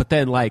about that, but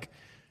then like,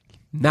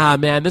 nah,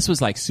 man, this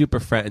was like Super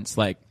Friends.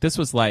 Like, this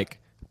was like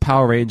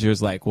Power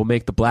Rangers. Like, we'll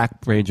make the Black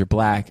Ranger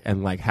black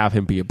and like have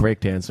him be a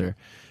breakdancer.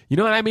 You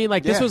know what I mean?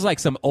 Like, this was like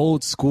some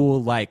old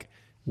school like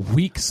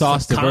weak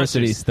sauce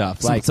diversity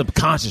stuff. Like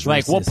subconscious.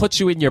 Like, we'll put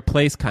you in your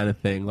place kind of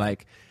thing.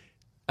 Like.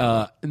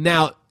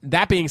 Now,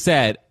 that being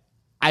said,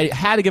 I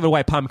had to give it a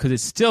white palm because it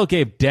still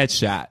gave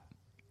Deadshot.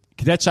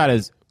 Deadshot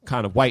is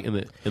kind of white in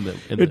the.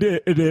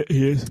 It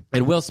is.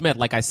 And Will Smith,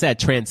 like I said,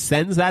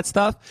 transcends that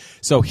stuff.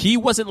 So he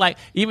wasn't like,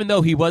 even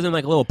though he wasn't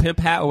like a little pimp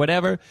hat or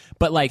whatever,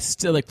 but like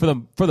still like for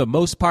the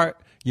most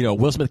part,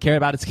 Will Smith cared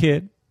about his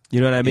kid. You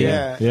know what I mean?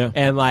 Yeah.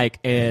 And like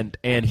and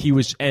he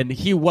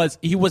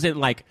wasn't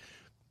like.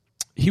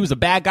 He was a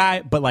bad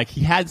guy, but like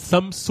he had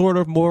some sort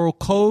of moral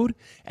code,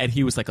 and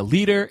he was like a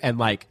leader, and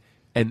like.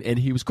 And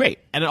he was great.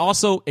 And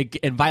also,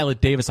 and Viola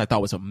Davis I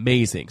thought was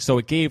amazing. So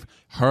it gave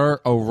her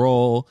a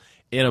role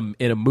in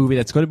a movie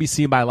that's going to be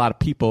seen by a lot of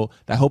people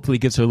that hopefully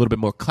gives her a little bit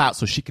more clout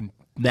so she can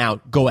now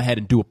go ahead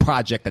and do a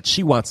project that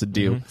she wants to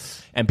do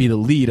and be the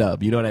lead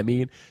of. You know what I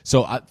mean?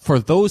 So for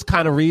those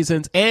kind of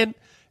reasons, and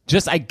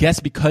just I guess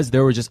because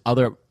there were just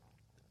other,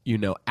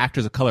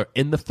 actors of color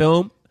in the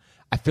film,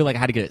 I feel like I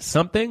had to get it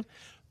something.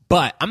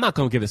 But I'm not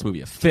going to give this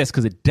movie a fist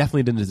because it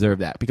definitely didn't deserve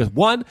that. Because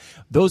one,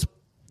 those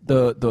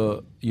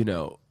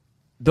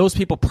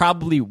people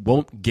probably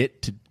won't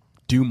get to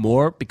do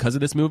more because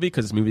of this movie,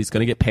 because this movie is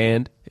going to get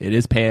panned. It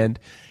is panned.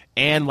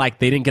 And like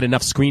they didn't get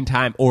enough screen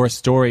time or a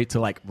story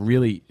to like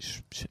really,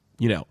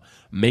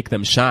 make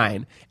them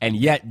shine. And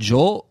yet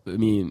Joel,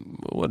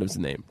 what is his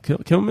name?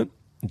 Kinnaman?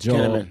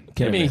 Joel.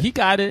 I mean, he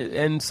got it,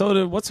 and so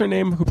did what's her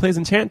name who plays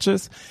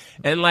Enchantress.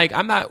 And like,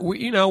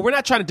 we're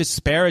not trying to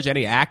disparage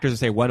any actors or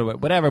say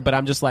whatever, but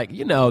I'm just like,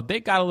 they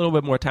got a little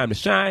bit more time to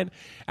shine,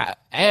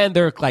 and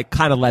they're like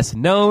kind of less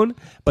known.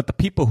 But the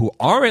people who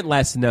aren't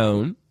less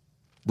known,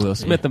 Will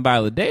Smith and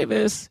Viola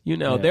Davis,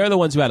 they're the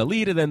ones who had a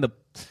lead, and then the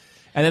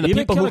Even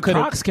people Killer who could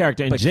Croc's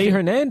character and Jay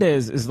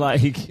Hernandez is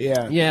like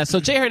yeah.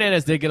 So Jay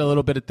Hernandez did get a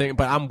little bit of thing,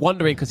 but I'm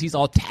wondering because he's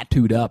all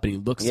tattooed up and he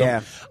looks.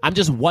 So, I'm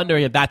just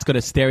wondering if that's going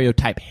to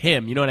stereotype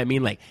him. You know what I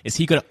mean? Like, is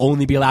he going to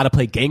only be allowed to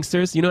play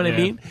gangsters? You know what I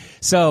mean?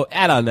 So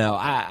I don't know.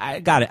 I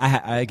got it.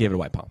 I gave it a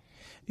white palm.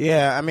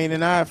 Yeah, I mean,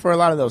 and I for a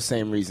lot of those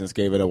same reasons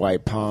gave it a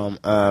white palm.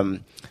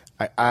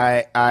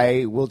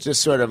 I will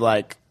just sort of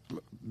like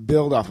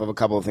build off of a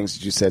couple of things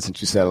that you said, since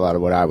you said a lot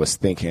of what I was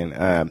thinking.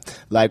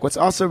 Like, what's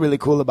also really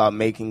cool about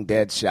making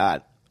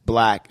Deadshot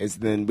black is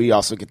then we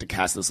also get to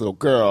cast this little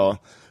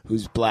girl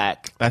who's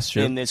black. That's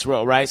true. In this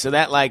role, right? So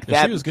that like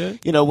yeah, that she was good.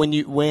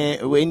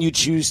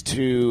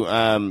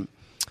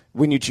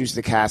 When you choose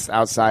to cast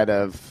outside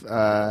of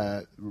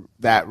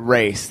that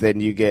race, then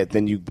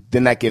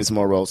that gives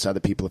more roles to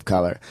other people of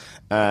color.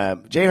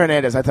 Jay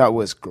Hernandez I thought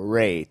was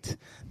great.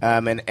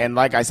 And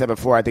like I said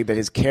before, I think that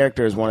his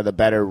character is one of the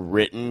better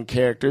written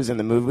characters in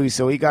the movie.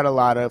 So he got a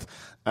lot of,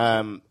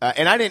 and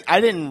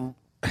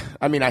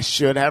I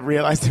should have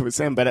realized it was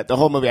him, but at the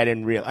whole movie, I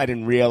didn't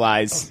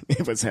realize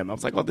it was him. I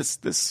was like, well,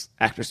 this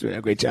actor's doing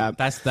a great job.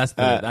 That's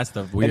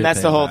the weird. And that's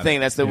thing the whole about thing.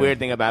 it. That's the weird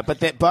thing about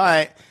it.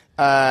 But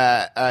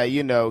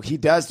he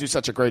does do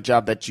such a great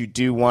job that you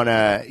do want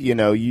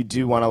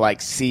to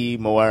like see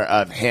more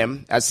of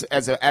him as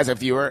a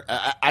viewer.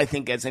 I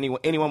think as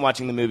anyone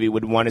watching the movie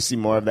would want to see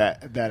more of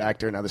that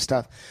actor and other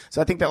stuff.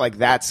 So I think that like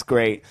that's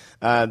great.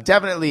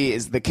 Definitely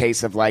is the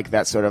case of like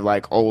that sort of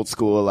like old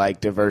school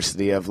like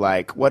diversity of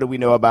like, what do we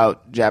know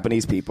about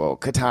Japanese people?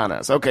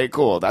 Katanas. Okay,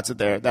 cool. That's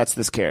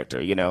this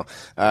character.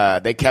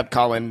 They kept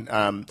calling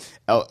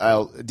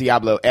El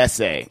Diablo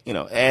Esse,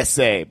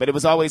 Esse, but it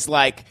was always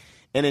like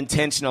an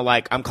intentional,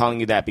 like, I'm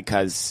calling you that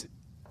because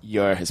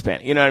you're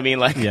Hispanic. You know what I mean?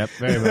 Like, yep,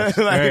 very much,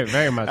 like,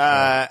 very much.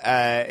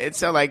 It's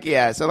so like,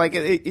 yeah, so like,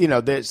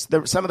 there's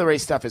some of the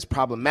race stuff is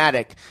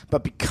problematic,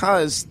 but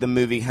because the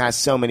movie has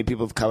so many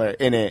people of color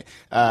in it,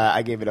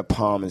 I gave it a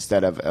palm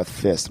instead of a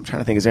fist. I'm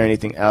trying to think, is there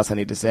anything else I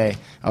need to say?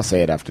 I'll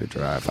say it after the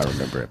drive if I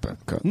remember it. But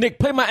cool. Nick,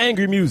 play my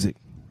angry music.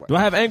 Do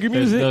I have angry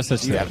music? There's no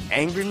such thing. You have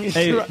angry music?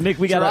 Hey, Nick,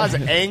 we got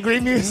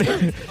angry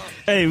music.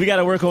 Hey, we got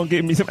to work on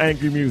getting me some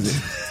angry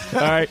music. All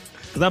right.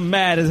 Because I'm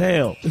mad as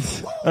hell.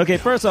 Okay,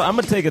 first off, I'm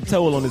going to take a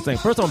toll on this thing.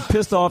 First off, I'm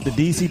pissed off that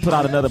DC put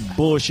out another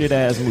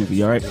bullshit-ass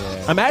movie, all right?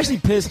 Yeah. I'm actually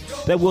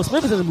pissed that Will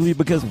Smith is in the movie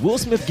because Will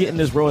Smith getting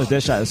this role as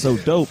Deadshot is so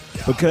dope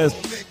because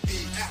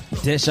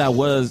Deadshot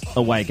was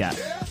a white guy.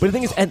 But the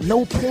thing is, at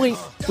no point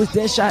was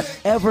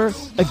Deadshot ever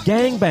a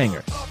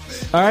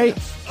gangbanger, all right?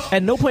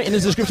 At no point in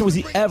his description was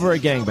he ever a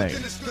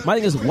gangbanger. My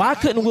thing is, why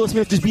couldn't Will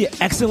Smith just be an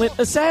excellent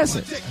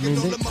assassin?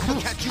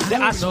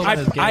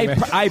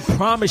 I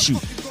promise you,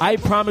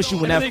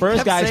 when that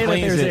first guy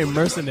explains it,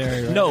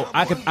 mercenary. Right? No,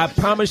 I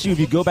promise you, if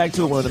you go back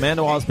to it when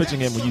Amanda Wallace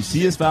pitching him, when you see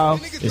his file,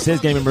 it says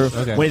gang member.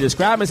 Okay. When he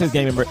describes him, it says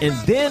gang member. And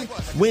then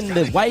when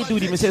the white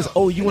dude even says,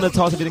 "Oh, you want to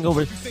toss everything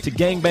over to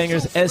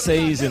gangbangers,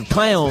 essays, and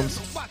clowns,"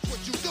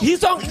 He's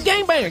talking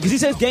gangbanger because he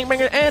says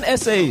gangbanger and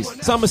essays.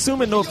 So I'm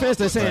assuming, no offense,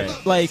 they're saying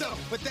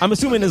I'm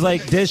assuming it's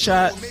like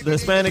Deadshot, the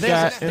Hispanic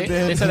guy.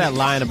 They said that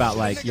line about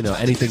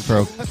anything for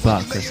a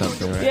buck or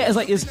something, right? Yeah, it's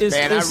like it's.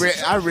 Man,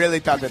 I really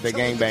thought that the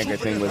gangbanger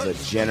thing was a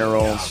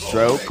general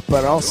stroke,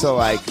 but also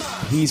like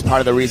he's part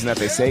of the reason that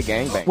they say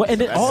gangbang. Well,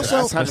 and then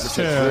also, that's 100%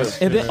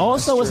 true. And then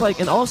also it's like,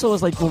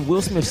 when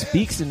Will Smith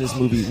speaks in this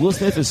movie, Will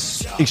Smith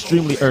is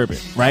extremely urban,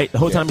 right? The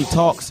whole time he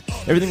talks,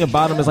 everything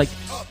about him is like.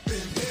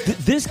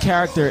 This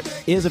character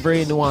is a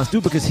very nuanced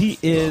dude because he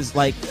is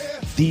like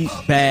the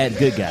bad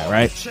good guy,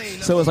 right?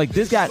 So it's like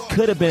this guy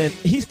could have been.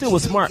 He still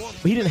was smart,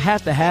 but he didn't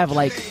have to have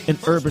like an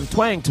urban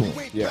twang to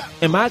him. Yeah.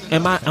 And my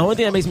only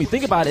thing that makes me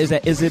think about it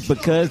is it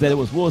because that it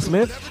was Will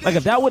Smith? Like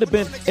if that would have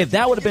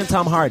been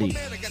Tom Hardy,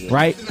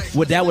 right?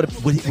 Would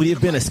he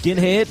have been a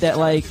skinhead that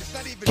like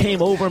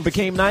came over and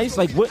became nice?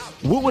 Like what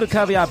would a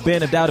caveat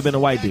been if that would have been a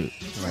white dude?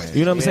 Right.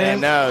 You know what I'm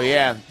saying? No,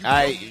 yeah.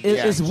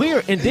 It's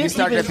weird. And then you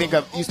start to think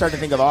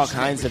of all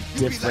kinds of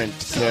different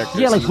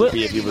characters. Yeah, like what?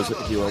 If you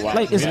were white.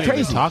 Like it's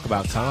crazy. Talk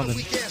about Common.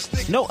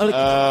 No.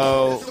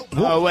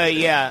 Wait,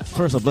 yeah.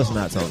 First off, let's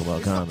not talk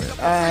about Common.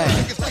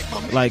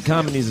 Like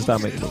Common needs to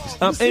stop making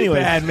movies. Anyway,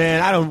 bad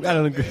man. I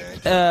don't agree.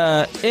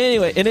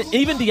 Anyway, and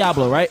even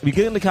Diablo, right? We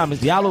get in the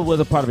comments. Diablo was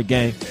a part of a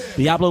gang.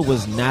 Diablo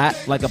was not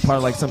like a part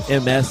of like some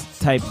MS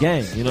type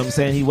gang. You know what I'm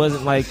saying? He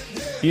wasn't like,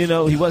 he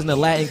wasn't a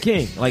Latin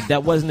king. Like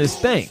that wasn't his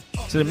thing.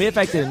 So the mere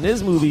fact that in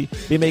this movie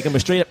they make him a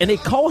straight up, and they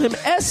call him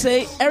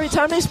Essay every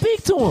time they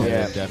speak to him.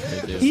 Yeah,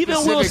 definitely do. Even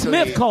Will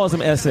Smith calls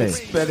him Essay.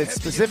 But it's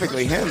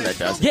specifically him that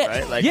does it,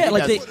 right?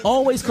 Like they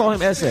always call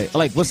him Essay.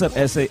 Like, what's up,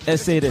 Essay?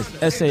 Essay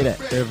this, Essay that.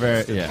 They're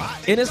very, yeah.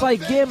 And it's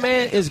like, yeah,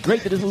 man, it's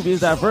great that this movie is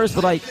diverse,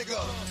 but like,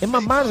 in my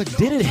mind, like,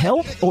 did it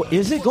help or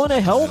is it going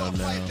to help?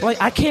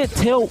 Like, I can't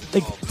tell.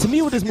 Like, to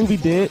me, what this movie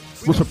did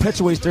was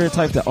perpetuate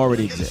stereotypes that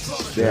already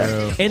exist.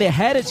 Yeah. And it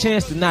had a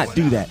chance to not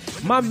do that.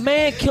 My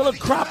man, Killer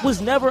Croc, was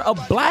never a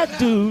black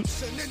dude.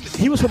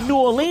 He was from New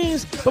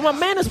Orleans, but my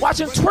man is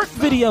watching twerk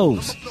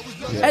videos.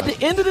 Yeah. At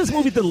the end of this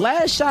movie, the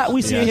last shot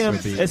we see him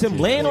is him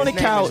laying on the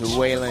couch.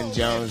 Waylon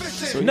Jones.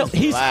 So no,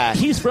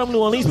 he's from New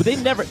Orleans, but they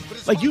never,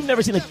 like, you've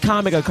never seen a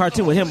comic or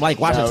cartoon with him like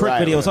watching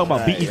twerk videos talking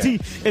about BET. Yeah.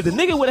 If the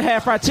nigga would have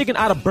had fried chicken,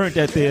 I'd have burnt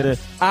that theater.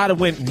 I'd have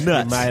went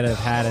nuts. He might have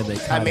had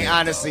it. I mean,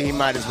 honestly, he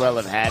might as well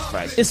have had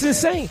fried chicken. It's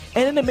insane.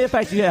 And in the mere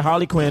fact, you had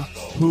Harley Quinn,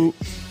 who,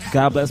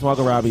 God bless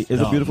Margot Robbie,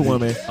 is a beautiful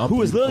woman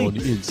who is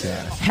literally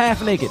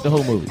half naked the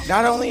whole movie.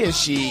 Not only is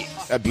she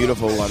a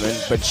beautiful woman,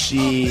 but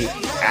she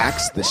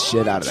acts the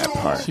shit out of that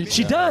part.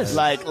 She does.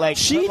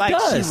 She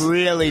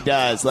really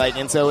does. Like,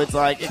 and so it's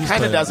like, it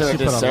kind of does her a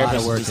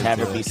disservice to just have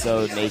her be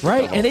so naked.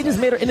 Right, and they just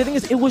made her, and the thing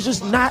is, it was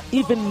just not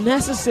even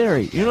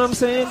necessary. You know what I'm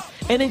saying?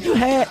 And then you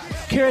had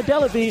Cara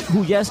Delevingne,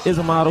 who, yes, is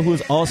a model, who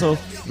is also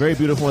very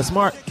beautiful and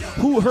smart,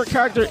 who her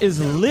character is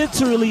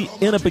literally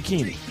in a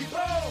bikini.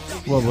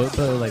 Well,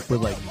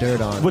 with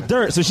dirt on. With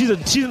dirt, so she's in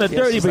a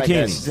dirty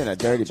bikini. She's in a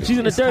dirty bikini. She's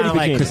in a dirty bikini.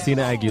 Like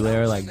Christina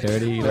Aguilera, like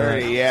dirty.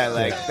 Dirty, yeah,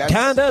 like that's,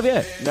 kind of,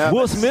 yeah. No,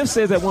 Will Smith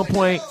says at one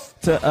point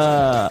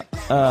to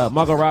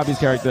Margot Robbie's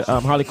character,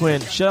 Harley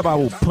Quinn, "Shut up, I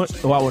will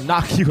punch, or I will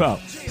knock you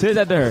out." Says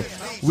that to her.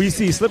 We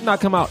see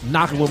Slipknot come out,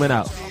 knock a woman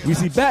out. We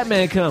see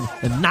Batman come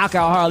and knock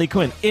out Harley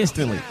Quinn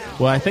instantly.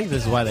 Well, I think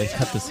this is why they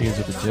cut the scenes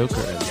with the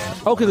Joker.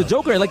 Oh, because the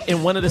Joker, like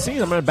in one of the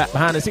scenes, I'm running back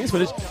behind the scenes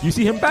footage, you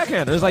see him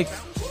backhand. It's like,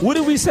 what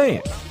are we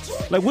saying?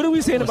 Like, what are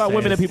we saying about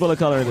women and people of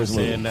color in this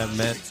movie? Saying that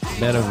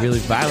men are really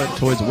violent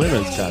towards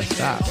women. It's gotta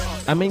stop.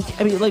 I mean,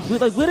 like,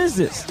 what is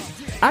this?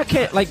 I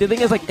can't, like, the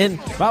thing is, like,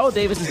 and Viola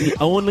Davis is the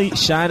only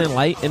shining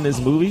light in this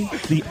movie,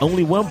 the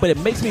only one, but it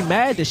makes me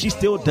mad that she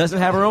still doesn't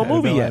have her own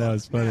movie yet. I know,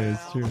 it's funny,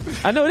 it's true.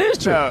 I know it is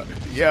true.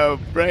 Yo,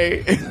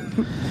 Bray.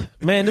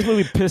 Man, this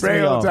movie pissed me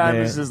off, man.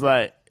 Is just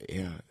like,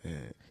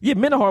 yeah,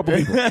 men are horrible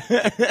people.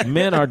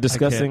 Men are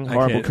disgusting,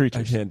 horrible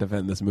creatures. I can't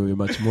defend this movie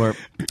much more.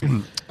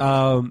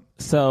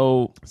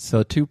 So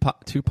two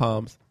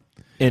palms.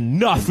 And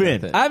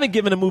nothing. I haven't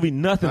given a movie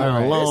nothing in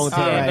a long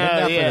time.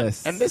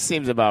 And this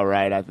seems about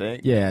right, I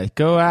think. Yeah,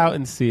 go out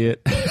and see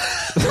it.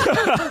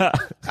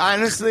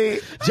 Honestly,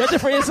 judge it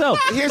for yourself.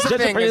 Here's the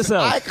thing: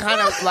 I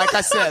kind of, like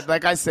I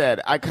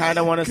said, I kind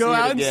of want to see it again. Go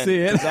out and see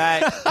it.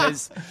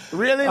 Because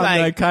really,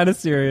 I'm kind of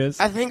serious.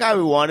 I think I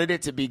wanted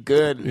it to be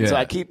good, so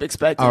I keep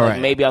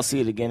expecting maybe I'll see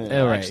it again.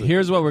 All right,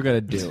 here's what we're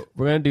gonna do.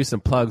 We're gonna do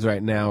some plugs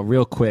right now,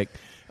 real quick.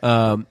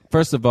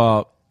 First of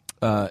all.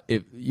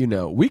 If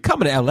we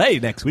coming to LA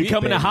next week. We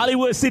coming to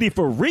Hollywood City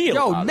for real.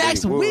 Yo,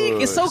 next week.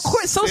 It's so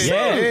quick, so soon.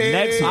 Yeah,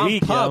 next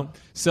week, yo.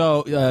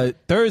 So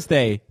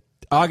Thursday,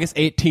 August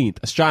 18th,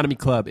 Astronomy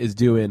Club is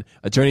doing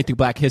a Journey Through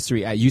Black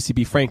History at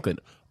UCB Franklin.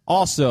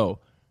 Also,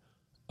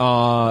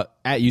 at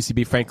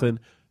UCB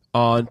Franklin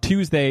on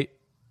Tuesday,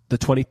 the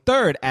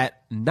 23rd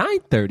at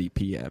 9:30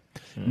 p.m.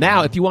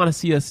 Now, if you want to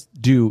see us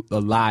do a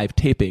live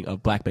taping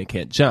of Black Men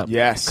Can't Jump,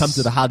 yes, come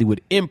to the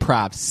Hollywood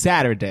Improv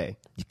Saturday.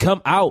 You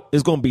come out.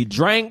 It's gonna be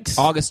drinks.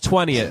 August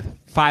 20th,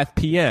 5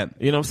 p.m.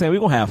 You know what I'm saying?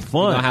 We're gonna have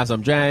fun. We're gonna have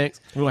some drinks.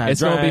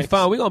 It's gonna be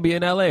fun. We're gonna be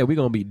in LA. We're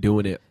gonna be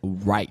doing it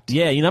right.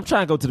 Yeah, you know, I'm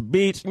trying to go to the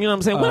beach. You know what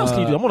I'm saying? What else can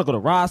you do? I want to go to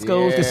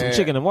Roscoe's, get some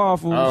chicken and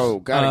waffles. Oh,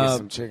 gotta get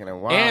some chicken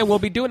and waffles. And we'll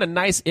be doing a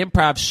nice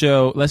improv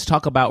show. Let's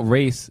talk about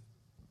race,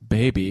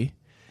 baby.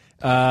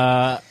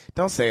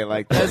 Don't say it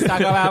like that. Let's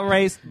talk about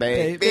race,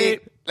 baby.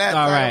 All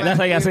right. That's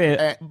how you say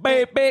it.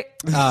 Baby.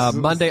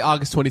 Monday,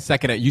 August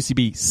 22nd at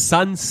UCB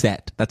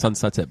Sunset. That's on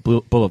Sunset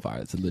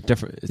Boulevard. It's a little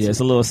different. It's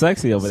a little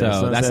sexy over there.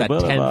 So that's at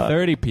Boulevard.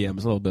 10:30 p.m.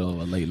 It's a little bit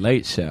of a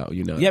late show,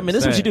 you know. Yeah, man,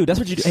 that's what you do. That's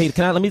what you do. Hey,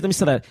 let me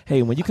say that.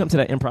 Hey, when you come to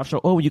that improv show,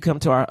 when you come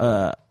to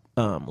our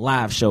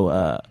live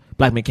show,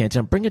 Black Men Can't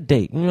Jump, bring a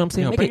date. You know what I'm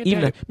saying?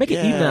 Make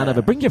it even out of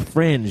it. Bring your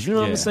friends. You know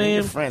what I'm saying? Bring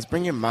your friends.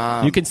 Bring your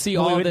mom. You can see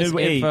all this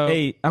info.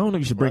 Hey, I don't know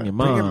if you should bring your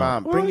mom. Bring your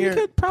mom. Well, you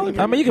could probably.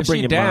 I mean, you can bring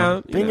your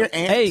down. Bring your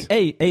aunt.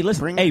 Hey,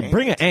 listen.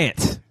 Bring an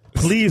aunt.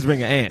 Please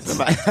bring an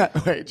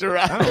aunt. Wait,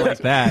 Gerard. I don't like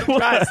that.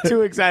 Gerard's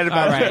too excited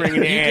about bringing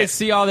an You aunt. can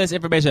see all this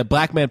information at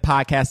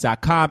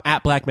blackmanpodcast.com,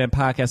 at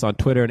blackmanpodcast on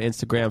Twitter and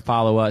Instagram.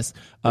 Follow us.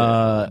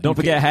 Don't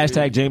forget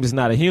hashtag James is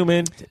not a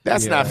human.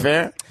 That's not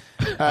fair.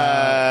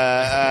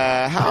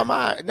 How am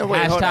I? No,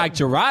 wait, hold on. Hashtag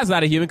Gerard's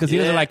not a human because he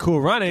doesn't like Cool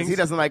Runnings. He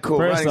doesn't like Cool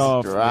First Runnings.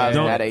 off, Gerard's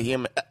don't- not a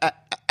human.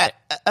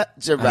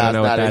 Gerard's I don't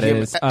know what not a that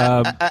human.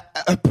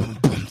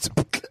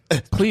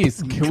 is.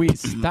 Please, can we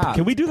stop?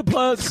 Can we do the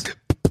plugs?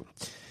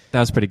 That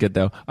was pretty good,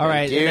 though. All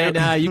right, you. and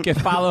then you can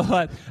follow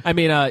us.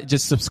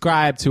 Just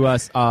subscribe to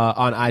us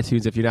on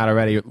iTunes if you're not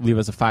already. Leave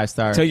us a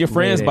 5-star. Tell your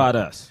friends rating. about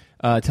us.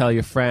 Tell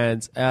your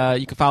friends.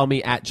 You can follow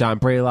me at John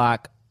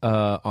Braylock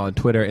on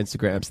Twitter,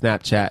 Instagram,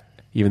 Snapchat.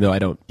 Even though I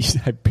barely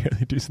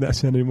do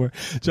Snapchat anymore.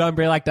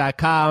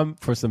 JohnBraylock.com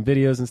for some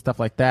videos and stuff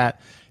like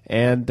that.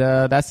 And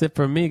that's it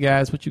from me,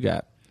 guys. What you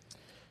got?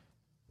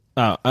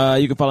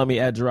 You can follow me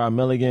at Gerard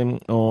Milligan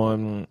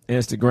on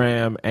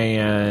Instagram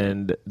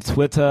and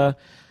Twitter.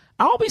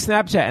 I don't be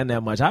Snapchatting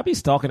that much. I'll be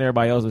stalking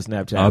everybody else with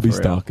Snapchat. I'll be for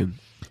real. stalking.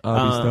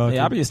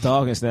 Yeah, I'll be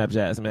stalking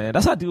Snapchats, man.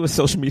 That's how I do with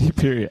social media,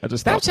 period. I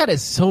just Snapchat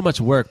is so much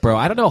work, bro.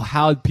 I don't know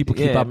how people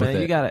keep up man, with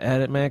it. You got to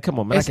edit, man. Come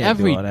on, man. It's I can't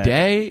every do all that.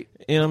 day.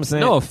 You know what I'm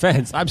saying? No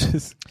offense. I'm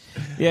just...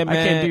 Yeah, man.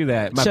 I can't do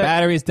that. My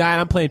battery's dying.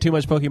 I'm playing too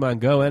much Pokemon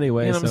Go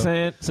anyway. You know what I'm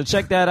saying? So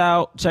check that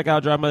out. Check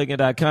out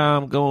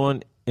DrawMilligan.com. Go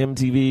on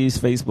MTV's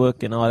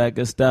Facebook and all that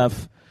good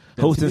stuff.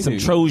 Hosting some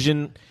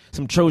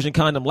Trojan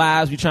condom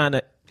lives. We're trying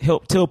to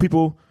help tell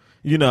people,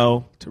 you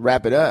know, To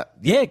wrap it up.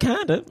 yeah,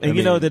 kind of. And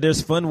you know that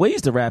there's fun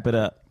ways to wrap it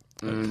up.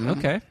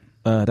 Okay.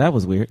 That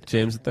was weird.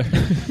 James III.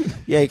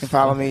 Yeah, you can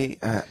follow me.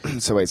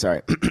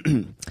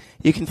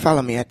 You can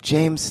follow me at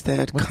James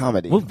Third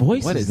Comedy. What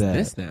voice What is is that?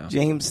 this now?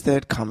 James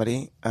Third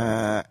Comedy.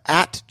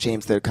 At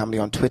James Third Comedy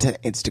on Twitter,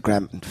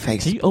 Instagram, and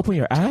Facebook. Can you open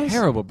your eyes?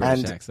 Terrible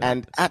British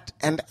accent.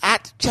 and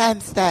at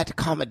James Third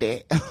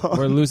Comedy.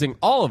 We're losing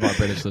all of our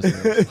British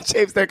listeners.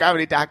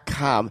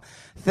 JamesThirdComedy.com.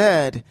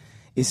 Third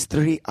is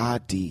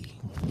 3RD.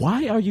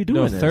 Why are you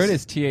doing No, this? third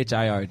is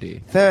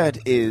THIRD. Third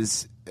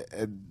is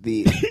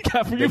the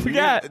You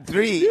forgot.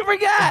 three. You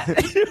forgot.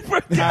 You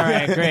forgot. All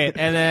right, great.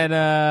 And then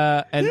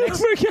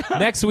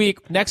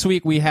next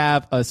week we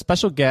have a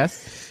special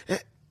guest.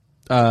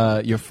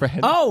 Your friend.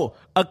 Oh,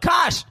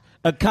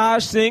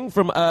 Akash Singh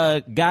from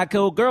Guy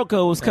Code Girl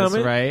Code is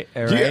coming. That's right.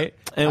 All right.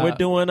 And we're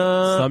doing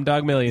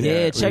Slumdog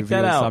Millionaire. Yeah, check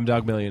that out.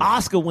 Slumdog Millionaire.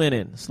 Oscar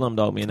winning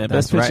Slumdog Millionaire.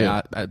 That's Best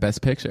picture. right.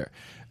 Best picture.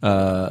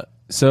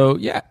 So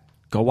yeah,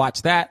 go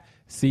watch that.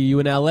 See you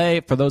in LA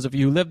for those of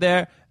you who live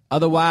there.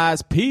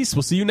 Otherwise, peace.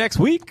 We'll see you next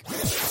week.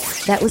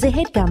 That was a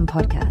HeadGum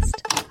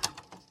podcast.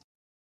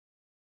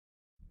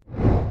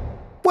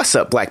 What's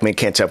up, Black Men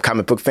Can't Jump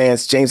comic book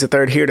fans? James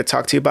III here to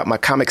talk to you about my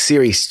comic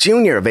series,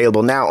 Junior,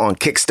 available now on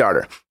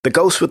Kickstarter. The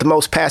ghost with the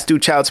most past due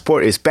child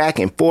support is back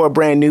in 4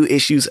 brand new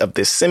issues of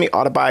this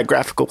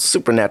semi-autobiographical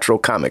supernatural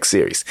comic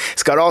series.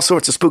 It's got all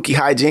sorts of spooky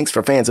hijinks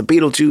for fans of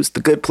Beetlejuice,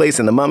 The Good Place,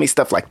 and The Mummy,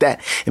 stuff like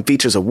that, and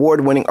features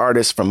award-winning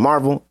artists from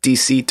Marvel,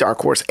 DC, Dark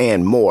Horse,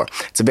 and more.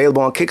 It's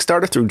available on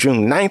Kickstarter through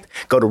June 9th.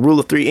 Go to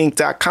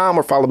ruleof3inc.com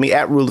or follow me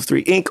at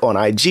ruleof3inc on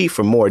IG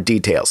for more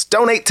details.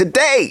 Donate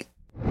today!